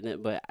 Everybody's getting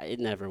it, but it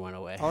never went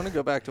away. I want to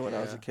go back to when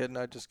I was a Yeah. kid and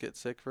I'd just get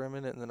sick for a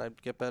minute and then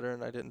I'd get better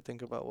and I didn't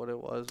think about what it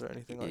was or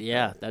anything like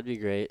Yeah, that. that'd be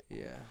great.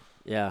 Yeah.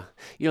 Yeah.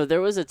 You know,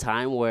 there was a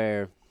time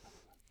where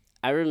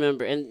I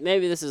remember, and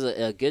maybe this is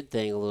a good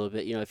thing a little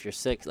bit, you know, if you're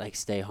sick, like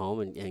stay home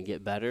and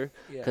get better.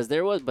 Yeah. Because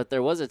there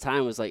was a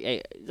time it was like,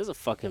 hey, it doesn't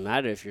fucking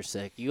matter if you're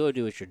sick. You go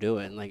do what you're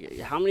doing. Like,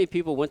 how many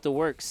people went to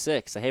work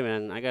sick? Say, hey,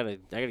 man, I gotta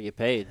get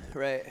paid.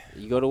 Right.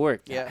 You go to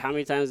work. Yeah. How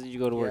many times did you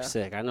go to work Yeah.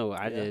 sick? I know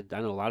I Yeah. did.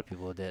 I know a lot of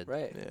people did.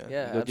 Right. Yeah.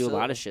 Yeah. You go do a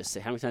lot absolutely. of shit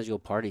sick. How many times you go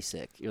party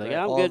sick? You're like, Right.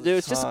 yeah, I'm All good, the dude.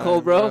 It's just a time,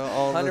 cold, bro.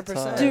 all the 100%.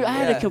 time. Dude, I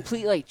had a Yeah.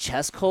 complete like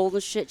chest cold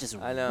and shit, just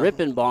I know.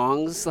 ripping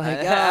bongs.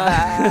 Like,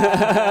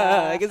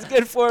 know. like it's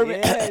good for me.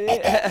 Yeah, dude.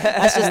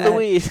 That's just the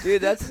weed.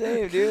 Dude, that's the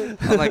same, dude.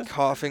 I'm like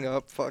coughing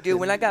up fucking Dude,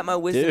 when I got my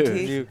wisdom Dude.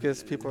 teeth,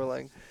 mucus, people are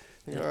like,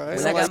 you alright? When I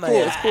It's got cool. my-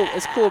 It's cool.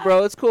 It's cool,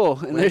 bro. It's cool.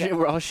 And When I there's- got-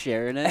 we're all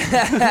sharing it.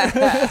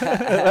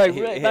 Like,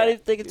 Yeah. not even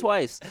thinking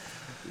twice.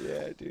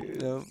 yeah,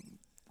 dude.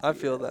 I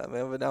feel that,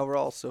 man. But now we're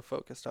all so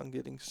focused on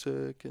getting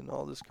sick and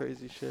all this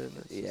crazy shit. And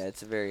it's Yeah,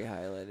 it's a very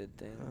highlighted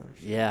thing.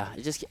 Yeah,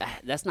 it just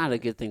that's not a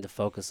good thing to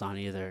focus on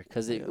either.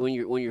 Because Yeah. when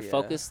you're Yeah.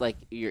 focused, like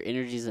your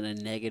energy's in a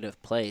negative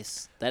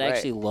place, that Right.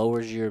 actually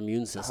lowers your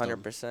immune system.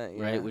 100%.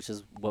 Yeah. Right, which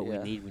is what we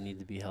Yeah. need. We need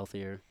to be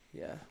healthier.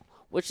 Yeah.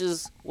 Which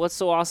is what's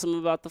so awesome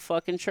about the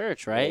fucking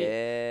church, right?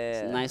 Yeah.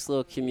 It's a nice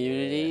little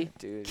community, Yeah,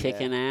 dude,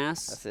 kicking yeah.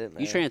 ass. That's it,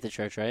 man. You train at the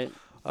church, right?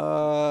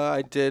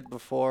 I did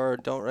before.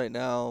 Don't right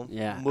now.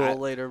 Yeah, Will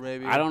later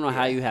maybe. I don't know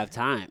how Yeah. you have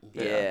time.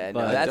 Yeah, no,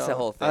 but- I that's the don't.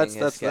 whole thing. That's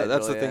his that's the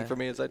schedule, thing yeah. for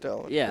me is I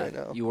don't. Yeah, Right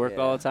now. you work Yeah.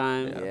 all the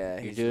time. Yeah, You're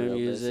he's doing real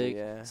busy, music.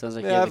 yeah. Sounds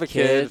like Yeah, you I have have a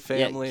kid, Yeah,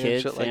 family, and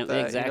kid, shit like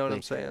that. Exactly. You know what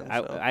I'm saying?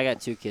 So. I got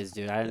 2 kids,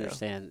 dude. I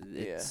understand.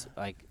 It's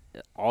like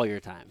all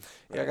your time.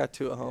 Yeah, I got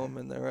 2 at home,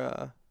 and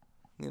they're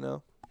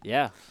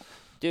Yeah.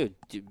 Dude,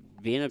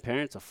 being a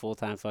parent's a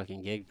full-time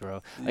fucking gig,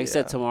 bro. Like I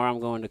said, Yeah. tomorrow I'm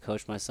going to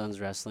coach my son's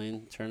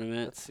wrestling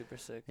tournament. That's super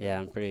sick. Yeah,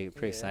 I'm pretty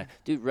Yeah. excited.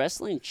 Dude,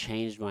 wrestling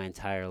changed my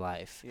entire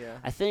life. Yeah.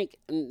 I think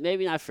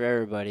maybe not for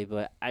everybody,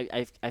 but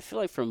I feel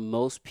like for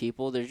most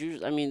people, there's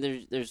usually, I mean,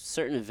 there's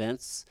certain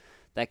events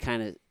that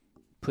kind of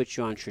put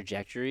you on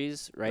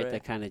trajectories, right? Right.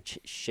 That kind of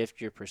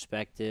shift your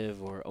perspective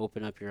or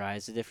open up your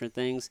eyes to different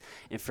things.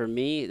 And for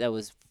me, that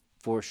was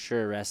for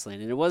sure wrestling,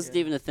 and it wasn't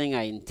Yeah. even a thing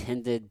I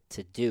intended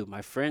to do.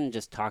 My friend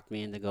just talked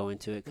me into going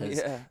to it because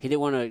Yeah. he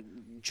didn't want to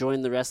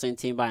join the wrestling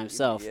team by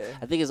himself. Yeah.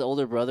 I think his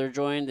older brother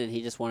joined, and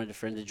he just wanted a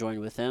friend to join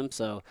with him.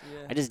 So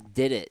I just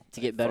did it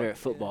to get better at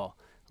football.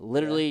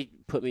 Literally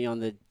put me on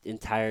the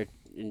entire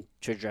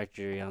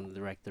trajectory on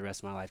the rest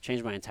of my life.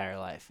 Changed my entire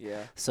life.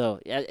 Yeah. So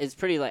it's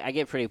pretty like I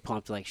get pretty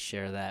pumped to like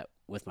share that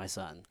with my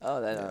son. Oh,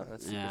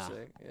 that's super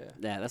sick. Yeah.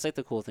 Yeah, that's like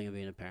the cool thing of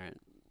being a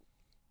parent.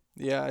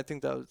 Yeah, I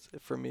think that was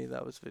for me.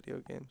 That was video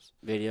games.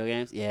 Video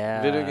games,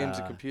 yeah. Video games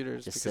and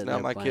computers. just Because sitting now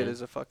there my playing. kid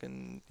is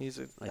he's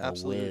an Like a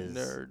absolute whiz.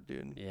 nerd,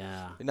 dude.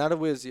 Yeah, Not a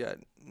whiz yet.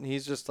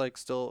 He's just like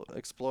still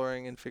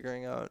exploring and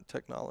figuring out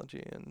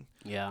technology and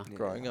yeah,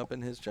 growing up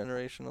in his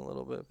generation a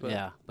little bit. But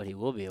yeah. But he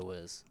will be a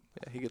whiz.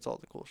 yeah, he gets all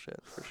the cool shit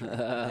for sure.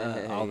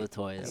 All the Yeah,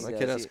 toys. my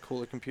kid has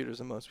cooler computers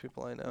than most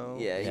people I know.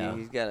 Yeah,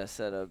 he's got a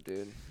setup,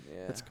 dude.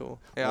 Yeah. That's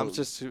cool. Yeah, I'm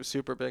just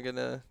super big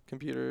into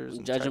computers.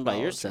 And Judging by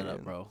your technology setup,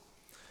 and- bro,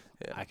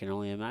 Yeah. I can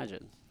only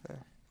imagine,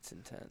 It's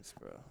intense,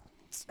 bro.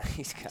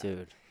 He's got.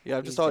 dude. Yeah,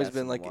 I've He's just always got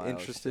been some like wild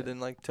interested shit. in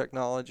like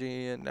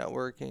technology and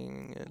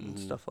networking and Mhm.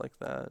 stuff like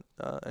that.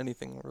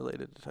 Anything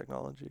related to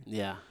technology.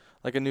 Yeah.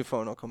 Like a new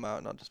phone will come out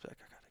and I'll just be like,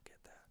 I gotta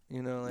get that.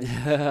 You know, like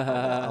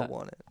I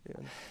want it,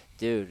 dude.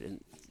 Dude,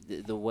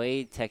 and the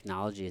way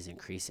technology is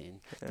increasing.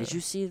 Yeah. Did you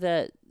see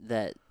that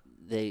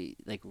they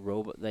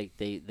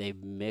they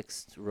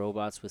mixed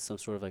robots with some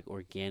sort of like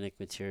organic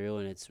material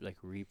and it's like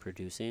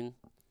reproducing?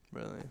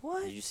 Really?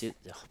 What? Did you see it?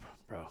 Oh,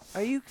 bro.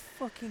 Are you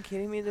fucking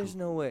kidding me? There's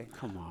no way.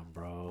 Come on,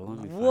 bro. Let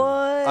me find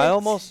What? I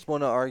almost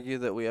want to argue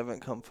that we haven't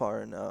come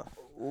far enough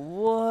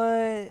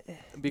What?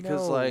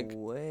 because no like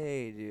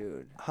way,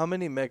 dude. how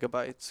many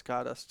megabytes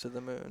got us to the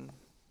moon?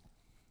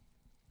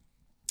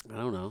 I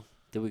don't know.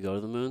 Did we go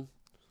to the moon?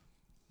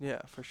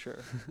 Yeah, for sure.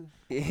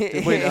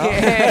 Did we not?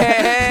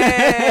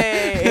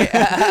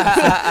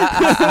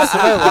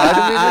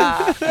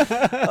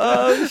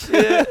 Oh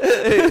shit!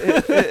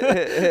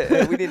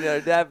 We need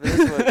another dab for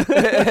this one.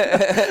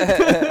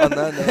 On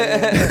that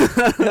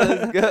note,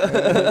 Let's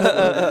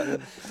go.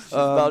 She's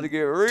about to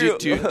get real.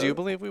 do you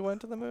believe we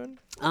went to the moon?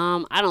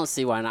 I don't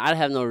see why not. I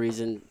have no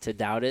reason to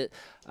doubt it.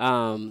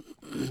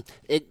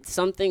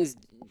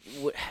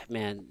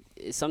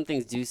 Some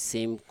things do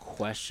seem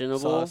questionable.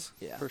 Sauce,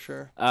 Yeah. for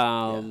sure.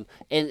 And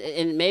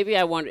maybe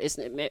I wonder.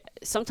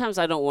 Sometimes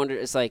I don't wonder.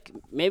 It's like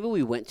maybe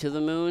we went to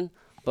the moon,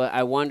 but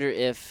I wonder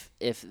if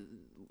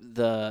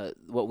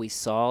what we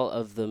saw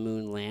of the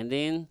moon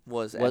landing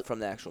Was from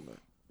the actual moon.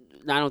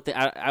 I don't think.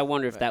 I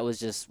wonder if Right. that was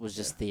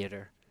just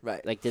theater.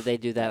 Right. Like, did they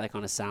do that like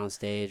on a sound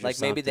stage? Like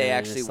or maybe they something?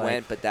 actually It's like-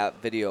 went, but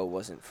that video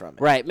wasn't from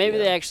it. Right. Maybe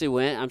Yeah. they actually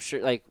went. I'm sure.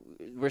 Like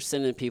we're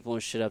sending people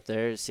and shit up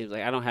there. It seems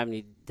like I don't have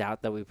any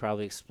doubt that we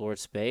probably explored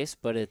space,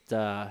 but it.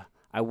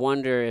 I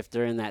wonder if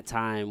during that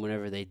time,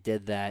 whenever they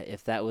did that,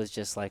 if that was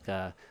just like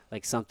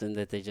something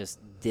that they just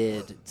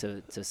did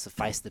to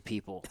suffice the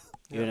people.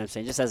 You know what I'm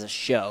saying? Just as a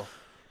show.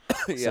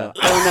 Yeah. So,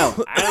 I don't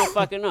know. I don't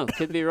fucking know.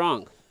 Could be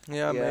wrong.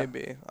 Yeah, Yeah.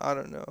 maybe. I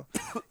don't know.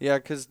 Yeah,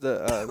 because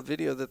the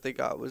video that they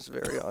got was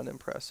very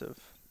unimpressive.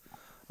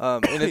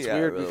 And it's Yeah, it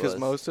weird really because was.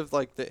 most of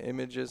like the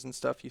images and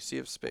stuff you see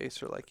of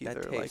space are like That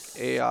either like tastes-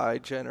 AI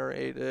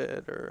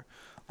generated or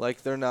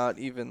like they're not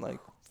even like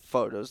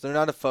photos. They're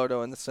not a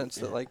photo in the sense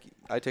that like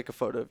I take a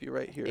photo of you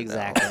right here now.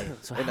 Exactly.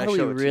 So And how I do we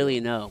show it to really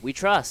you. know? We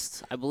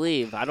trust. I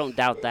believe. I don't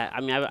doubt that. I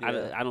mean,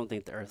 Yeah. I don't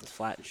think the Earth is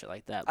flat and shit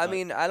like that. I but-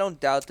 mean, I don't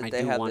doubt that I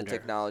they do have wonder. the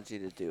technology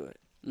to do it.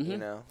 You Mhm.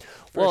 know.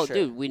 For well, sure.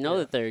 dude, we know Yeah.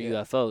 that they're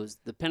Yeah. UFOs.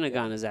 The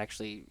Pentagon is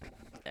actually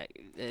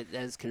it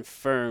has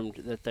confirmed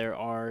that there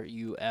are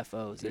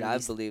UFOs. Dude, There are I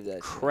these believe that.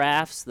 shit.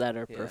 crafts that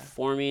are Yeah.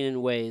 performing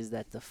in ways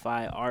that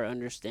defy our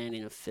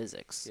understanding of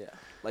physics. Yeah.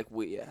 Like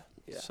we. Yeah.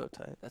 Yeah. So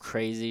tight. That's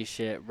Crazy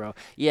shit, bro.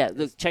 Yeah,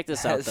 look, check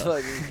this out That's though.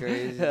 fucking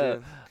crazy,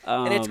 dude.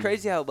 And it's Um,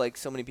 crazy how like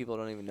so many people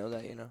don't even know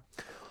that. You know.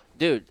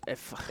 dude.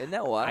 Isn't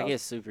that wild? I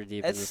get super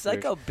deep. in It's this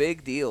like first. a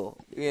big deal,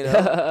 you know.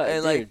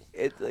 And like Dude.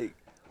 it's like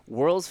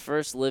World's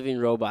first living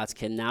robots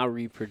can now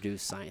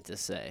reproduce,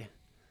 scientists say.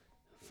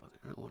 Fuck,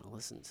 I don't want to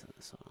listen to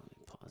this. Hold on, let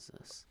me pause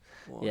this.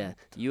 Yeah,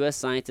 U.S.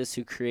 scientists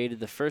who created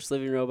the first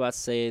living robots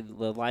say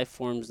the life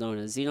forms known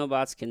as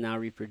xenobots can now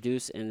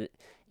reproduce and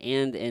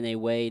in a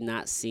way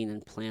not seen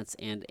in plants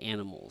and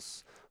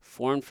animals.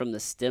 Formed from the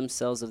stem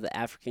cells of the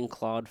African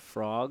clawed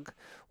frog,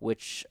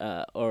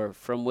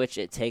 from which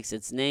it takes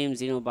its name,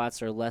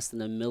 xenobots are less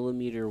than a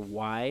millimeter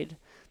wide.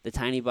 The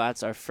tiny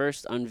bots were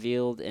first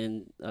unveiled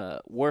in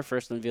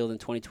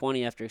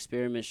 2020 after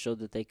experiments showed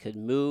that they could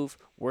move,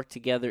 work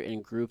together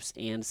in groups,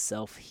 and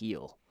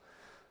self-heal.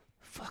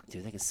 Fuck,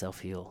 dude, they can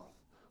self-heal.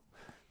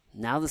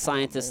 Now the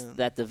scientists man.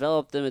 that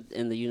developed them at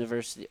the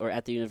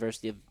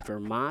University of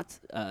Vermont,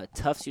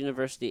 Tufts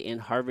University, and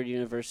Harvard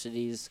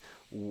University's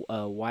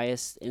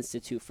Wyeth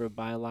Institute for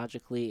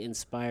Biologically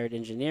Inspired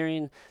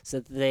Engineering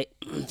said that they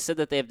said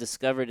that they have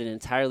discovered an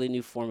entirely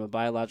new form of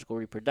biological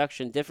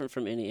reproduction, different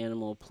from any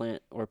animal,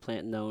 plant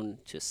known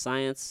to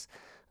science.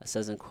 It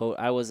says in quote,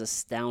 "I was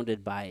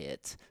astounded by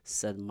it,"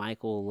 said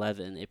Michael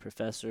Levin, a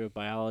professor of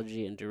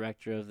biology and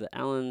director of the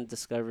Allen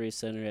Discovery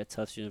Center at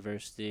Tufts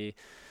University,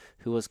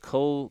 who was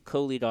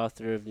co-lead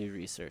author of new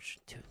research.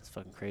 Dude, that's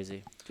fucking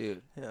crazy.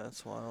 dude. Yeah,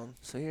 it's wild.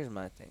 So here's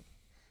my thing.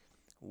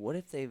 what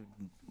if they've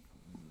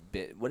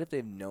what if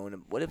they've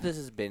known? What if this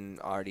has been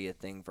already a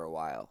thing for a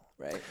while,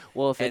 right?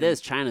 Well, if it is,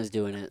 China's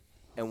doing it.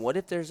 And what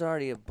if there's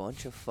already a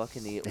bunch of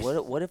fucking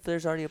what if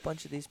there's already a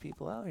bunch of these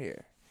people out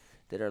here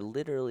that are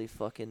literally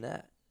fucking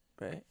that,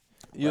 right?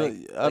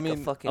 I a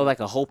mean, fucking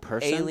like a whole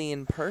person.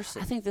 alien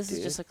person. I think this dude.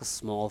 is just like a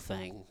small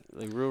thing,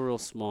 like real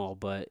small,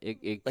 but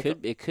it Like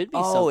could be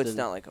Oh, something. it's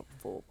not like a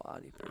full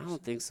body I person.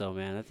 don't think so,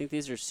 man. I think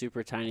these are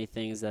super tiny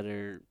things that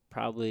are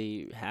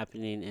probably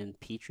happening in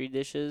petri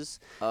dishes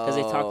because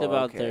they talked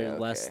about they're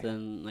less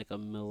than like a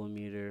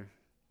millimeter.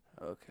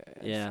 Okay.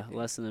 I Yeah, see.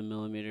 less than a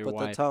millimeter but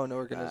wide. that's how an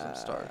organism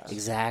starts.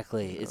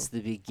 Exactly. You know? It's the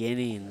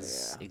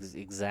beginnings. Yeah.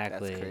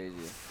 Exactly. That's crazy.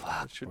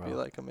 Fuck, It should bro. be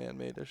like a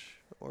man-made-ish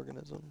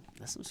organism.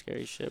 That's some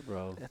scary shit,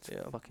 bro. That's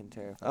Yeah. fucking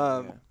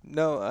terrifying. yeah.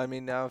 No, I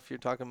mean, now if you're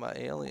talking about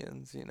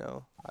aliens, you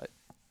know,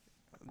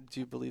 do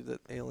you believe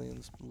that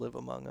aliens live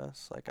among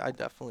us? Like, I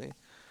definitely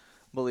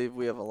believe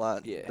we have a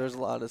lot. Yeah. There's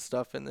a lot of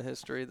stuff in the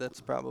history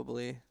that's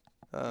probably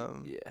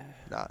Yeah.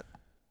 not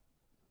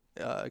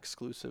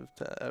exclusive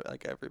to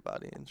like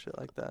everybody and shit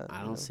like that. I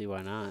you don't know? see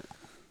why not.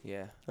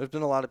 Yeah. There's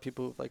been a lot of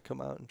people who've like come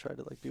out and tried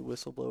to like be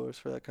whistleblowers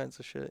for that kinds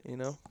of shit, you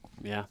know?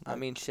 Yeah. I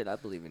mean, shit. I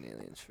believe in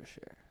aliens for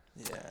sure.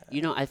 Yeah.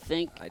 You know, I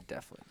think. I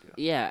definitely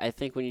do. Yeah, I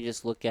think when you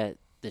just look at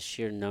the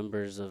sheer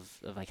numbers of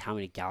like how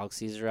many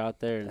galaxies are out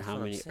there and That's how what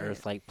I'm many saying.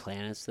 Earth-like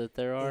planets that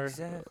there are.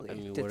 Exactly. I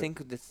mean, to what-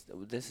 think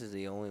this is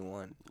the only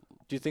one.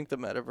 Do you think the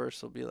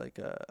metaverse will be like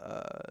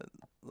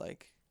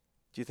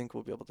do you think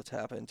we'll be able to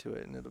tap into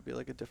it and it'll be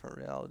like a different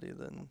reality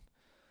than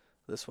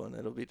this one?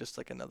 It'll be just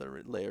like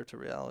another layer to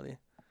reality.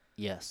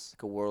 Yes.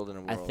 Like a world in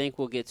a world. I think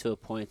we'll get to a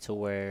point to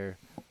where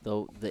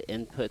the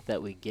input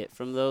that we get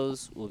from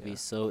those will be Yeah.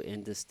 so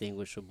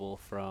indistinguishable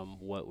from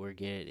what we're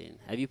getting.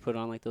 Have you put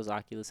on like those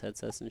Oculus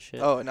headsets and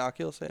shit? Oh, an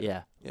Oculus?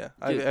 Yeah. Yeah.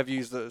 Dude. I've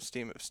used the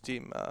Steam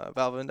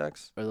Valve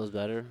Index. Are those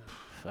better?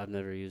 I've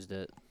never used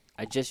it.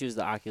 I just used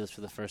the Oculus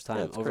for the first time.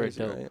 Yeah, it's Over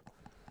crazy, at Dope. right?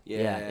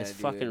 Yeah, it's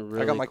dude. fucking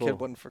really I got my cool. kid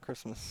one for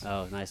Christmas.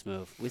 Oh, nice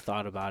move. We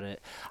thought about it.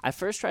 I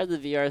first tried the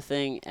VR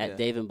thing at Yeah.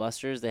 Dave &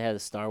 Buster's. They had a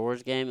Star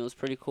Wars game. It was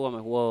pretty cool. I'm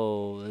like,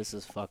 whoa, this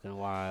is fucking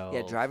wild.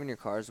 Yeah, driving your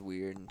car is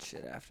weird and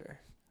shit after.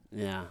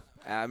 Yeah,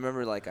 I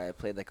remember like I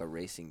played like a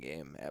racing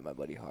game at my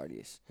buddy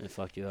Hardy's. it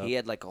fucked you up. He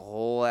had like a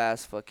whole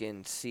ass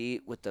fucking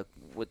seat with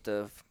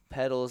the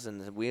pedals and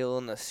the wheel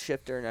and the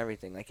shifter and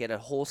everything. Like he had a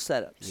whole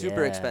setup.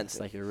 Super Yeah, expensive. It's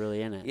like you're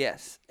really in it.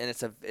 Yes, and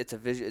it's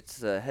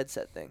a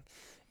headset thing.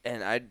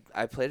 And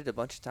I played it a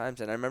bunch of times,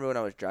 and I remember when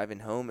I was driving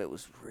home, it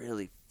was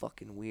really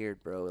fucking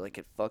weird, bro. Like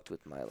it fucked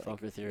with my like.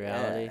 Fucked with your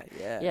reality.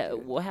 Yeah.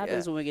 Dude, what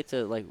happens when we get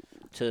to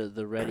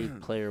the Ready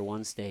Player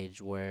One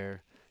stage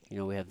where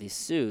we have these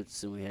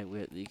suits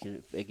and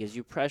it gives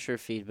you pressure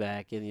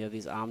feedback and you have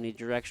these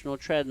omnidirectional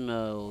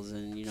treadmills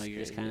and you're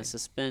just kind of Crazy.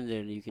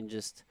 suspended. You can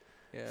just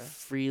Yeah.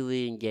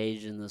 freely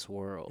engage in this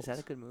world. Is that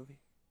a good movie,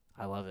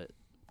 I love it.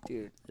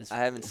 dude? It's- I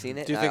haven't seen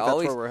it. Do you think I that's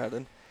always, where we're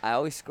headed? I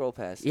always scroll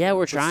past. Yeah, it.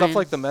 we're With trying. stuff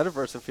like the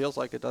metaverse, it feels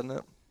like it, doesn't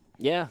it?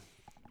 Yeah,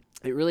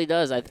 it really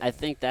does. I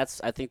think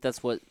that's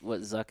what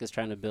Zuck is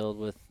trying to build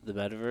with the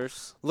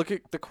metaverse. Look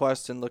at the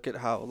Quest and look at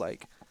how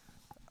like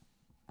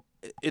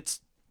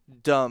it's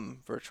dumb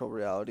virtual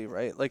reality,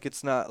 right? Like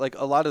it's not like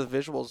a lot of the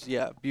visuals,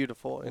 yeah,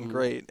 beautiful and Mhm.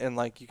 great, and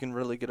like you can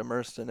really get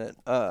immersed in it.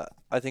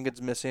 I think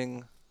it's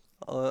missing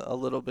a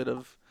little bit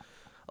of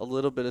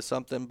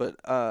something, but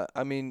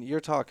I mean, you're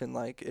talking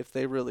like if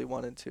they really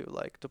wanted to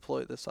like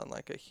deploy this on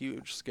like a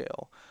huge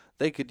scale,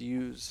 they could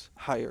use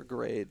higher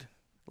grade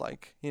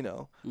like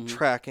Mhm.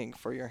 tracking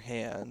for your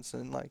hands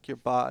and like your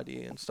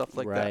body and stuff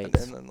like Right.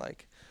 that, and then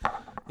like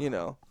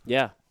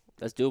Yeah,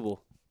 that's doable.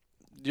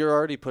 you're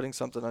already putting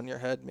something on your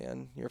head,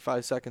 man. You're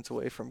 5 seconds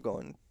away from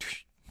going,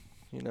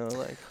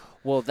 like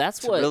Well, that's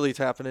it's what really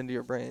tapping into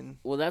your brain.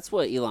 Well, that's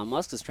what Elon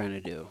Musk is trying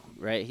to do,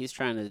 right? He's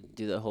trying to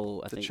do the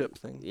whole. I The think, chip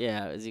thing.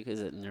 Yeah, is it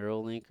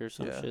Neuralink or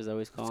some Yeah. shit? Is that what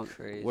he's calling? It's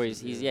crazy, Where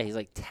he's dude.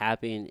 like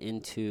tapping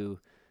into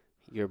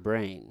your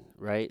brain,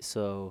 right?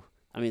 So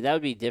I mean that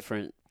would be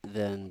different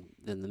than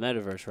the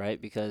metaverse, right?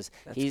 Because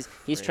That's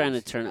he's trying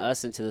to crazy. turn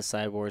us into the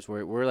cyborgs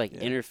where we're like Yeah.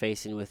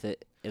 interfacing with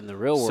it in the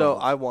real world. So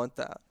I want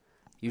that.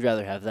 You'd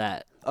rather have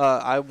that.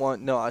 I I would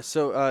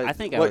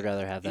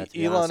rather have that. To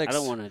be Elon honest. I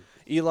don't want to.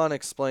 Elon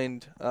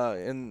explained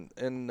in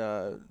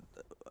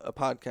a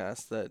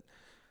podcast that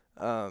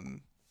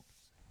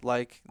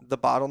like the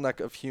bottleneck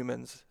of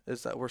humans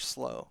is that we're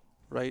slow,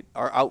 right?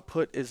 Our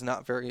output is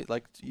not very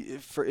like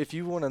if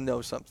you want to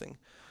know something,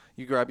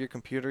 you grab your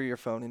computer, your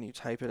phone, and you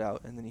type it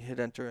out, and then you hit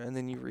enter, and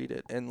then you read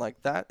it, and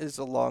like that is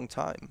a long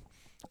time.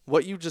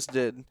 What you just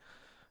did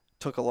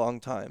took a long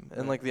time,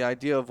 and like the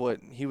idea of what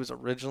he was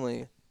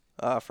originally,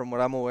 from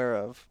what I'm aware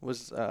of,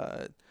 was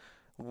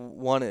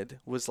wanted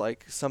was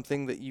like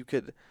something that you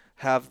could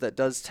have that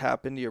does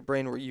tap into your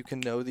brain where you can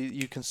know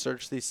you can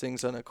search these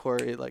things on a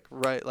query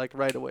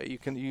right away.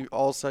 You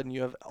all of a sudden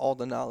you have all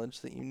the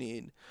knowledge that you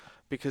need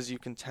because you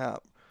can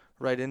tap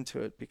right into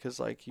it because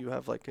like you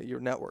have like you're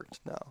networked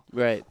now.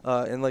 Right.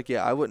 And like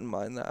I wouldn't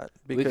mind that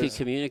We because could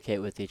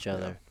communicate with each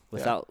other.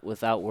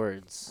 without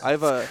words. I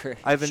have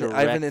an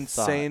Direct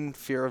insane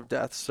fear of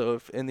death. So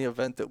if in the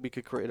event that we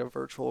could create a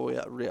virtual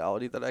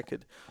reality that I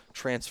could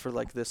transfer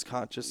like this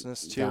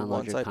consciousness to Download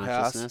once your I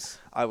pass, consciousness.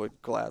 I would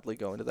gladly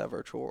go into that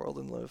virtual world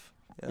and live.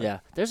 Yeah.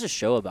 There's a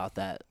show about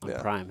that on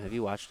Yeah. Prime. Have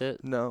you watched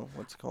it? No,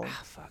 what's it called?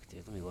 Ah, fuck,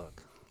 dude. Let me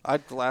look.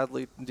 I'd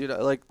gladly, dude.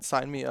 Like,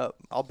 sign me up.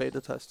 I'll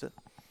beta test it.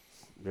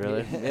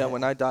 Really? Yeah,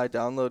 when I die,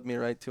 download me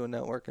right to a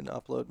network and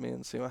upload me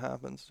and see what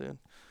happens, dude.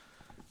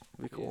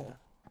 It'd be cool.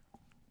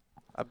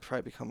 I'd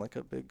probably become like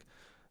a big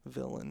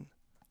villain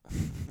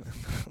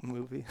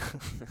movie.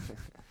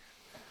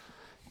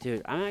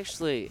 Dude, I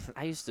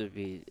used to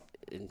be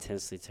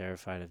intensely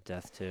terrified of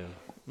death too.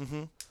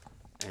 Mm-hmm.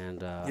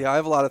 And Yeah, I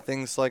have a lot of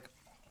things like,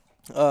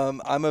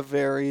 I'm a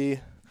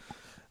very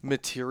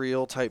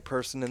material type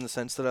person in the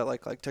sense that I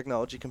like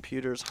technology,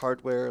 computers,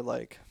 hardware,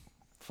 like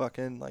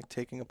fucking like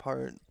taking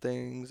apart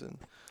things and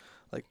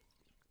like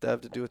that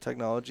have to do with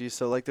technology.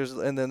 So like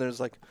then there's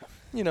like,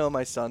 you know,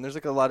 my son, there's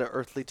like a lot of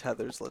earthly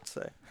tethers, let's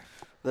say,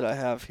 that I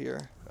have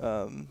here.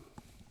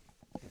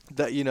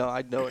 That, you know,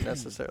 I don't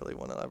necessarily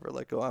want to ever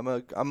let go.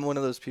 I'm one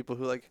of those people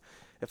who, like,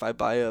 if I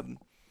buy a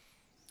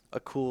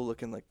cool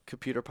looking like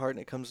computer part and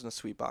it comes in a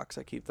sweet box,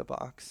 I keep the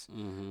box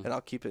and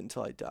I'll keep it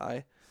until I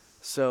die.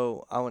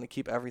 So I want to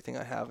keep everything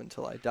I have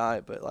until I die,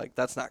 but like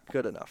that's not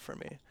good enough for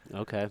me.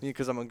 Okay.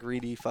 Because I'm a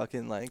greedy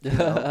fucking like, you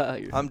know,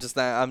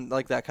 I'm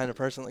like that kind of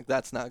person. Like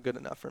that's not good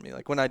enough for me.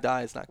 Like when I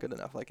die, it's not good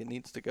enough. Like it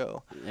needs to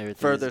go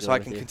further so I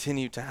can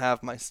continue to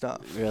have my stuff.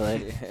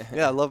 Really?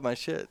 Yeah, I love my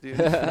shit, dude.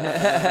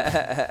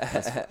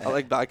 I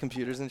like buy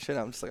computers and shit.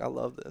 I'm just like, I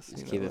love this.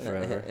 Just you keep know? it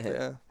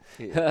forever.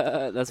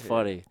 Yeah. That's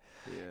funny.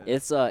 Yeah.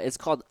 It's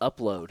called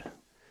Upload.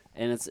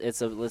 And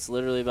it's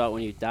literally about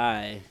when you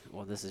die.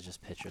 Well, this is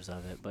just pictures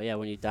of it. But yeah,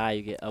 when you die,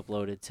 you get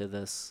uploaded to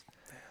this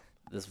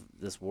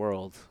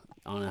world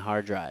on a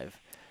hard drive.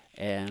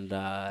 And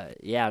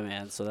yeah,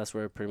 man. So that's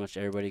where pretty much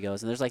everybody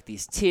goes. And there's like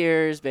these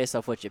tiers based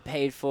off what you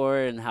paid for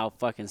and how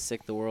fucking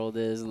sick the world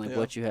is and like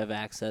what you have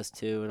access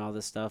to and all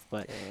this stuff.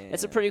 But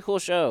it's a pretty cool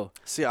show.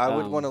 See, I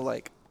would want to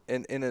like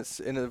in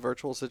a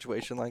virtual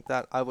situation like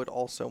that, I would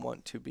also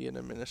want to be an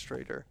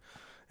administrator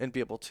and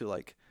be able to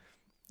like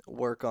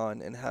work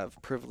on and have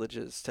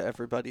privileges to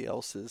everybody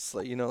else's,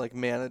 like, you know, like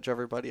manage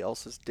everybody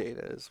else's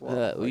data as well.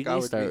 Like we need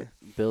to start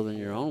building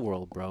your own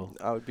world, bro.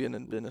 I would be an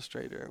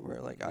administrator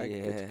where like I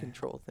get to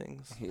control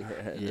things.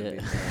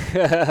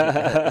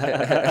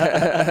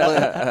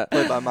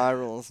 Play by my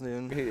rules,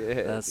 dude.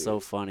 That's so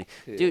funny,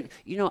 dude.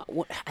 You know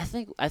what? I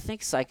think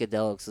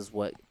psychedelics is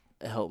what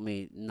helped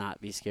me not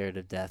be scared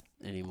of death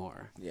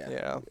anymore.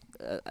 Yeah.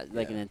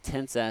 Like an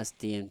intense ass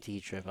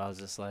DMT trip. I was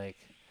just like,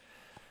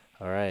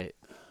 all right.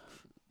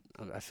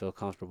 I feel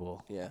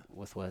comfortable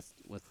with what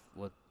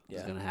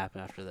is gonna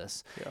happen after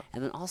this. Yeah.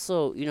 And then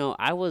also, you know,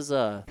 I was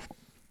the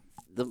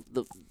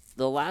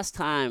last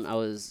time I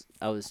was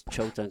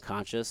choked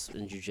unconscious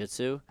in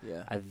jiu-jitsu.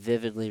 Yeah. I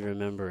vividly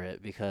remember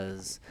it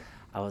because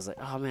I was like,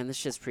 oh man, this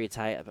shit's pretty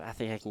tight. I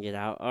think I can get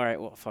out. All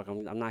right, well fuck,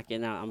 I'm not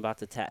getting out. I'm about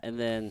to tap. And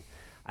then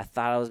I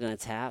thought I was gonna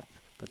tap,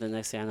 but the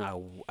next thing I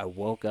know, I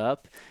woke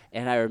up,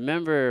 and I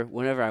remember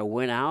whenever I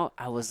went out,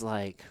 I was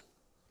like,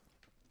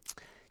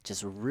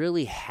 just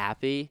really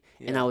happy,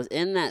 and I was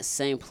in that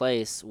same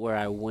place where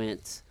I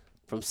went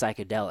from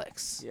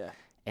psychedelics. Yeah.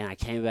 And I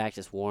came back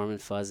just warm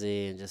and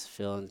fuzzy and just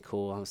feeling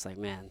cool. I was like,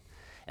 man.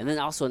 And then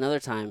also another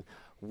time,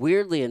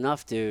 weirdly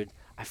enough, dude,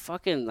 I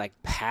fucking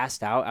like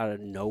passed out of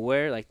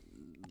nowhere. Like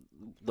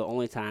the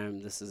only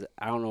time this is,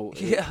 I don't know.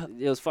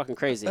 It was fucking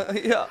crazy.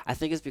 I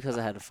think it's because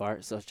I had to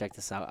fart. So check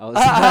this out. I was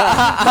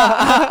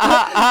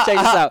check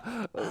this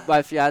out.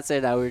 My fiance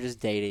and I, we were just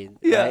dating.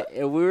 Yeah. Right?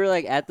 And we were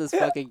like at this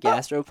fucking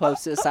gastro pub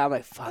side. I'm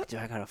like, fuck, dude,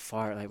 I gotta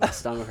fart. Like my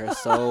stomach hurts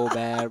so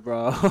bad,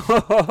 bro.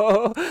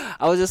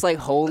 I was just like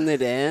holding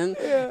it in,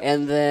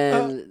 and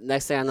then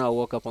next thing I know, I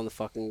woke up on the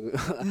fucking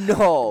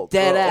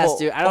dead ass,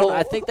 dude.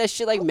 I think that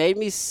shit like made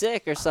me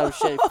sick or some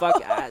shit.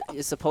 Fuck,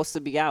 it's supposed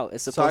to be out.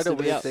 It's supposed to be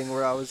out. So I had a weird thing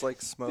where I was like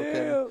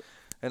smoking,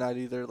 and I'd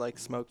either like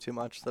smoke too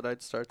much that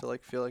I'd start to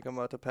like feel like I'm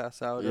about to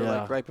pass out, or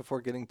like right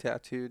before getting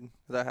tattooed.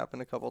 That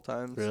happened a couple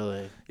times.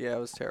 Really? Yeah, it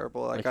was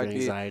terrible. Like I'd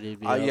anxiety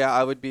be,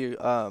 I would be,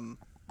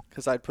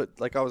 because I'd put,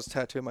 like, I was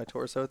tattooing my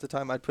torso at the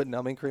time. I'd put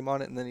numbing cream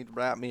on it, and then he'd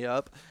wrap me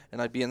up,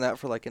 and I'd be in that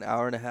for like an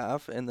hour and a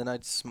half, and then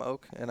I'd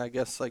smoke. And I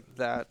guess like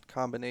that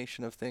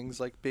combination of things,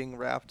 like being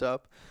wrapped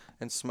up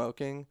and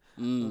smoking,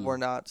 were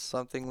not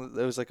something.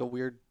 It was like a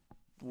weird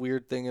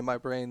thing in my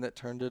brain that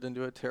turned it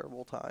into a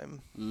terrible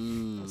time.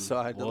 So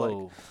I had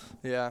to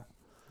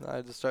I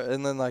had to start,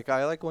 and then like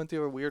I like went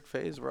through a weird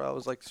phase where I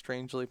was like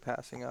strangely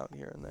passing out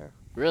here and there.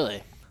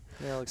 Really?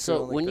 Yeah. Like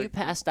so when you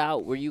passed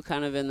out, were you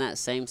kind of in that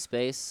same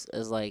space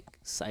as like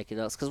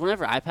psychedelics? Because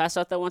whenever I passed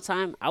out that one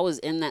time, I was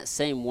in that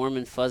same warm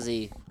and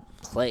fuzzy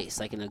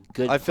place, like in a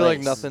good place. I feel like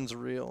nothing's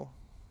real.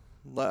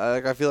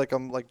 Like I feel like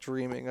I'm like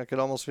dreaming. Like it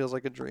almost feels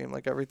like a dream.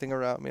 Like everything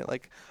around me,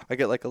 like I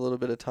get like a little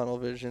bit of tunnel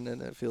vision,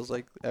 and it feels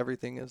like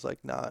everything is like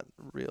not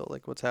real.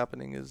 Like what's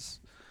happening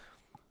is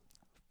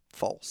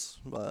false.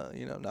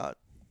 You know, not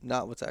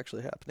not what's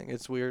actually happening.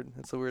 It's weird.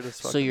 It's the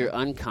weirdest. So you're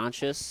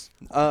unconscious?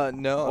 No.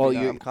 Oh,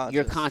 I'm conscious.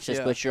 You're conscious,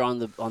 yeah. but you're on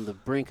the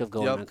brink of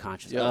going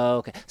unconscious. Yep. Oh,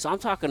 okay. So I'm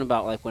talking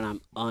about like when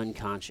I'm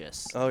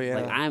unconscious. Oh yeah.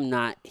 Like I'm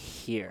not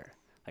here.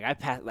 Like I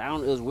passed. I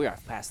don't. It was weird. I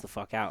passed the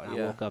fuck out, and I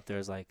Yeah. woke up.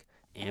 There's like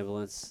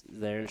ambulance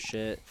there and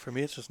shit. For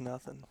me, it's just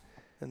nothing.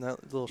 In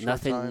that little short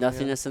Nothing. time,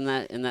 Nothingness in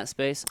that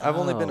space. I've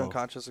only been Oh.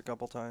 unconscious a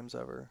couple times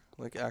ever.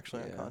 Like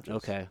actually Yeah. unconscious.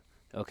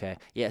 Okay.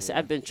 Yeah. See, Yeah.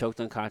 I've been choked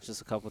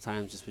unconscious a couple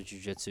times just with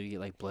jujitsu. You get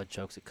like blood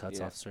chokes. It cuts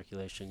Yeah. off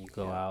circulation. You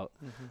go Yeah. out.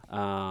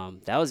 Mm-hmm.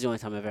 That was the only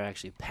time I ever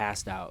actually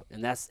passed out,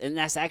 and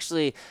that's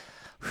actually,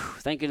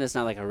 thank goodness,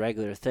 not like a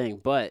regular thing.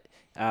 But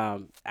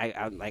I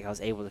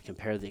was able to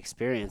compare the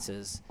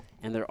experiences,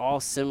 and they're all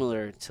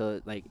similar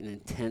to like an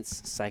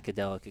intense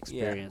psychedelic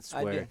experience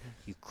I where did.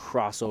 you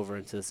cross over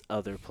into this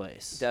other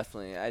place.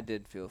 Definitely, I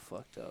did feel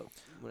fucked up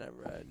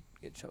whenever I'd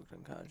get choked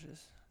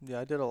unconscious. Yeah,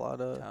 I did a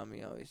lot of.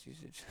 Tommy always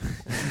used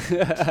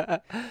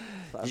it.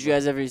 Did you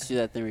guys ever do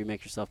that thing where you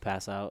make yourself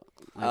pass out?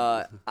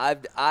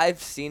 Like,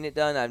 I've seen it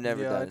done. I've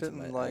never yeah, done I it. to didn't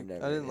my- like. I've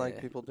never, I didn't like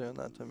yeah. people doing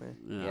that to me.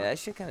 Yeah, that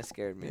shit kind of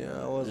scared me.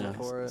 Yeah, I wasn't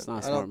Yeah, for it's it. not a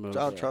I smart don't. move. I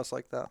don't Yeah. trust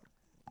like that.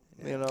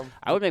 You know.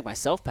 I would make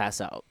myself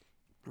pass out.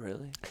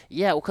 Really?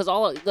 Yeah, because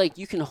like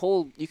you can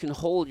hold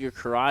your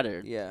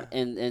carotid Yeah.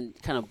 and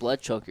kind of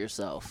blood choke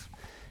yourself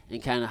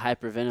and kind of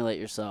hyperventilate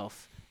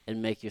yourself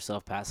and make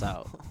yourself pass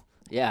out.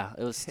 Yeah,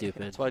 it was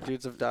stupid. That's why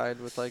dudes have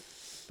died with like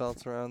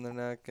belts around their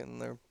neck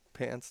and their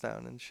pants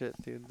down and shit,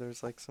 dude.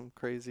 There's like some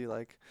crazy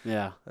like.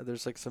 Yeah.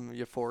 There's like some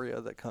euphoria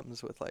that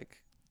comes with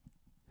like.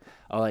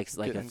 Oh, like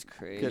Getting- a That's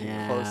crazy. getting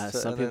yeah. close to-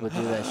 Some and then-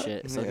 people do that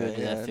shit. Some people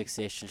do that Yeah.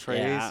 fixation shit.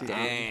 Crazy.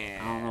 Yeah,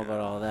 I don't know about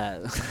all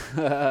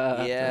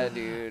that. Yeah,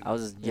 dude. I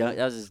was just young.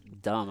 I was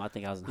just dumb. I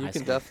think I was in You high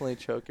can school. definitely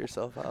choke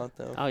yourself out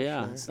though. Oh for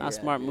yeah, sure. it's not a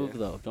Yeah, smart yeah. move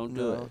though. Don't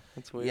do No, it.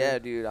 it's weird. Yeah,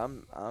 dude.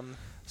 I'm.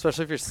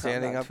 Especially if you're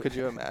standing not up, could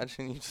you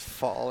imagine you just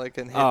fall like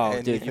and hit Oh,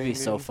 anything, dude, you'd be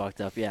so dude?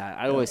 fucked up. Yeah,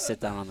 I'd always sit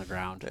down on the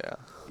ground. Yeah.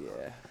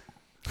 Yeah.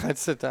 I'd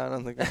sit down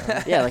on the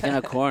ground. Yeah, like in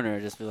a corner,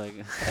 just be like.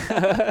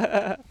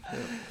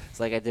 It's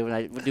like I did when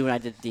I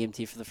did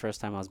DMT for the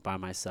first time. I was by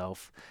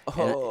myself.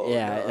 Oh.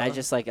 And I no.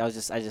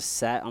 just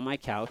sat on my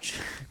couch,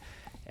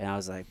 and I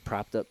was like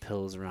propped up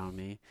pillows around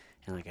me,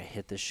 and like I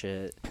hit the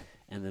shit,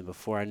 and then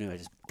before I knew it, I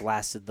just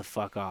blasted the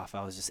fuck off.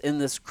 I was just in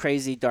this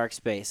crazy dark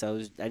space. I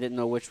didn't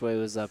know which way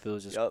was up. It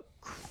was just Yup.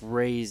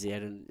 crazy.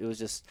 It was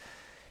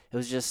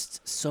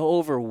just so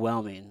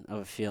overwhelming of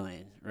a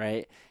feeling,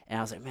 right? And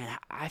I was like, man,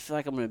 I feel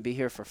like I'm gonna be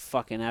here for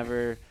fucking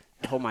ever.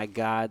 Oh my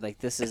god, like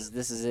this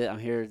is it. I'm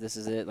here. This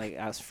is it. Like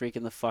I was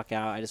freaking the fuck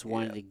out. I just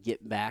wanted Yeah. to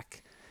get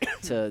back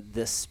to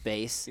this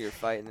space. You're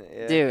fighting it.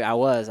 Yeah. Dude, I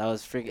was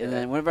freaking. And Yeah.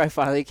 then whenever I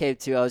finally came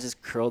to, I was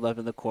just curled up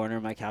in the corner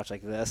of my couch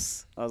like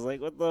this. I was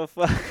like, what the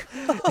fuck?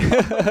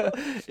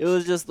 It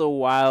was just the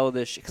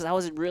wildest shit. Because I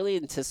was really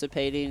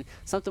anticipating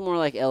something more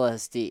like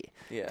LSD.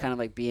 Yeah. Kind of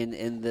like being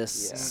in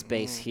this Yeah.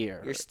 space Mhm.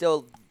 here. You're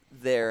still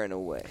there in a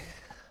way.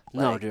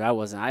 No, like- dude, I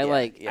wasn't. I no,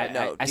 I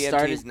DMT's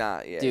started.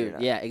 not. Yeah. you're Dude,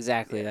 not. yeah,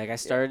 exactly. Yeah, Like I yeah.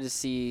 started to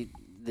see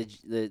the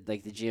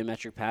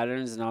geometric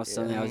patterns, and all of a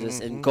sudden I was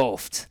just Mhm.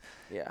 engulfed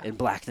Yeah. in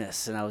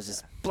blackness, and I was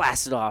just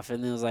blasted off,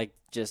 and it was like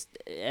just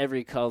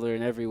every color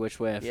and every which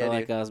way I Yeah, felt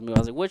like dude. I was moving. I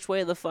was like, which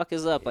way the fuck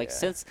is up? Like Yeah.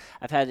 since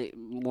I've had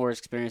more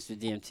experience with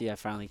DMT, I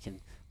finally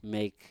can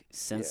make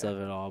sense Yeah.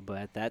 of it all. But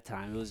at that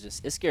time,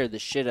 it scared the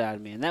shit out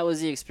of me, and that was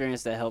the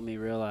experience that helped me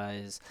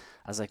realize.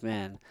 I was like,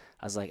 man,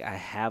 I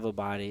have a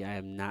body. I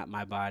am not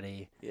my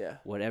body. Yeah.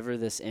 Whatever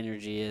this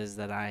energy is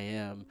that I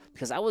am,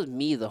 because I was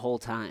me the whole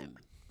time,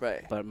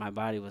 Right. but my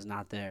body was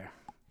not there.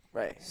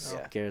 Right.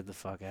 Yeah. Scared the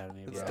fuck out of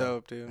me, It's bro.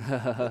 dope, dude.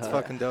 It's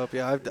fucking dope.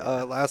 Yeah,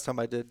 last time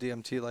I did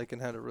DMT, like,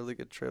 and had a really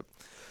good trip.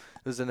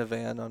 It was in a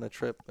van on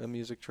a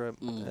music trip,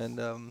 Mm.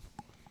 and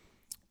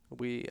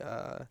we,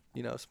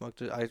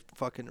 smoked it. I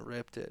fucking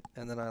ripped it,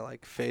 and then I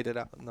like faded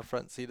out in the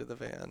front seat of the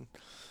van,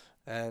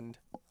 and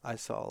I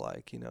saw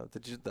like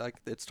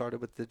it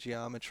started with the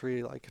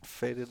geometry, like it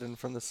faded in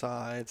from the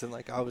sides, and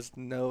like I was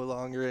no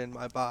longer in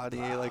my body,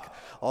 like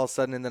all of a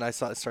sudden, and then I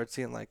started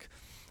seeing like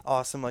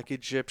awesome like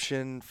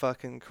Egyptian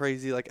fucking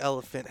crazy like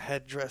elephant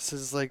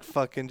headdresses, like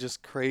fucking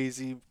just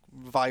crazy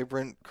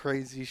vibrant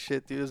crazy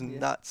shit, dude. It was Yeah.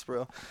 nuts,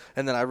 bro.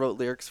 And then I wrote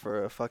lyrics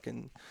for a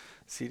fucking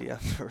CD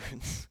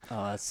afterwards.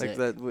 Oh, that's Like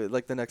sick.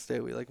 like the next day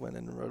we like went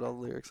in and wrote all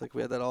the lyrics. Like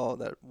we had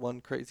that one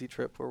crazy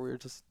trip where we were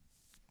just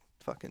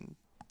fucking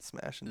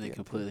smashing And then DMT.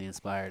 completely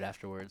inspired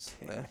afterwards.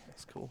 Yeah,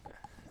 it's cool.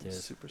 Dude.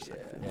 Super sick.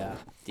 Yeah. dude. Yeah,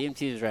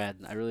 DMT is rad.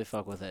 I really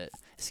fuck with it.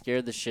 It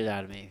scared the shit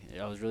out of me.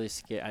 I was really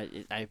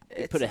scared. I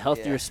put a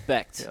healthy yeah.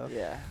 respect Yeah.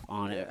 Yeah.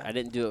 on it. Yeah. I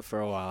didn't do it for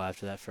a while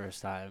after that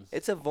first time.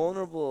 It's a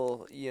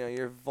vulnerable,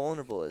 you're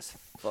vulnerable as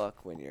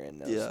fuck when you're in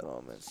those Yeah.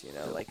 moments,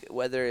 like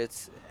whether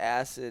it's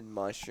acid,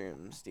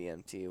 mushrooms,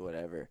 DMT,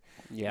 whatever.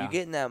 Yeah. You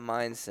get in that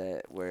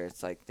mindset where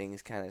it's like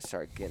things kind of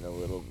start going a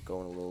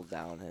little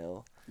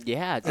downhill.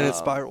 Yeah, And dude. it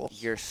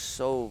spirals. You're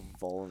so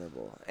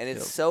vulnerable. And Yep.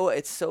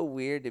 it's so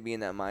weird to be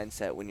in that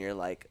mindset when you're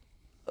like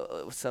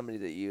somebody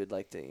that you would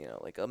like to,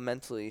 like a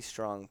mentally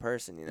strong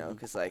person, Mhm.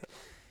 because like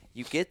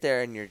you get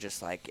there and you're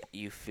just like,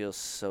 you feel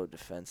so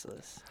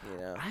defenseless,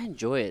 you know. I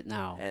enjoy it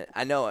now. And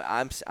I know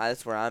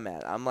that's where I'm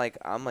at. I'm like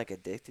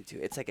addicted to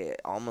it. It's like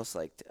almost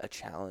like a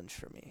challenge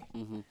for me,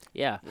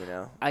 Yeah. you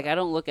know. Like, I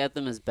don't look at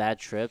them as bad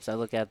trips. I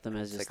look at them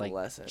as It's just like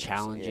like lessons.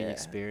 challenging Yeah.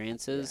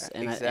 experiences.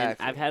 Yeah, And,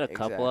 exactly, I've had a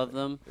couple of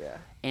exactly. them. Yeah.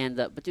 And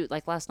but dude,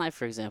 like last night,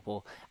 for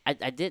example, I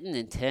didn't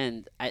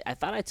intend. I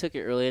thought I took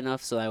it early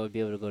enough so I would be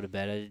able to go to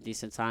bed at a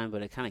decent time,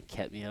 but it kind of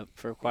kept me up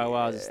for quite a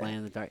while. I was just Yeah. laying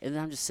in the dark, and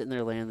then I'm just sitting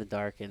there laying in the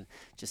dark and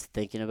just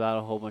thinking about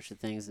a whole bunch of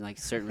things and like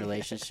certain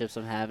relationships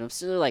I'm having. I'm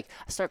sitting there like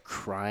I start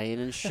crying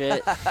and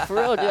shit. For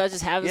real, dude. I was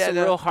just having Yeah, some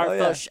no. real Oh, heartfelt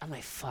yeah. shit. I'm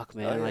like, fuck,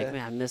 man. Oh, Like, yeah.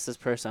 man, I miss this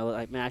person.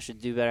 Like, man, I should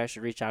do better. I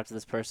should reach out to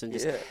this person.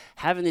 Just Yeah.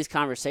 having these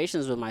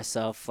conversations with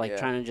myself, like Yeah.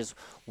 trying to just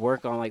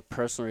work on like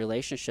personal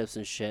relationships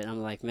and shit. And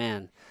I'm like,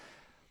 man.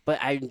 But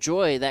I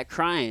enjoy that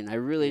crying. I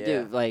really do.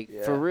 Yeah, Like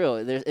for yeah. real,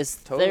 it's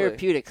Totally.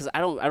 therapeutic because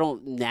I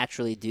don't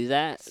naturally do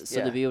that. So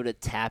Yeah. to be able to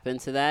tap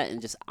into that and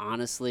just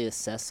honestly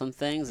assess some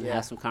things and Yeah.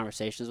 have some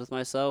conversations with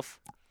myself,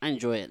 I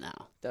enjoy it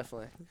now.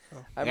 Definitely. Oh.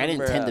 Like, I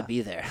didn't intend to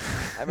be there.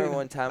 I remember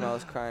one time I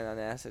was crying on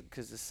acid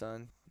because the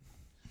sun.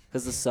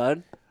 Cause the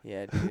sun,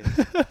 Yeah, dude.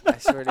 I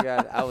swear to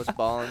God, I was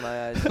bawling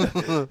my eyes out,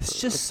 dude. it's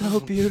just so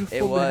beautiful.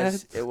 It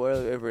was. It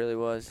really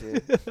was,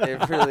 dude.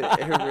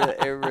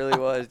 It really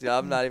was, dude.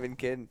 I'm not even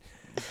kidding.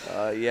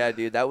 Yeah,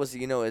 dude. That was,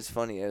 it's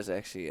funny. It was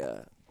actually,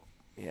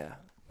 yeah,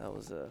 that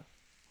was a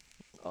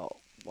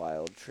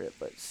wild trip,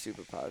 but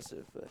super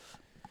positive. But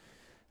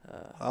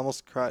I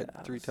almost cried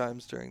Yeah, I 3 was-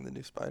 times during the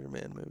new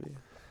Spider-Man movie.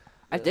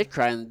 I did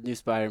cry in the new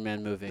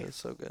Spider-Man movie. It was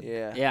so good.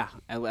 yeah, Yeah,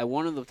 at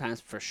one of the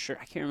times for sure.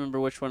 I can't remember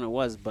which one it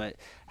was, but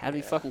had me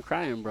Yeah. fucking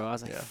crying, bro. I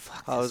was like, Yeah.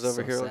 fuck. I this was is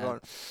over so here sad. going,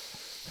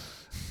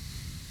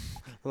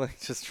 like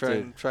just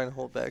trying to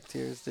hold back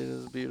tears, dude. It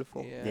was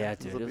beautiful. Yeah. Yeah, It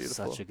was dude, it was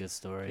beautiful. such a good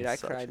story. Dude, I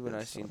Such a cried when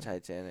good I seen story.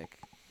 Titanic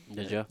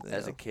Did you?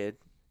 as a Yeah. kid.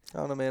 I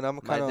don't know, man. I'm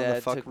My kind of on the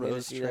dad fuck took me to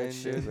Rose see that train,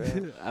 shit, dude.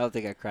 bro. I don't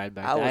think I cried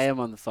back I then. I was- am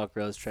on the fuck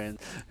Rose train.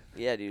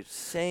 Yeah, dude.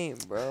 Same,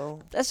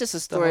 bro. That's just a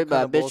whole story kind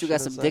about of a bitch who bullshit got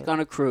is some that? dick on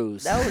a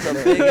cruise. That was a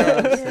big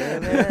ass, yeah,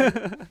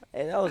 man.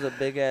 Hey, that was a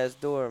big ass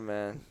door,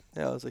 man.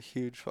 Yeah, it was a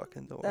huge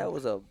fucking door. That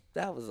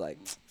was like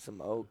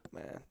some oak,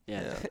 man.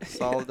 yeah. yeah,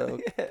 solid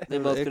oak. They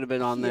both could have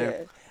been on there.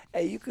 Yeah.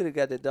 Hey, you could have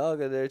got the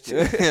dog in there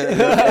too.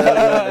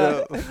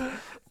 Yeah,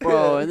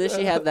 Bro, and then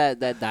she had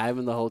that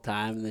diamond the whole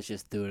time and then she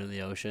just threw it in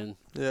the ocean.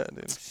 yeah,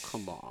 dude.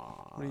 Come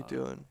on. What are you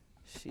doing?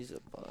 She's a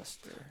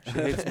buster. She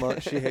hates money.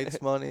 She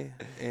hates money,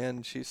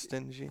 and she's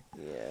stingy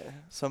Yeah.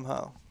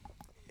 somehow.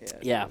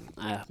 Yeah,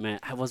 dude. man,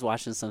 I was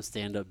watching some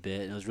stand-up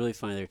bit, and it was really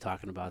funny. They were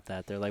talking about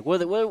that. They're like,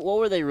 what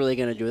were they really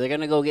gonna do? They're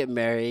gonna go get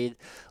married,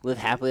 live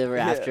happily ever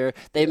Yeah, after.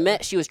 They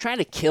met. She was trying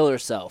to kill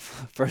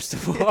herself. First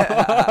of all,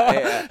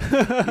 yeah.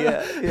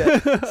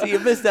 See, you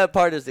missed that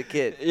part as a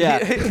kid. Yeah.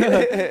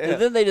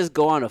 And then they just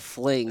go on a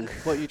fling.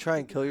 What, you try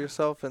and kill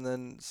yourself, and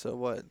then so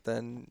what?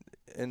 Then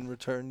in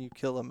return, you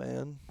kill a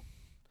man,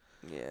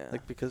 Yeah.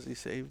 like because he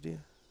saved you.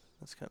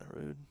 That's kind of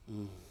rude.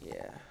 Mm.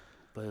 Yeah.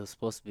 But it was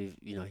supposed to be,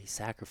 he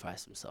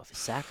sacrificed himself. He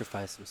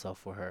sacrificed himself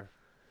for her.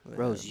 Yeah.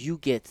 Rose, you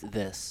get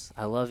this.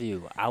 I love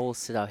you. I will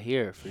sit out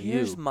here for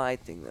Here's you. my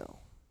thing though.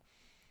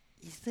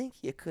 You think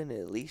you couldn't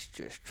at least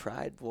just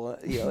tried one?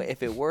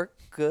 If it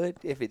worked, good.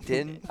 If it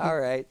didn't, all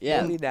right.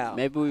 Yeah, Maybe now.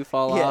 maybe we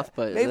fall Yeah, off,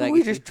 but maybe like,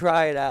 we just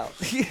try it out.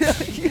 I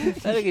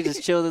think he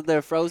just chilled in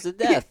there, froze to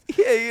death.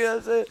 Yeah, you know what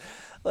I'm saying?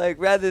 Like,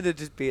 rather than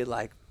just being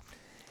like,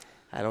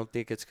 I don't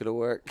think it's gonna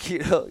work.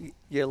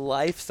 Your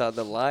life's on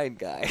the line,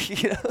 guy.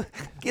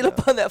 Get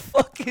up on that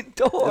fucking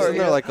door. Isn't you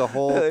there know? like a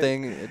whole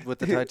thing with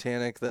the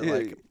Titanic that Yeah.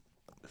 like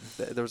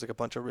there was like a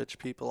bunch of rich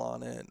people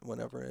on it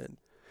whenever it.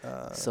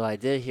 So I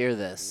did hear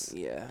this.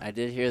 Yeah. I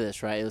did hear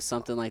this, right? It was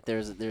something like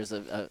there's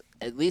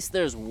at least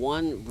there's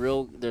one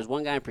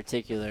guy in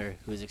particular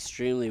who's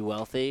extremely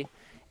wealthy,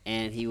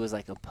 and he was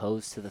like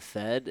opposed to the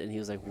Fed, and he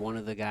was like one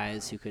of the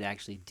guys who could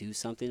actually do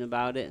something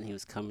about it, and he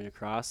was coming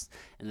across.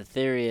 And the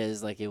theory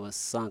is like it was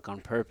sunk on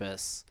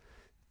purpose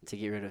to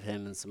get rid of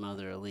him and some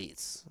other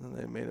elites. And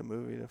they made a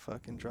movie to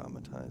fucking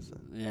dramatize it.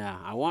 Yeah,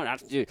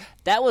 dude,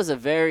 that was a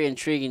very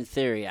intriguing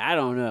theory. I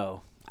don't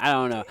know.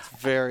 It's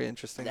very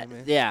interesting to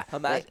me. Yeah,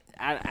 Imagine-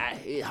 hard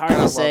I to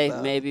love say,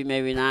 that. maybe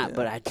not, Yeah.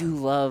 but I do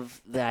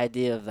love the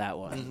idea of that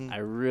one. Mhm. I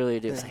really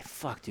do. It's Yeah. like,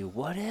 fuck, dude,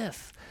 what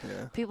if?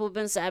 Yeah. People have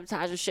been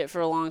sabotaging shit for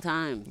a long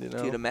time. You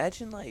know. Dude,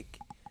 imagine like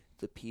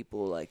the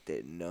people like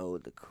that know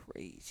the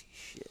crazy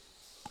shit.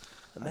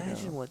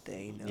 Imagine know. what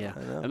they know. Yeah.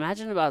 I know.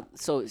 Imagine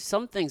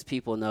some things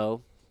people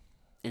know,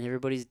 and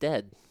everybody's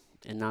dead,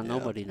 and now Yeah.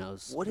 nobody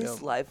knows. What is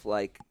Yeah. life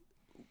like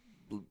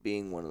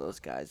being one of those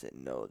guys that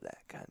know that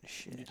kind of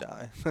shit? You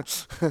die.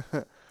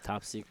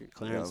 Top secret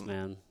clearance, Yeah.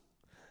 man.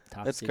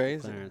 Top It's secret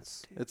crazy.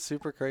 clearance. It's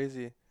super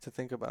crazy to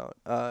think about.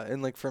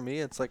 And like for me,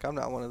 it's like I'm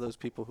not one of those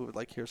people who would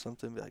like hear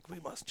something and be like, "We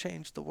must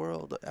change the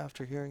world."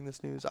 After hearing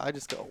this news, I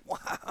just go, "Wow,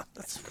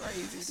 that's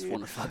crazy, Just dude."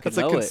 want to fucking It's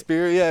know like it.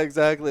 conspiracy. Yeah,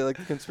 exactly.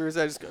 Like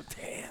conspiracy. I just go,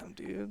 "Damn,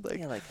 dude." Like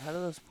Yeah, like how do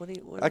those? What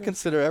do I those-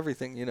 consider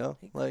everything, you know.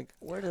 Like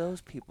Where do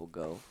those people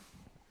go?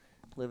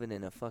 living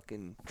in a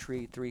fucking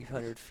tree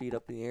 300 feet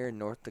up in the air in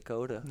North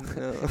Dakota.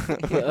 No.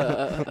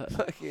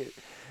 Fucking,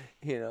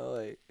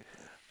 like,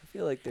 I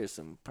feel like there's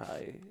some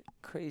probably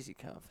crazy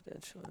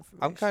confidential information.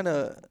 I'm kind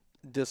of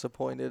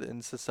disappointed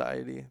in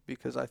society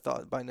because I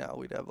thought by now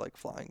we'd have like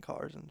flying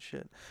cars and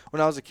shit.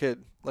 When I was a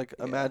kid, like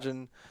Yeah.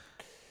 imagine,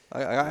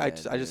 I Yeah,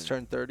 just dude.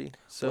 turned 30.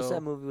 So What's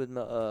that movie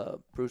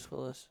with Bruce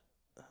Willis?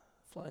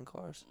 Flying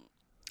cars.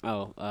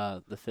 Oh,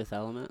 The Fifth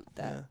Element.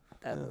 That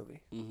yeah. movie.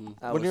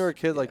 Mm-hmm. When you were a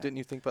kid, like, yeah. didn't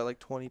you think by like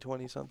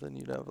 2020 something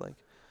you'd have like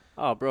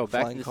Oh, bro, Back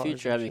to flying the cars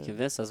Future and had me shit?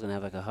 convinced I was gonna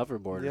have like a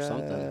hoverboard or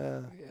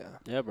something. Yeah,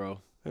 Yeah, bro.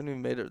 we haven't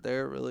even made it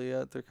there really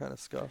yet. They're kind of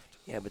scuffed.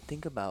 Yeah, but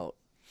think about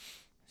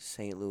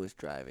St. Louis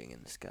driving in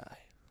the sky.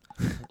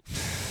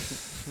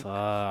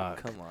 Fuck,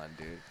 Come on,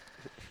 dude.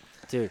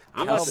 dude.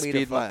 I'm I'll Tell not. me to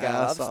speed my fuck out.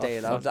 ass I'm off.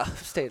 staying. I'm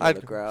staying on I'd-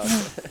 the ground.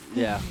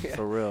 Yeah, Yeah.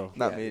 for real.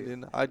 Not Yeah, me,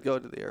 dude. dude. I'd go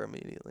to the air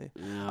immediately.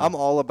 Yeah. I'm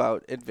all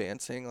about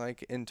advancing,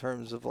 like in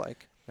terms of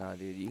like Nah,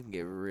 dude, you can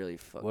get really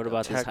fucked What up.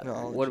 about these?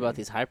 Technology. What about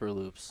these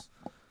hyperloops?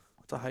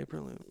 what's a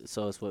hyperloop.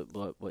 So it's what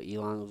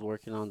Elon was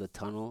working on, the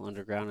tunnel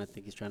underground. I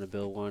think he's trying to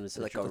build one. It's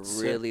like a That's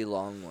sick. really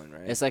long one,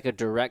 right? It's like a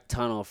direct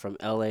tunnel from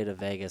L.A. to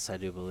Vegas, I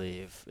do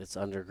believe. It's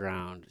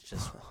underground. It's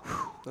just you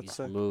That's just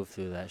sick. move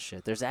through that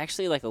shit. There's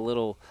actually like a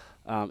little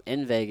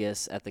in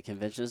Vegas at the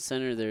convention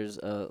center. There's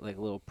like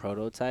a little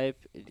prototype.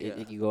 Yeah.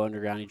 You go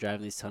underground. You drive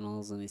in these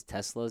tunnels and these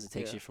Teslas. It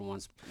takes Yeah. you from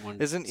one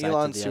Isn't side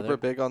Elon to the super other.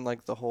 big on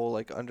like the whole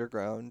like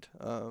underground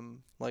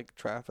like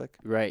traffic?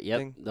 Right. Yep.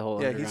 thing? The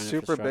whole Yeah, underground he's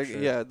super big.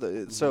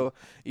 infrastructure. Yeah, so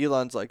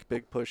Elon's like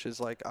big push is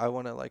like I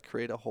want to like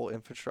create a whole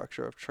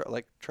infrastructure of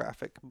like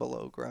traffic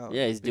below ground.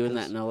 Yeah, he's doing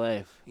that because in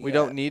L.A. We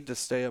don't need to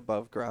stay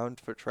above ground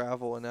for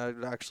travel, and that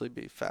would actually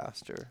be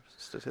faster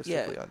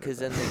statistically. Yeah, because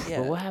then underground. yeah.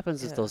 But what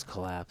happens if yeah. those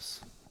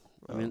collapse?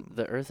 I mean, Um,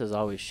 the Earth is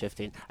always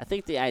shifting. I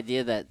think the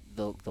idea that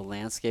the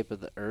landscape of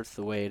the Earth,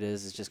 the way it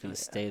is just going to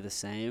Yeah. stay the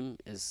same,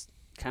 is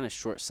kind of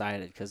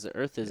short-sighted because the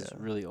Earth is Yeah.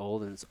 really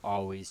old and it's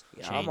always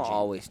Yeah, changing. I'm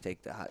always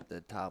take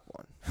the top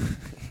one.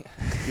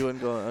 you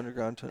wouldn't go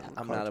underground to.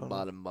 I'm car not a tunnel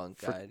bottom bunk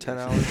for guy. 10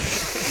 dude.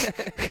 hours.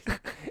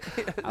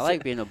 I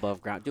like being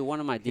above ground. Dude, one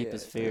of my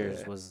deepest Yeah, fears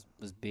yeah. was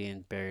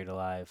being buried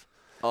alive.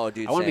 Oh,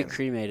 dude, I want to same. be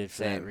cremated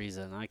for that Same.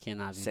 reason. I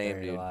cannot be Same,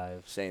 buried dude.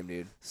 alive. Same,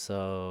 dude. So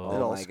Oh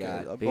It all my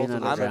scared- God. being both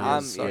of those underground I'm-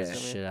 ideas sucks yeah. the sucks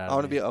to me. shit out I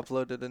want to of be me.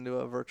 uploaded into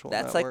a virtual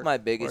That's like network my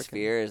biggest where I can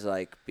fear is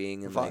like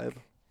being in vibe.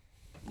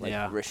 like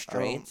Yeah.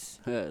 restraints.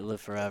 Live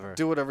forever.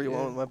 Do whatever you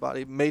want Yeah. with my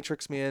body.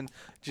 Matrix me in.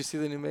 Did you see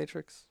the new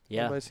Matrix?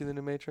 Yeah. Anybody see the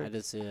new Matrix? I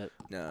did see it.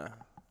 Nah.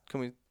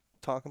 Can we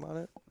talk about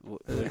it? W-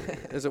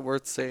 Is it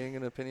worth saying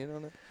an opinion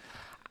on it?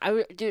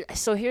 Dude,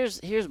 so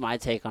here's my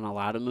take on a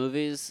lot of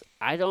movies.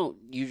 I don't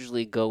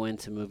usually go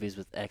into movies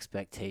with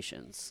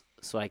expectations,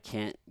 so I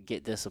can't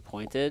get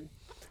disappointed.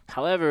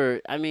 However,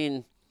 I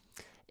mean,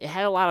 it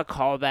had a lot of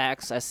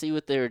callbacks. I see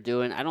what they were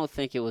doing. I don't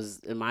think it was,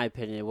 in my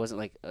opinion, it wasn't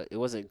like it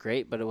wasn't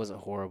great, but it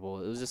wasn't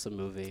horrible. It was just a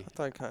movie. I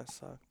thought it kind of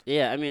sucked.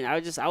 Yeah, I mean, I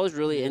was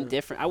really Yeah.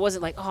 indifferent. I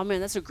wasn't like, oh man,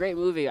 that's a great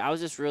movie. I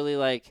was just really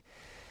like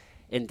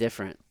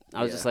indifferent.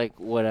 I was just Yeah. like,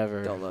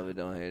 whatever. Don't love it,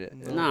 don't hate it.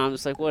 No. No, I'm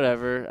just like,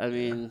 whatever. I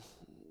mean,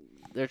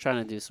 they're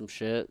trying to do some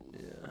shit.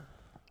 Yeah.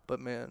 But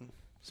man,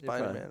 You're fine.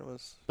 Spider-Man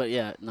was. But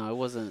yeah, no, it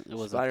wasn't. It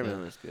wasn't. Spider-Man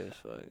good. was good as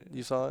fuck.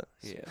 You saw it?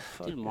 Yeah.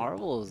 Fuck Dude, yeah.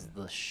 Marvel is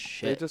the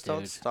shit. They just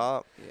don't dude.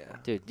 stop. Yeah.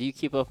 Dude, do you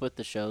keep up with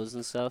the shows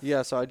and stuff?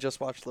 Yeah, so I just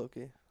watched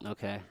Loki.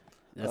 Okay,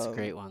 that's a Um,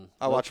 great one.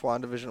 I watched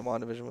WandaVision.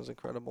 WandaVision was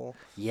incredible.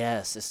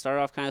 Yes, it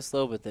started off kind of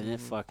slow, but then it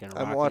Mhm. fucking. I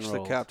haven't rock watched and the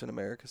rolled. Captain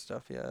America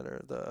stuff yet,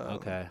 or the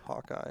Okay.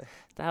 Hawkeye.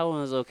 That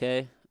one was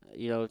okay.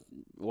 You know,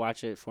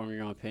 watch it, form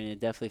your own opinion. It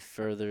definitely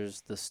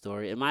furthers the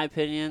story. In my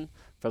opinion,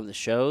 from the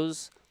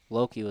shows,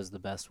 Loki was the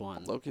best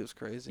one. Loki was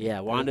crazy. Yeah,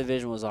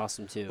 WandaVision was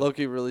awesome too.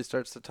 Loki really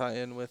starts to tie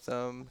in with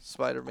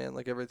Spider-Man.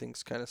 Like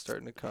everything's kind of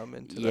starting to come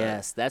into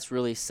Yes, that's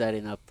really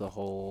setting up the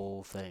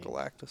whole thing. that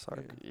Galactus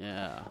arc.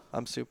 Yeah.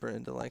 I'm super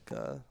into like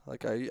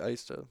I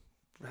used to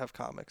have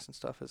comics and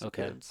stuff as a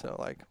Okay. kid. So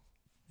like,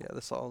 yeah,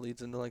 this all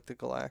leads into like the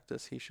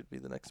Galactus. He should be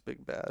the next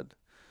big bad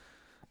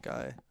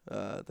guy.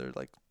 They're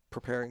like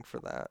preparing for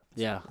that.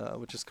 Yeah.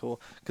 Which is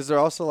cool because they're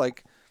also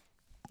like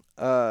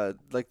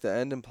the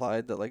end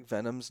implied that like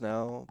Venom's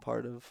now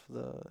part of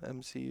the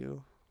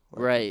MCU.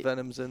 Like, Right.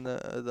 Venom's in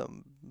the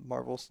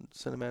Marvel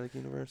cinematic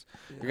universe.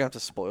 You're gonna have to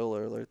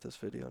spoiler alert this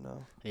video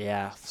now.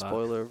 Yeah. Fuck.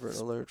 Spoiler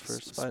alert for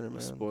S- Spider-Man.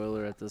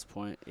 Spoiler at this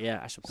point. Yeah,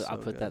 I'll So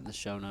put that in good. the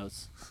show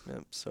notes.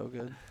 Yep, so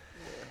good.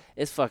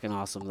 It's fucking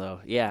awesome though.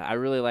 Yeah, I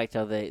really liked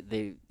how they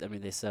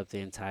set up the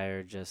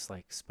entire just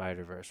like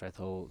Spider-Verse, right?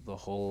 The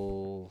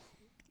whole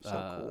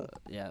So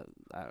cool. yeah,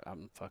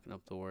 I'm fucking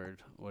up the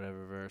word,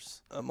 whatever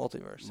verse.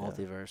 Multiverse.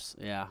 Multiverse.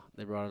 Yeah,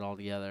 they brought it all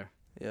together.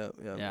 Yeah.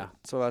 Yeah.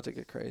 It's about to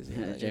get crazy.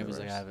 in that James was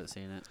like, I universe.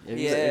 haven't seen it. Have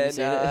you Yeah,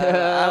 seen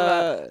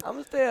nah, it? I'm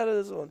gonna stay out of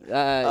this one. You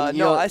No,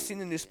 don't- I seen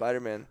the new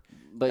Spider-Man.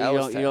 but that you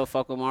was don't tight.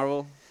 fuck with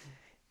Marvel?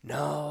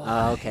 No.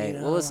 Oh, okay.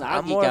 Well, listen, I'll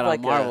I'm geek more out of on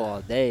like Marvel a,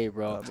 all day,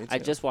 bro. Oh, me I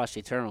too. just watched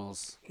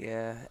Eternals.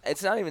 yeah.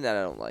 It's not even that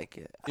I don't like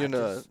it. You I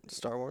know just-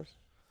 Star Wars?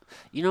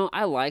 You know,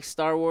 I like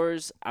Star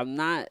Wars. I'm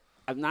not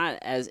I'm not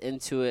as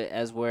into it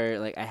as where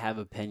like I have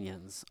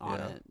opinions on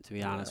Yeah. it. To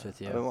be honest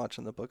with I've been you,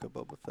 watching the Book of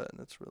Boba Fett,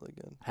 and it's really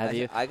good. have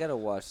you? I gotta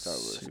watch Star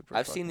Wars. Super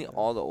I've seen fucking good.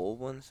 all the old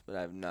ones, but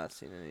I've not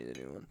seen any of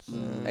the new ones.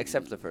 Mm.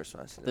 Except for the first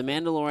one. I've seen The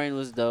Mandalorian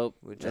was dope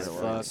Which as is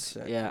fuck. Mandalorian's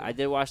sick, Yeah, dude. I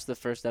did watch the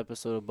first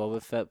episode of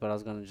Boba Fett, but I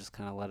was gonna just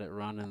kind of let it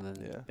run and then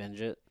Yeah.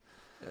 binge it.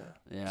 Yeah.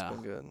 Yeah, It's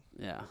been good.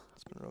 yeah.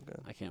 It's been real good.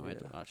 I can't wait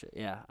to Yeah. watch it.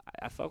 Yeah,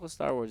 I fuck with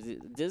Star Wars.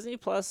 Disney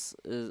Plus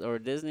or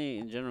Disney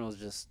in general is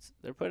just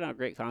they're putting out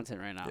great content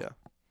right now. Yeah.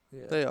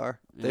 Yeah. They are.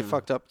 They Yeah.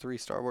 fucked up 3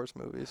 Star Wars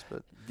movies,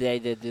 but They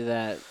did do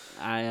that.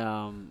 I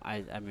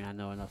mean I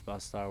know enough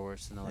about Star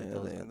Wars to know like yeah,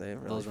 those, they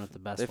really those weren't the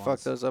best they ones.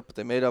 fucked those up, but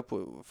they made up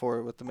for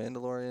it with the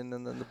Mandalorian,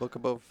 and then the Book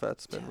of Boba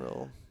Fett's been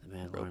real. The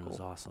Mandalorian was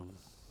cool. awesome.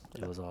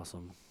 It Yeah. was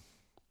awesome.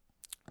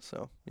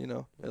 So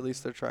at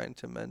least they're trying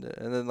to mend it,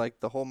 and then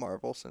like the whole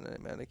Marvel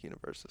Cinematic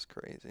Universe is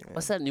crazy, man.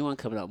 What's that new one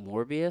coming out?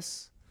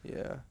 Morbius?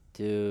 Yeah.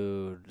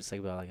 Dude, it's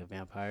like about like a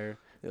vampire.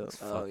 Yep.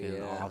 It's Oh, fucking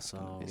yeah.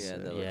 awesome. be Yeah, sick.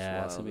 that looks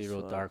Yeah, it's wild gonna be a as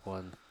real fuck. dark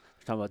one.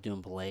 They're talking about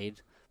doing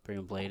Blade,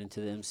 bringing Blade into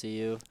the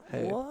MCU,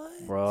 Hey.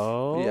 What?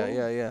 bro.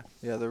 Yeah.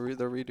 They're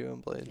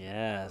redoing Blade.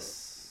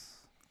 Yes.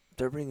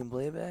 They're bringing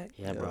Blade back?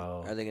 Yeah, Yeah.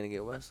 bro. Are they gonna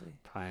get Wesley?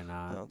 Probably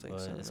not. I don't think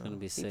but so, it's no. gonna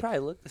be He sick. probably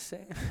looked the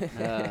same.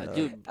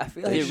 Dude, I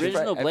feel the like the he's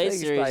original I feel Blade like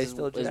he's probably series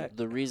still is jacked.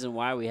 the reason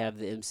why we have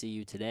the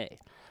MCU today.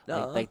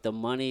 No, Like the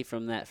money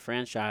from that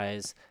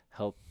franchise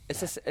helped.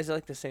 is it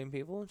like the same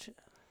people and shit?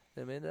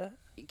 They made that?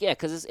 Yeah,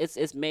 because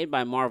it's made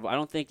by Marvel. I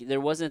don't think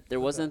there wasn't the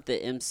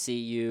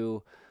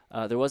MCU.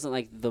 There wasn't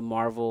like the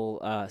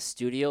Marvel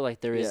studio like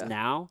there is Yeah.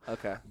 now.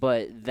 Okay.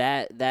 But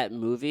that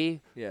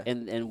movie Yeah.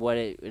 and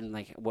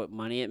what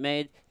money it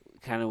made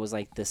kind of was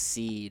like the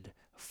seed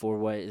for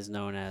what is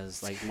known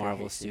as like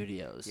Marvel Crazy.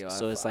 Studios. Yo,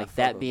 So I it's fu- I like fuck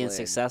that with being Blade.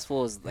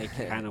 successful is like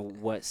kind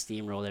of what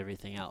steamrolled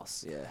everything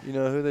else. Yeah. You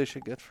know who they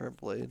should get for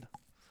Blade?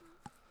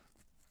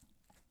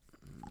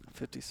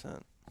 50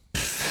 Cent.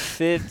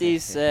 50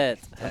 Cent.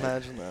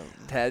 Imagine that.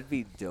 That'd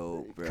be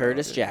dope, bro.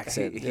 Curtis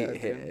Jackson. Yeah,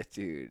 yeah,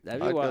 dude.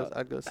 That'd be wild.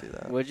 I'd go see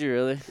that. Would you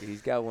really?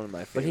 He's got one of my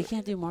But favorite. he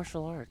can't do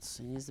martial arts.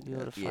 He needs to be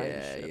able to fight and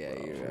Yeah, shit, yeah,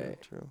 bro. you're True,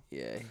 right. True.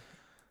 Yeah.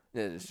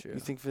 That is true. You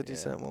think 50 Yeah.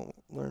 Cent won't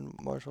learn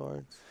martial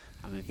arts?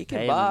 I mean, if He you can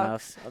pay him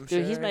box. enough. I'm Dude,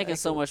 sure. he's making I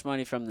so could- much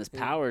money from this Yeah.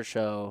 Power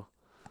show.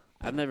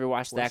 I've never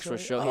watched the What actual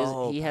show? show. He has,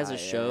 Oh, he has a Power,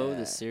 show, yeah.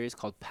 this series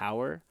called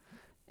Power,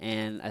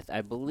 and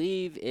I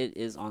believe it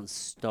is on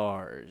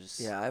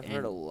Stars. Yeah, I've heard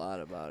And a lot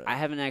about it. I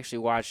haven't actually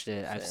watched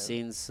it. I've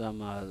Same. seen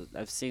some.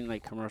 I've seen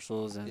like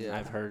commercials, and Yeah.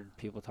 I've heard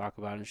people talk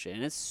about it and shit.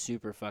 And it's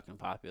super fucking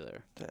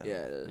popular. Damn. Yeah,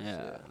 it is.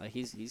 Yeah, like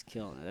he's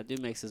killing it. That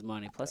dude makes his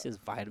money. Plus, he has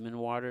vitamin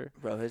water.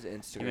 Bro, his made a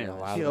Instagram.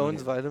 lot He of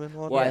owns money. vitamin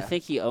water? Well, I Yeah.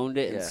 think he owned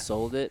it and Yeah.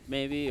 sold it,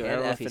 maybe. Or I don't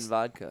And know if effing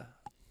vodka.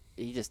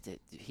 he just did.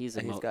 He's a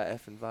And he's got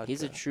effing vodka.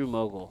 he's a true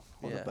mogul.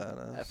 What yeah. a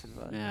badass. Effing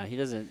vodka. Yeah, he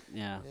doesn't.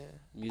 Yeah, Yeah.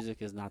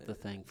 music is not the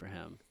thing for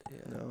him. Yeah.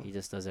 No. He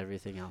just does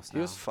everything else He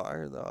now. was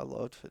fire, though. I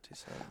loved 50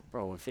 Cent.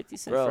 Bro, when 50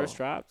 Cent Bro. first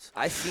dropped,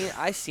 I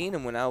seen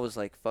him when I was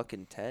like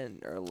fucking 10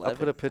 or 11. I'll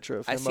put a picture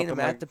of him I seen up him in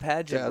my at the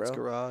pageant, dad's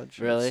bro. garage.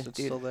 Really? It's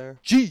Dude. still there.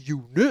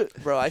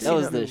 G-Unit. Bro, I that seen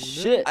was him. the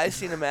shit. I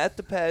seen him at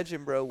the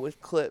pageant, bro,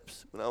 with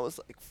clips when I was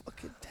like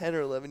fucking 10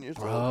 or 11 years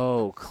old.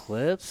 Bro,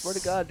 clips. Swear to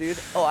God, dude.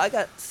 Oh, I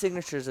got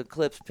signatures of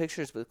clips,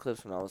 pictures with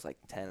clips when I was like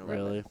 10, 11.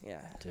 Really?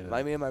 Yeah. Dude.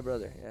 Me and my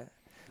brother, yeah.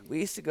 We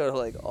used to go to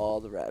like all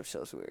the rap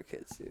shows when we were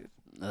kids, dude.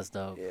 That's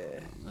dope. Yeah.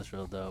 That's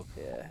real dope.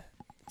 Yeah.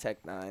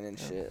 Tech Nine and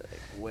shit.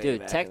 Like, way Dude,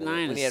 back Tech in the-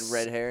 Nine when he had is-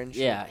 red hair and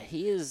shit. Yeah,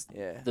 he is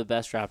Yeah. the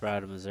best rapper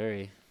out of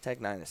Missouri. Tech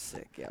Nine is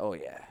sick. Yeah. Oh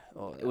yeah.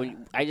 Oh. Yeah.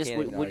 When I just Can't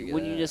when, even when, argue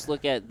when you that. just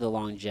look at the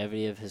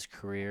longevity of his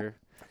career,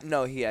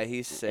 No,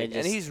 he's sick, and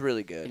just- he's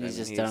really good. and he's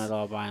I mean, just done it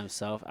all by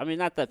himself. I mean,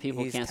 not that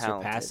people he's can't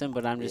surpass talented. him,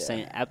 but I'm just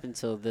saying, Yeah. up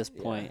until this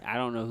Yeah. point, I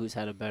don't know who's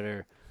had a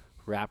better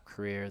rap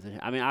career than him.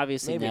 I mean,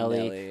 obviously Maybe Nelly.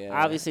 Nelly,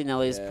 yeah. Obviously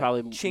Nelly's Yeah.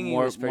 probably Chingy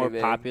more was pretty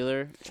big.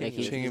 popular. Chingy Like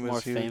he's Chingy more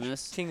was huge.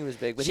 famous. Chingy was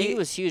big, but Chingy he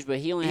was huge, but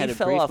he only he had a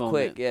fell brief off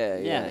moment. quick.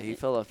 Yeah. He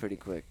fell off pretty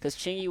quick. Because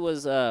Chingy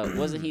was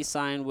wasn't he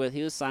signed with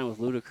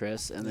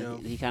Ludacris, and then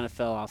Yeah. he kind of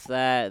fell off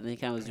that, and then he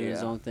kind of was doing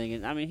his Yeah. own thing.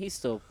 And I mean, he's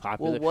still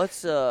popular. Well,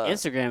 what's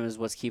Instagram is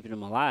what's keeping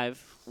him alive.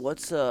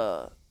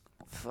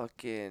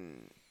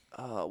 fucking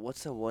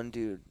what's the one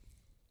dude?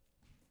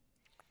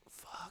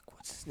 Fuck,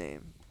 what's his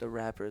name? The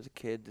rapper, the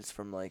kid that's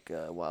from like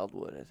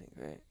Wildwood, I think,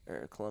 right?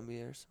 Or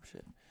Columbia or some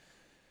shit.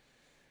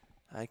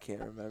 I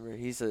can't remember.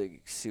 He's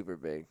like super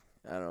big.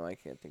 I don't know. I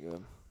can't think of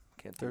him.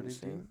 Can't think of 30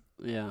 his name.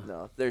 Yeah.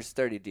 No, there's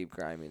 30 Deep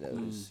Grimy though.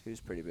 Mm. Who's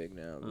pretty big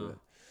now. Oh.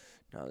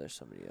 But no, there's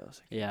somebody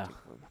else. I can't Yeah. think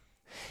of him.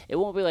 It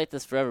won't be like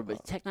this forever,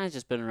 but Tech Nine's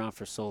just been around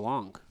for so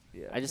long.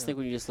 Yeah. I just think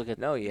when you just look at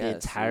No, the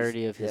yes,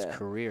 entirety of his yeah.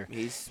 career,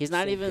 he's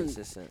not stayed even-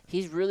 consistent.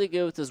 he's really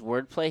good with his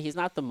wordplay. He's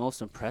not the most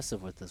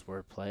impressive with his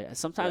wordplay.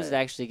 Sometimes it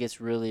Right. actually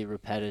gets really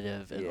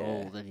repetitive and Yeah.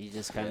 old, and he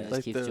just kind of Yeah.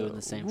 just keeps doing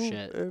the same whoop,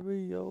 shit.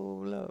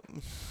 Areola.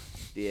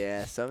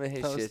 Yeah, some of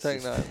his That was shit's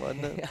Tech just- Nine,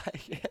 wasn't it?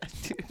 Yeah,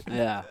 dude.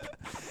 Yeah.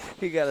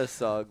 He got a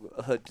song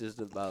just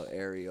about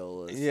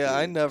areolas.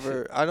 Yeah,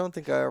 dude. I don't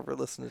think I ever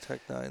listened to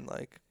Tech Nine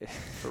like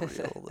for real.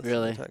 Listen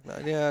Really? To Tech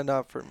Nine. Yeah,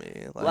 not for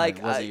me. Like,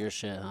 It wasn't I- your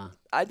shit, huh?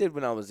 I did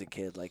when I was a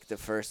kid, like the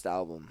first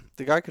album.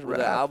 the guy could The rap.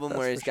 album that's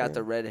where for he's got sure.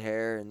 the red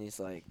hair and he's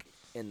like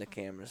in the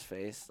camera's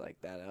face, like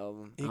that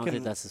album. I He don't can-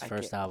 think that's his I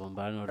first can't- album,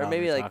 but I know what Or album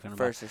maybe you're like talking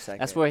first or second. about.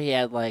 That's where he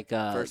had like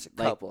First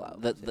like couple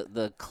albums,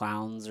 the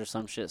clowns or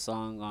some shit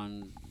song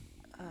on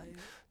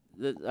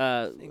Think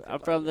I'm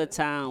about from the it.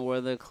 town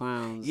where the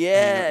clowns.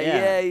 Yeah,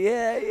 hang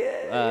out.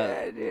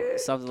 yeah, dude.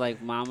 Something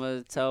like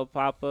 "Mama Tell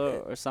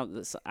Papa" or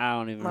something. I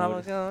don't even know. Mama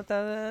what-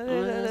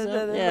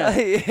 go Yeah.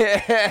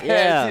 yeah,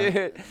 Yeah.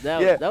 dude.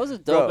 That Yeah, that was a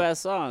bro. dope ass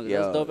song. That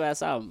was a Yo. dope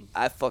ass album.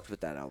 I fucked with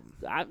that album.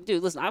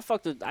 Dude, listen, I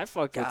fucked with God,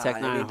 Tech I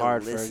Nine need to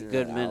hard for a listen to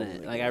good that minute.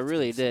 album Like again. I It's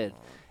really been so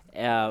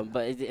did. long.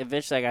 But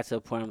eventually I got to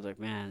a point I was like,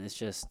 man, it's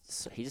just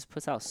he just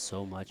puts out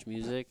so much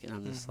music, and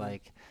I'm just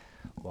like,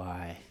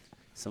 why?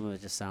 Some of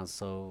it just sounds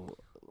so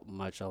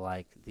much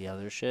alike the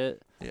other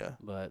shit. Yeah.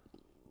 But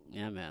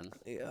yeah, man.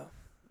 Yeah.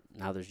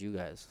 Now there's you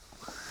guys.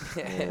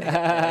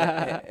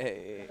 Yeah,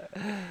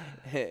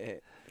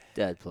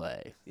 Dead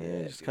play.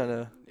 Yeah, just dude.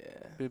 kinda-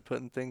 Yeah, Be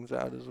putting things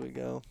out as we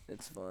go.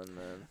 it's fun,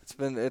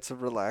 man. It's a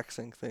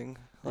relaxing thing.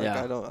 Like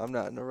Yeah. I'm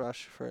not in a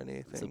rush for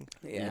anything.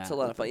 Yeah, it's a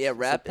lot of fun. Yeah, It's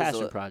rap a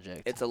passion is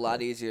project. it's a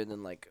lot easier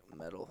than like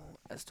metal,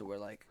 as to where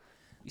like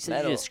You said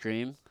metal. you did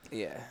scream.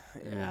 yeah.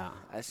 Yeah.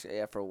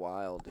 Yeah, for a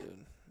while,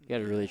 dude. You got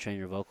to really train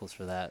your vocals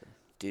for that.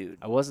 Dude.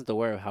 I wasn't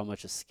aware of how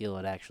much a skill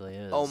it actually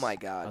is. Oh my I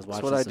god. was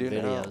That's watching what I some do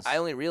now. videos. I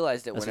only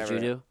realized it That's whenever.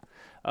 what you do?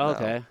 Oh, No.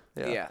 okay.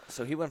 Yeah.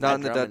 So he went Not from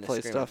in the drumming Dead to Play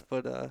screaming. stuff,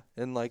 but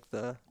in like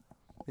the,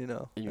 In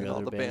your in all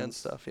other the band bands?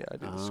 stuff. Yeah, I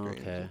do the Oh, screams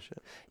okay. and shit.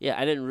 Yeah,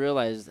 I didn't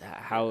realize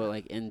how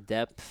like in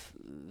depth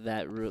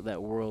that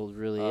that world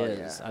really Oh,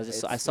 is. yeah. I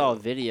It's, saw a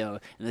video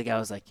and the guy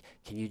was like,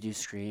 "Can you do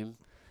scream?"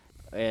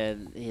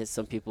 And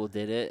some people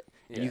did it,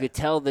 and you Yeah. could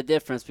tell the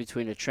difference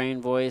between a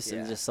trained voice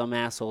and Yeah. just some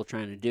asshole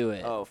trying to do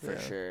it. Oh, for Yeah.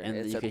 sure. and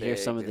It's you a could hear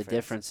some of big the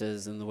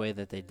differences in the way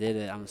that they did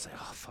it. I'm just like,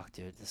 "Oh fuck,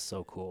 dude, this is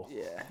so cool."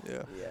 Yeah.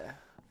 Yeah. Yeah.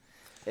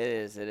 It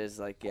is. It is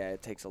like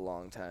it takes a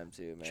long time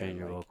too, man. Train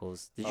your like,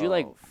 vocals. Did you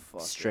like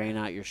fuck strain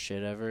out your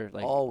shit ever?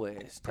 Like always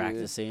dude.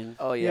 practicing?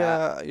 Oh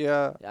yeah.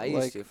 Yeah. I used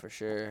like, to for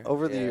sure.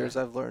 over the Yeah. years,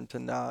 I've learned to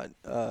not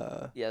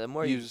Yeah, the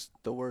more you use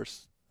the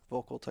worst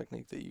vocal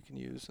technique that you can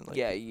use and like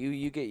yeah,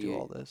 you get do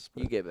all you this.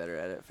 you get better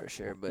at it for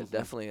sure. But Mhm.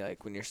 definitely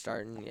like when you're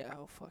starting, yeah,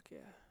 oh fuck yeah.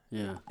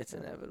 Yeah. It's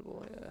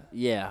inevitable,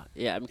 yeah.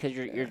 Yeah, because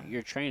you're Yeah.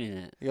 you're training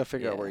it. You gotta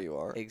figure out Yeah. where you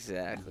are.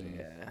 Exactly, Mhm.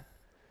 yeah.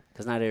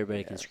 Because not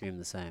everybody can Yeah. scream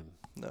the same.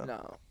 No,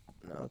 No.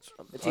 No. it's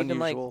It's even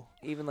like unusual.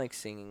 even like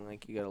singing,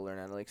 like you gotta learn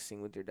how to like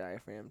sing with your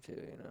diaphragm too,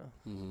 you know.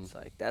 Mm-hmm. It's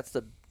like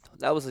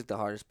that was like the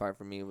hardest part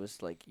for me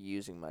was like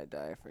using my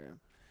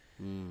diaphragm,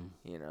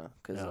 you know,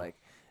 because Yeah. like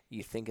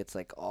you think it's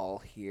like all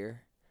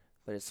here,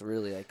 but it's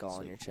really like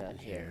all in your in chest.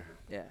 here.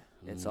 Yeah,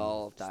 it's Mm.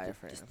 all Just the-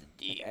 diaphragm. just the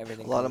deep.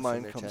 Everything. A lot of comes from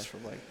mine your comes chest.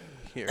 from like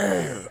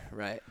here.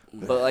 Right,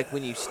 but like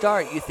when you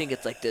start, you think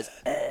it's like this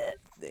thing,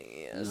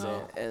 you know what I'm No.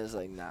 saying? And it's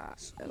like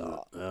not at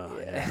all. Oh,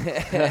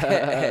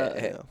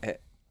 yeah.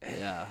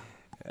 Yeah.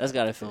 That's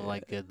gotta feel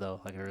like good though,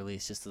 like a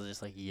release, just to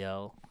just like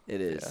yell. It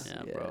is.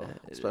 Yeah, Yeah, bro.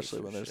 it is Especially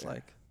for when there's sure.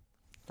 like,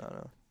 I don't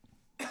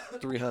know,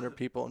 300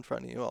 people in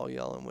front of you all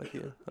yelling with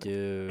you. Like,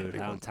 Dude,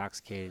 how cool.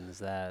 intoxicating is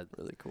that?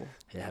 really cool.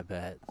 Yeah, I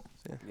bet.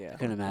 Yeah. I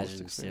couldn't Most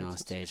imagine sitting on experiences.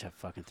 stage, have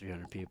fucking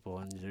 300 people,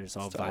 and they're just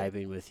all It's tight.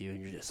 vibing with you,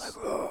 and you're just like,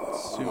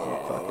 Super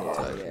fucking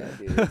tight. Yeah, man.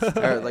 dude, it's Or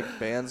tight. like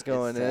bands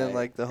going tight. in,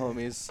 like the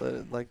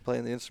homies like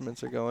playing the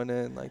instruments are going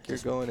in, like you're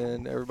going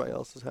in, everybody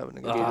else is having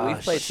a good Dude, Ah, we've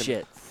played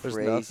shit. There's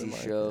crazy nothing like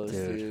it. shows,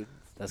 Dude, dude.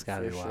 That's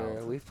gotta for be sure.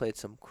 wild. We've played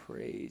some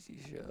crazy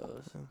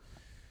shows. Yeah.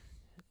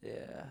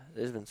 Yeah,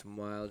 there's been some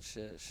wild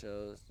shit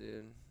shows,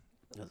 dude.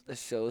 Yeah. The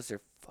shows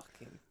are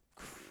fucking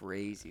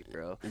crazy,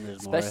 bro. And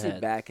there's more Especially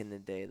ahead. back in the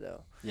day,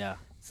 though. Yeah.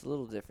 It's a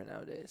little different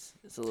nowadays.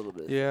 It's a little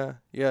bit. Yeah,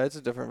 it's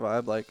a different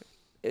vibe. Like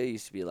It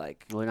used to be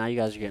like. Well, now you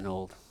guys are getting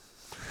old.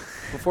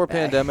 before Back.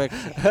 pandemic,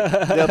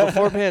 yeah,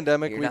 before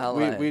pandemic, You're not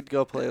we'd lying. we'd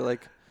go play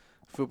like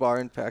Fubar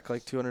and pack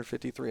like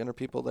 250, 300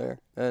 people there,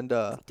 and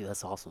Dude,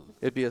 that's awesome.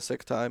 it'd be a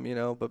sick time, you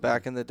know. But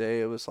back in the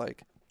day, it was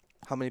like,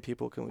 how many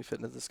people can we fit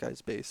into this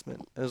guy's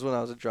basement? It was when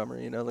I was a drummer,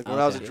 you know. Like when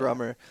I was a Okay.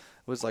 drummer, it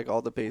was like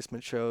all the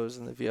basement shows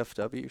and the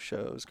VFW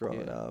shows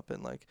growing Yeah. up,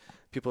 and like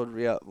people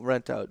would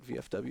rent out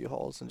VFW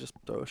halls and just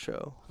throw a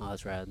show. Oh,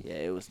 that's rad. Yeah,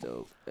 it was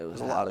dope. It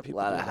was a lot of people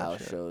A lot of doing that house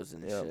shit. shows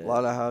and Yeah, shit. a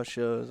lot of house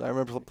shows. I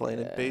remember playing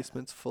in Yeah.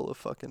 basements full of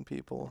fucking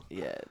people.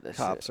 Yeah, that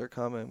Cops shit. are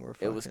coming. We're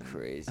It was fucking-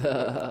 crazy.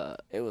 bro.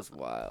 It was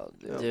wild,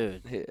 dude.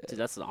 Dude, Yeah. dude,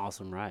 that's an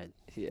awesome ride.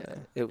 Yeah,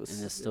 it was.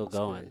 And it's it still was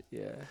going.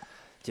 great, Yeah.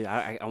 Dude,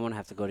 I want to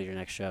have to go to your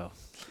next show.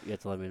 You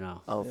have to let me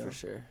know. Oh, Yeah. for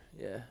sure.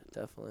 Yeah,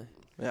 definitely.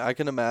 Yeah, I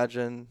can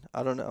imagine.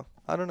 I don't know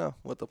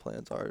what the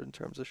plans are in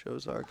terms of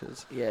shows are,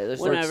 because Yeah, there's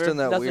Whenever. we're just in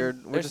that nothing,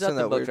 weird. We're there's just in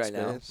nothing that booked weird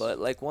right now. space. But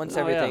like once Oh,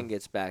 yeah. everything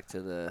gets back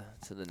to the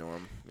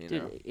norm, you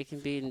Dude, know. it can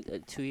be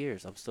in 2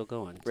 years. I'm still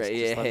going. Just, Right?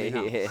 just Yeah. let me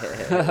know.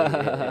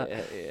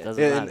 Yeah.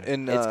 Doesn't in matter.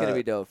 in It's gonna uh,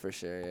 be dope for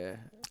sure. Yeah.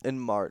 in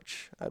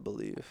March, I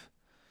believe.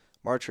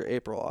 March or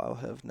April, I'll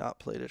have not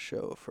played a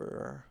show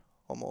for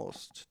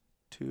almost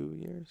 2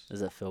 years. Does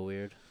that feel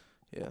weird?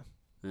 Yeah.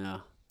 Yeah.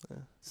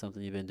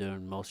 Something you've been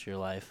doing most of your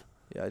life.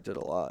 Yeah, I did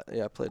a lot.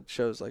 Yeah, I played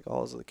shows like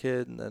all as a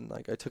kid, and then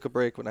like I took a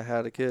break when I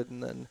had a kid,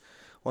 and then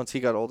once he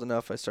got old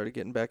enough, I started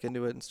getting back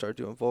into it and started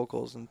doing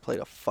vocals and played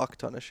a fuck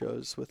ton of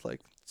shows with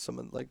like some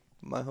of like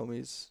my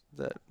homies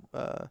that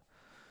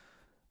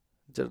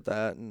did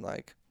that, and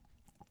like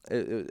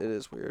it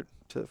is weird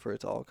for it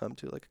to all come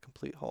to like a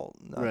complete halt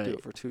and not do Right.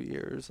 it for 2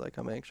 years. Like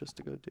I'm anxious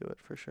to go do it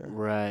for sure.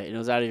 Right. And it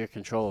was out of your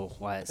control.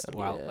 Yeah.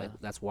 Like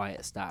that's why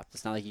it stopped.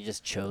 It's not like you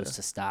just chose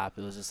to stop.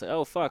 It was just like,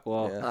 oh fuck,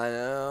 well, Yeah. I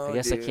know. I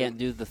guess dude. I can't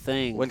do the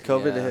thing. When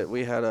COVID Yeah. hit,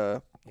 we had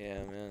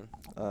Yeah, man.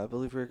 I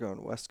believe we were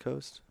going West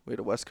Coast. We had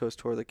a West Coast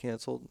tour that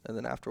canceled, and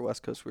then after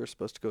West Coast, we were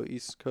supposed to go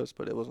East Coast,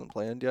 but it wasn't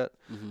planned yet.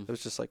 Mhm. It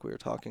was just like we were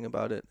talking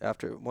about it.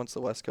 Once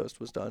the West Coast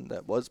was done,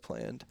 that was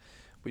planned,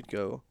 we'd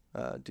go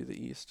do the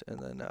East, and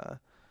then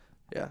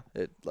yeah,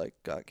 it like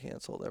got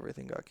canceled.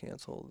 Everything got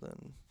canceled,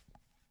 and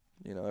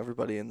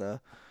everybody in the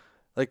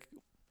like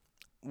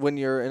when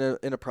you're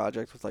in a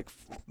project with like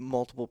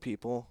multiple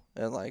people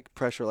and like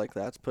pressure like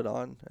that's put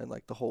on, and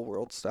like the whole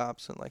world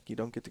stops, and like you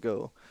don't get to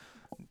go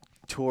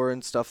tour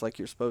and stuff like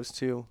you're supposed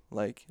to.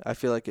 Like I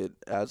feel like it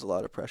adds a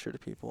lot of pressure to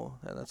people,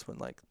 and that's when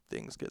like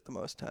things get the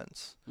most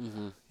tense.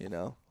 Mhm.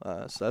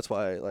 So that's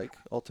why like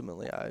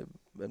ultimately I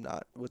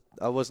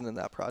wasn't in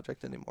that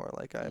project anymore.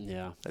 Like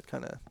Yeah. I'd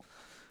kind of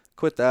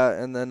quit that,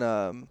 and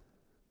then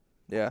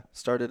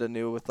started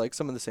anew with like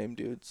some of the same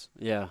dudes,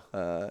 Yeah.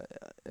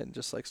 and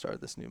just like started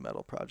this new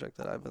metal project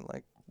that I've been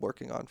like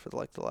working on for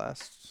like the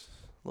last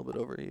little bit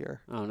over a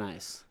year. Oh,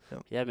 nice.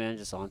 Yep. Yeah, man.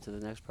 Just on to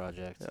the next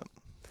project. Yep.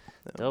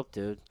 Yep. Dope,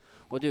 dude.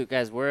 Well, dude,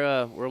 guys, we're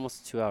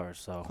almost at 2 hours,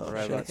 so Oh, we're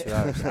right about shit. 2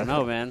 hours. I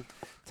know, man.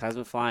 Time's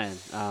been flying.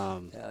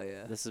 Hell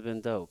yeah. This has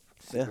been dope.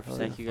 Yeah.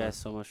 Thank you guys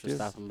so much for Cheers.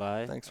 stopping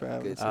by. Thanks for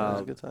having Good us. It was a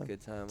time. good time.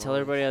 Good time. Tell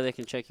everybody how they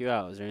can check you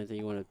out. Is there anything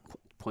you want to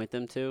point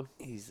them to?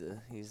 He's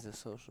the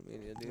social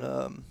media dude.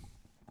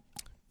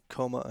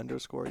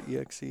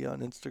 Coma_EXE on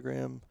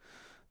Instagram.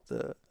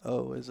 The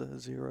O is a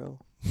 0.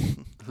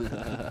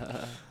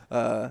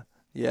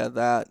 Yeah,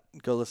 that.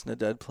 Go listen to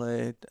Dead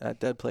Play at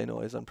Dead Play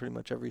Noise on pretty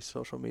much every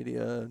social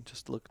media.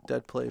 Just look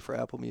Dead Play for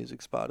Apple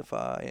Music,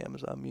 Spotify,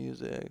 Amazon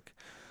Music,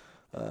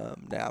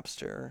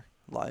 Napster,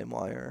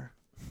 LimeWire,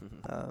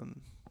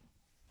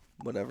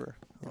 whatever.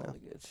 All the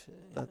good shit.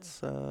 Yeah.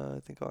 That's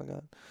I think all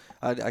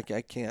I got.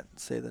 I can't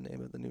say the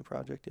name of the new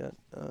project yet,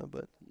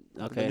 but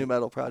Okay. the new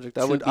metal project.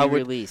 To be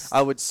released.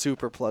 I would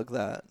super plug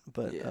that,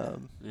 but Yeah.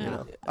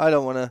 Yeah. I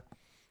don't want to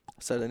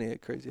set any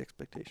crazy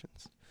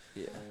expectations.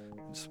 Yeah.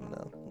 Just want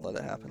to let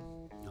it happen.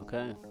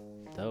 Okay.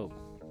 Dope.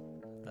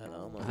 I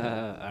know, All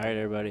man. right,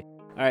 everybody.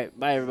 All right.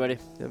 Bye, everybody.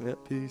 Yep,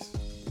 peace.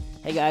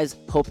 Hey guys,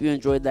 hope you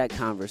enjoyed that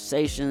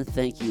conversation.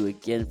 Thank you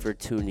again for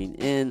tuning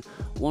in.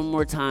 One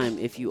more time,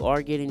 if you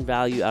are getting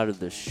value out of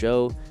the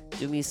show,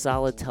 do me a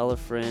solid, tell a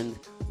friend,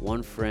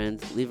 one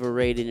friend, leave a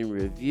rating and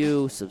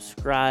review,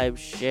 subscribe,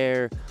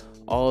 share.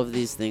 All of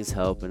these things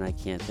help, and I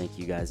can't thank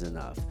you guys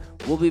enough.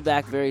 We'll be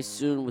back very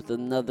soon with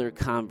another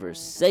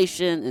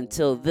conversation.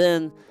 Until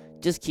then,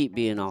 just keep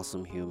being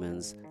awesome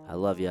humans. I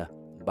love ya.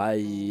 Bye.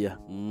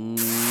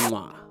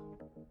 Mwah.